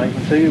order I gave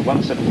them to you.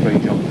 173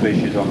 John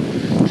Fish is on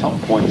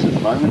top points at the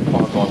moment,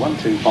 followed by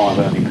 125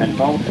 Ernie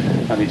Penfold,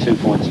 only 2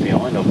 points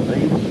behind on the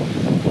lead.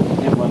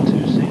 Then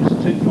 126,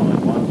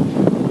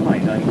 251,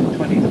 88,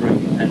 23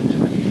 and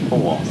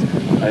 24.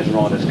 Those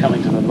riders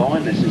coming to the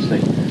line. This is the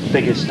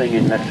biggest thing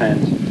in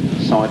left-hand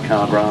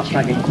sidecar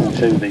Grasstrack, equal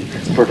to the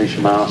British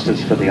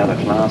Masters for the other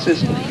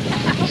classes.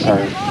 So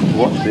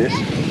watch this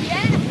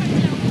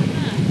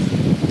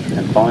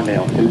and find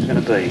out who's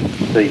going to be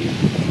the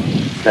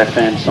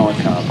left-hand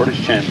sidecar British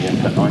champion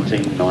for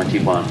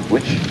 1991.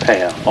 Which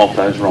pair of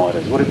those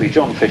riders? Would it be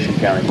John Fish and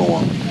Gary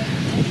Moore,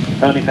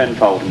 Ernie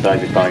Penfold and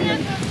David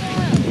Bailey,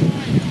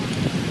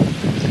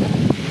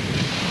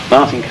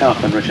 Martin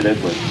Cuff and Richard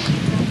Edwards,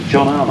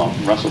 John Arnott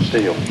and Russell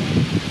Steele,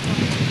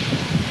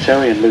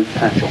 Terry and Luke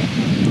Patchell,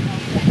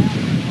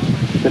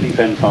 Billy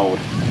Penfold,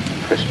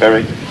 Chris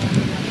Berwick,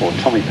 or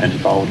Tommy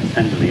Penfold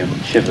and Liam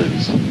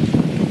Chivers.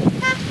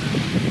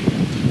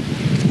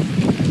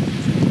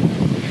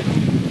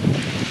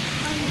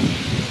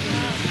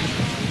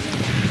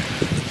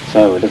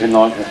 So we're looking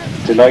like a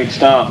delayed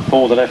start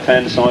for the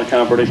left-hand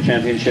sidecar British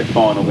Championship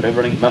final, but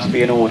everything must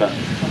be in order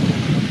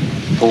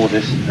for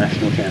this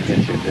national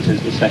championship. This is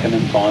the second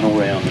and final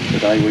round, and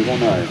today we will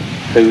know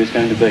who is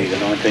going to be the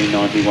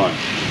 1991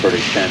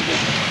 British champion.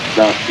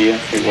 Last year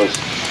it was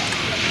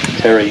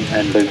Terry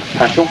and Luke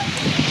Patchell.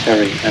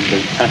 Terry and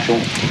Luke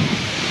Patchell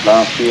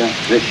last year.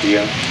 This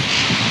year,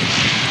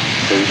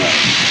 who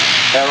knows?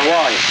 They're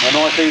away. A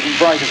nice even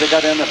break as they go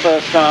down the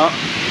first start.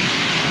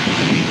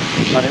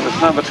 And it was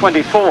number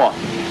 24,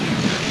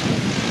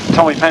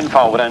 Tommy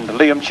Penfold and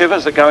Liam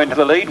Chivers that go into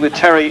the lead, with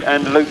Terry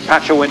and Luke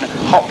Patchell in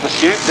hot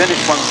pursuit. Then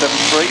it's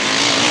 173.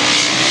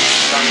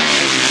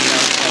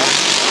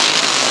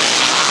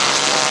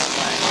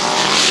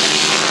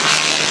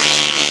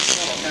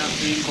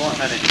 Quite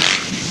managed.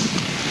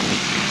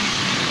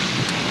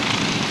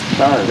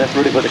 So that's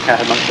really put the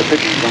cat amongst the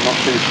pigeons. I'm not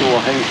too sure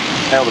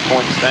how the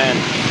points stand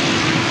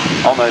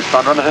on those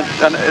front runners.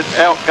 And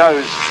out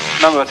goes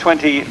number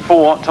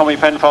 24, Tommy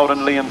Penfold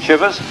and Liam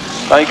Chivers.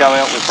 They go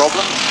out with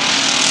problems.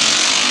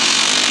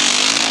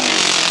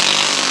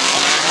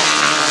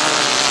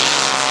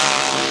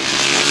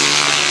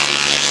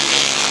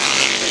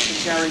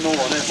 Gary Moore,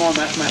 and if my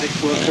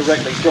mathematics work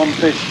correctly, John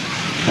Fish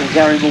and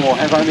Gary Moore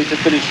have only to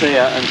finish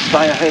there and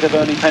stay ahead of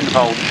Ernie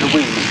Penfold to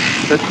win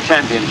the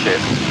championship.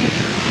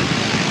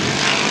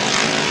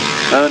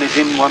 Ernie's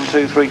in 1,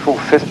 2, 3, 4,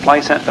 5th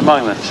place at the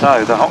moment,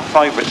 so the hot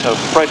favourites are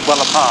spread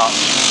well apart.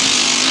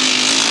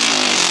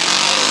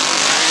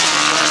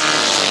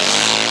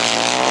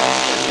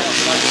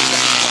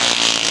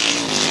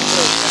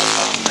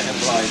 Second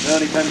place,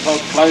 Ernie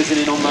Penfold closing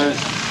in on those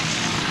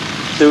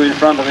two in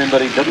front of him,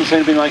 but he doesn't seem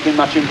to be making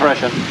much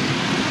impression.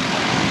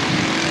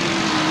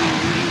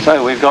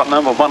 So we've got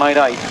number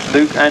 188,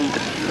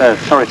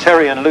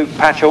 Terry and Luke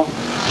Patchell.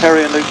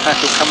 Terry and Luke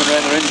Patchell coming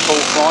around, they're in full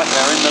flight,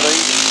 they're in the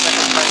lead.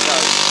 Second place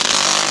goes.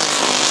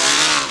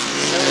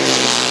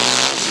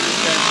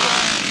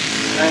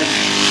 And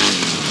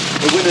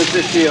the winners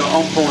this year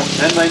on points,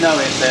 and they know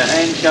it, their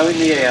hands go in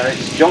the air.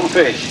 It's John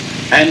Fish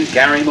and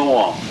Gary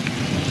Moore.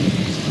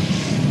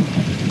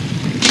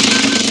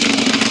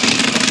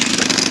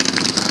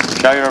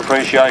 Show your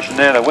appreciation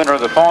there. The winner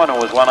of the final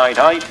was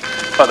 188,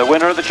 but the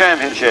winner of the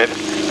championship,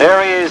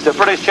 there he is, the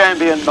British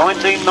champion,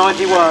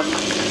 1991,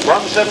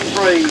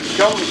 173,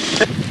 John.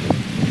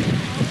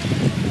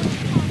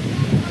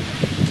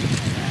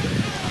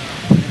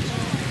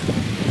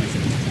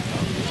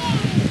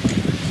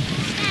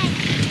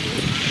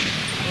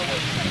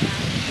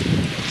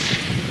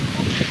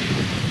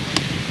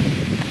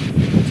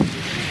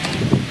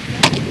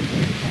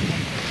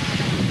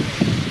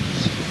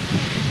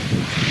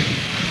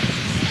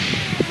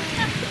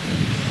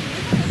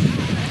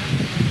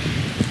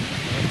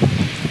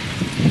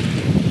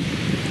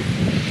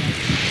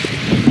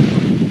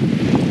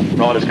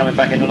 Riders coming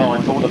back in the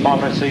line for the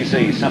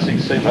 500cc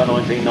Sussex Super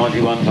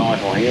 1991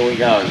 title. Here we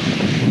go.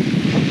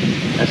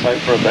 Let's hope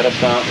for a better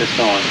start this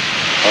time.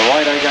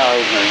 Away they go.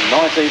 A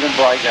nice even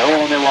break. They're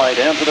all on their way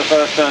down to the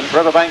first turn.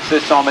 Trevor Banks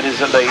this time it is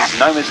that leads.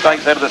 No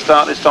mistakes out of the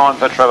start this time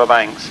for Trevor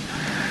Banks.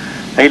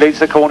 He leads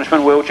the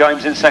Cornishman, Will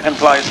James in second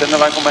place. Then the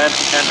local man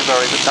from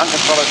Canterbury. But Duncan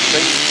follows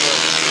speed.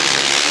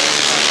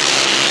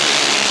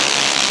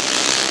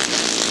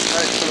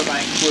 For the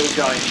Banks, Will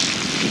James.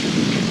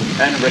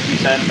 And Ricky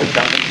Sanford,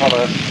 Duncan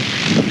Collar.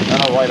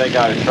 And away they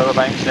go. Trevor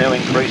Banks now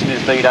increasing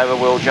his lead over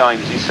Will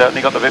James. He's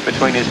certainly got the bit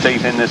between his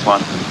teeth in this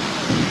one.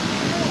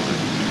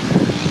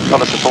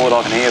 Not the support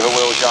I can hear for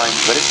Will James,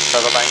 but it's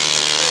Trevor Banks.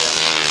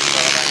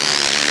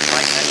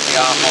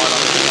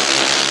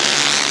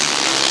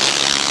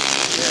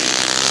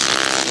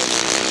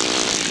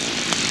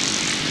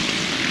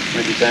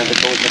 Ricky Sanford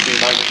causing a few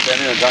moments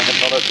then, and Duncan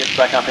Collar gets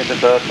back up into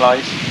third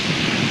place.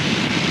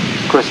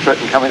 Chris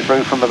Stritton coming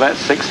through from about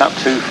 6th up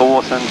to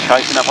 4th and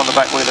chasing up on the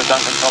back wheel of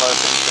Duncan Collar.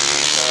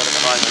 Third at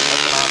the moment.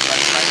 That's the last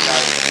race may go.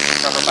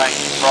 Trevor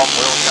Banks from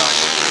Will James.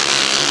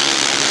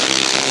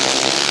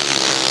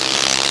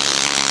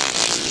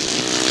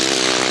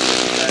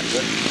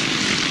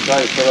 So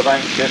Trevor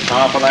Banks just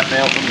half a lap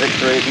now from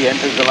victory as he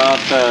enters the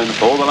last turn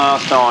for the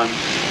last time.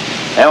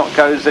 Out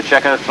goes the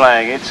checkered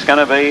flag. It's going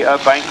to be a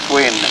Banks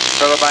win.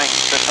 Trevor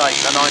Banks to take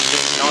the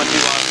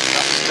 1991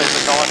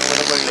 Super title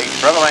with a wheelie.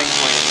 Trevor Banks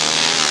wins.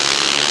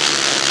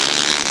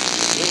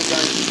 Will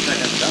James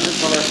second. Duncan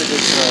Collar a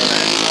good turn.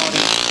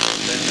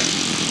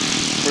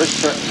 Chris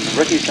Stritton,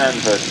 Ricky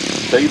Sanford,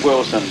 Steve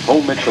Wilson,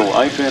 Paul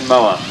Mitchell, Adrian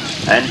Mower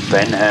and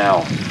Ben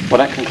Howe. Well,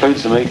 that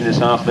concludes the meeting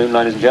this afternoon,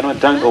 ladies and gentlemen.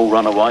 Don't all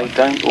run away,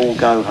 don't all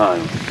go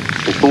home.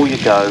 Before you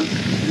go,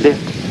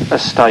 lift a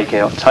stake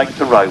out, take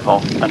the rope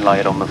off and lay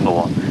it on the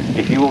floor.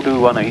 If you will do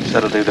one each,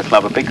 that'll do the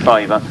club a big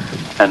favour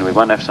and we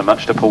won't have so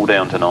much to pull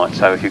down tonight.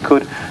 So if you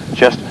could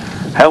just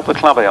help the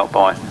club out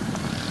by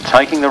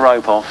taking the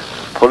rope off,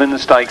 pulling the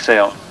stakes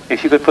out.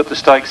 If you could put the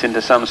stakes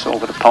into some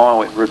sort of a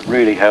pile, it would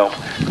really help,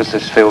 because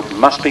this field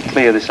must be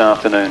clear this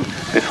afternoon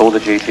before the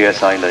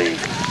GTSA leave.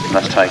 You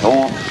must take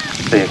all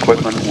the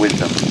equipment with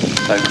them.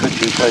 So could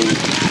you please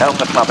help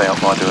the club out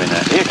by doing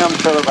that? Here comes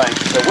Trevor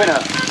Banks, the winner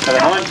of the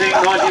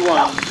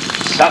 1991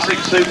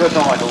 Sussex Super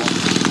title.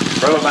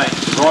 Trevor Banks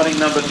riding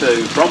number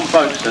 2 from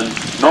Folkestone.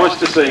 Nice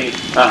to see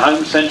a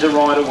home centre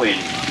rider win.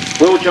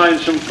 Will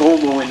James from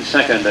Cornwall in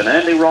second, and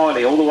Andy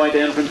Riley all the way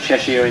down from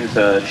Cheshire in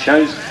third.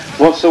 Shows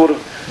what sort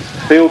of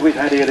field we've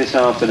had here this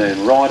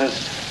afternoon.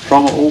 Riders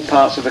from all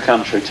parts of the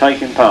country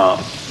taking part.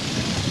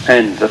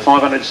 And the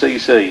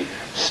 500cc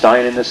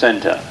staying in the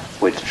centre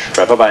with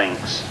Trevor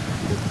Banks.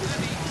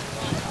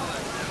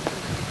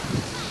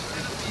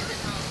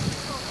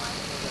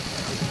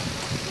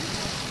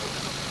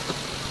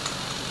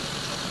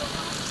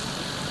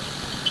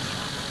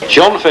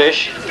 John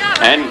Fish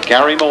and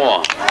Gary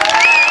Moore.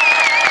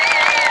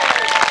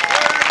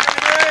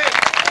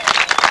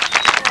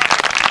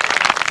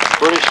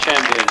 British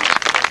champions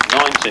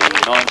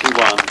 1991,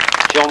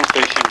 John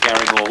Fish and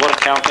Gary Moore. What a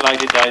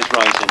calculated day's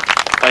racing.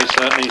 They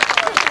certainly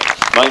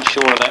made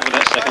sure of that with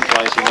that second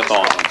place in the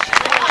final.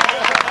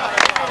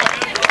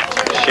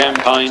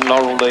 Champagne,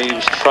 laurel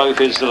leaves,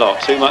 trophies, the lot.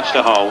 Too much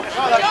to hold.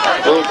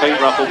 Will Pete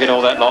Ruffle get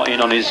all that lot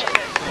in on his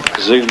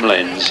zoom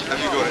lens?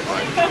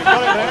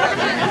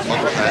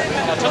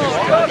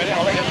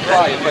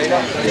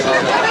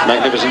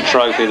 Magnificent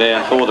trophy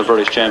there for the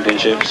British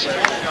Championships.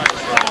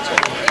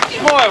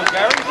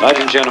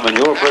 Ladies and gentlemen,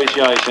 your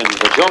appreciation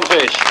for John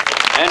Fish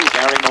and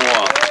Gary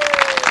Moore.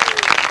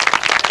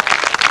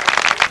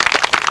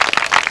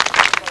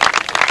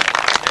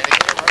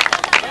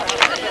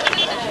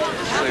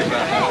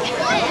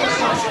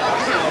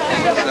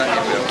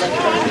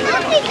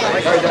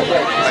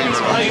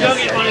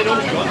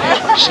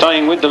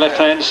 Staying with the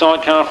left-hand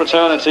sidecar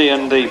fraternity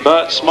and the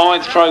Bert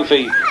Smythe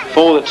Trophy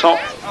for the top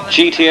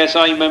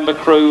GTSA member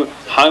crew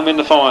home in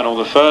the final.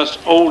 The first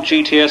all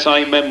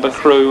GTSA member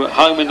crew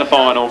home in the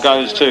final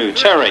goes to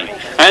Terry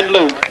and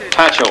Luke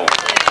Patchell.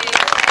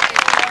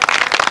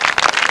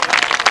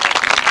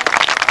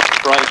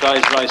 Great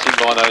day's racing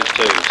by those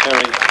two,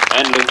 Terry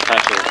and Luke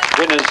Patchell,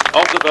 winners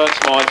of the Bert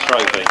Smythe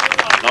Trophy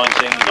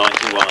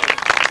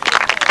 1991.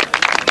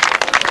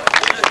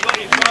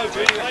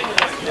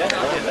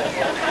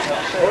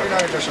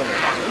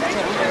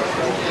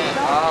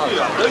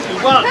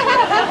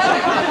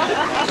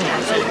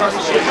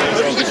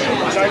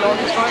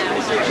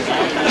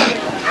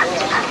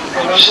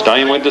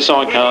 Staying with the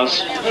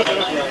sidecars.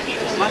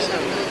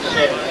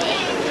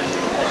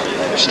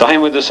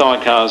 Staying with the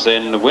sidecars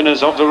then, the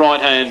winners of the right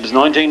hands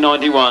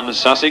 1991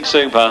 Sussex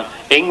Super,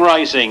 Ing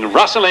Racing,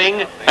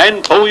 Rustling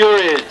and Pull Your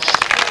Ears.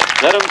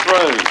 Let them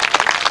through.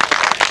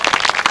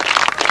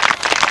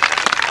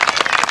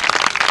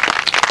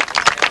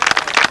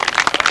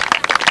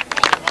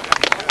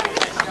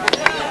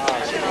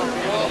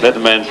 Let the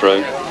man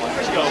through.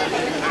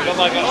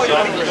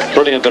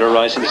 Brilliant bit of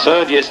racing.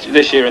 Third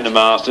this year in the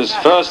Masters.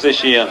 First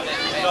this year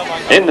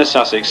in the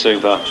Sussex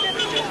Super.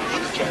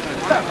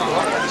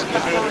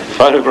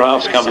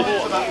 Photographs coming.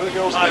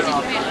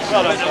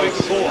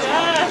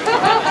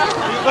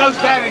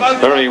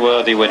 Very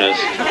worthy winners.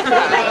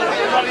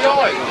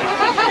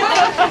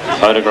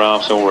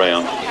 Photographs all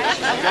round.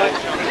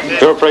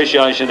 Your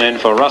appreciation then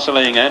for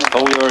Rustling and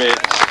Pull Your Ears.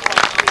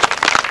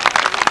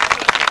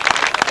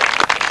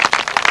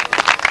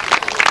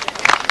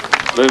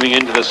 Moving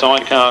into the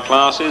sidecar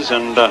classes,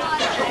 and the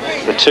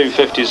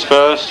 250s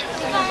first,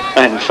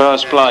 and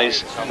first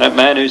place, that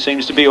man who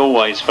seems to be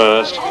always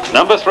first,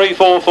 number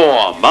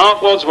 344,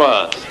 Mark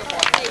Wadsworth.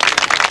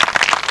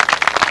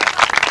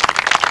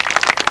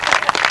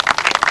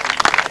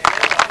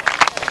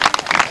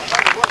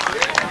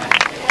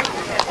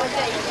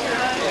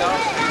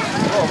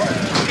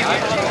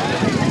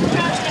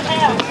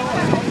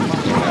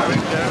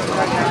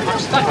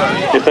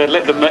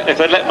 If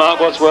they'd let Mark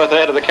Wadsworth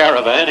out of the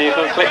caravan, he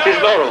could collect his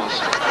laurels.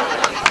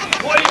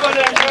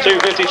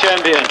 250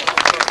 champion,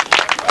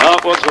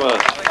 Mark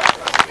Wadsworth.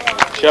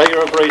 Show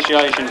your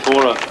appreciation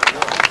for a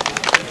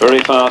very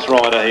fast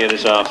rider here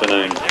this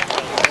afternoon.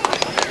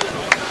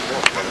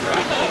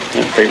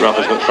 And Pete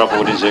Ruffle's got trouble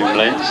with his zoom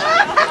lens.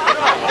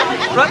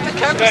 Run the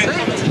camera,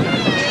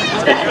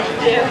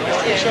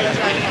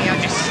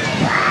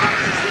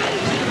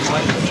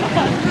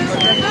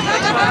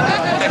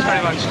 Thanks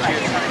very much.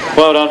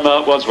 Well done,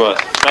 Mark Wadsworth.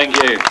 Thank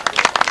you.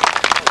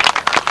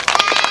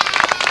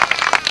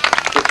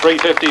 The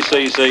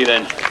 350cc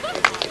then.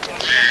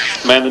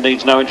 Man that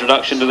needs no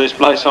introduction to this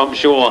place, I'm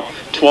sure.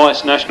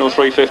 Twice national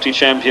 350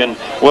 champion,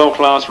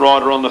 world-class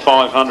rider on the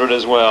 500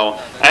 as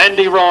well.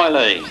 Andy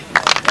Riley.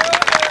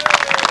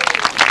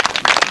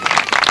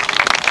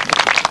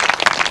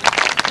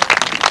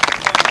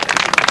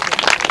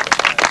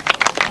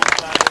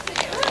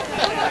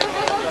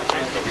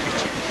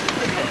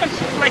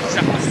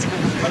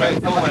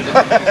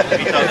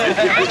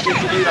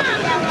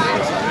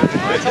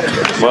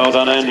 Well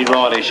done, Andy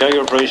Riley. Show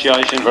your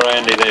appreciation for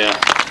Andy there.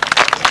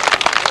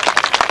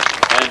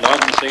 And I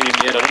haven't seen him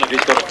yet. I don't know if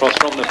he's got across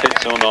from the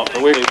pits or not.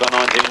 But we've got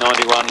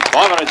 1991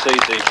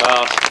 500cc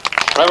class.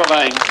 Trevor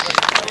Banks.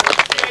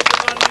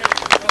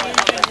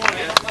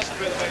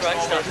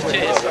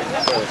 Cheers.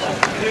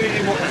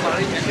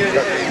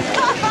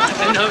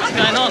 I don't know what's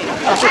going on.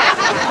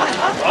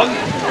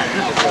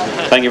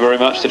 Thank you very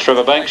much to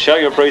Trevor Banks. Show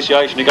your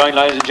appreciation again,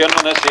 ladies and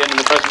gentlemen. That's the end of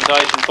the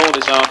presentation for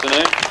this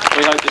afternoon.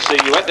 We hope to see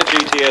you at the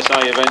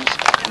GTSA events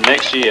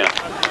next year.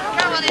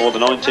 for the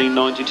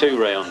 1992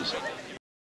 rounds.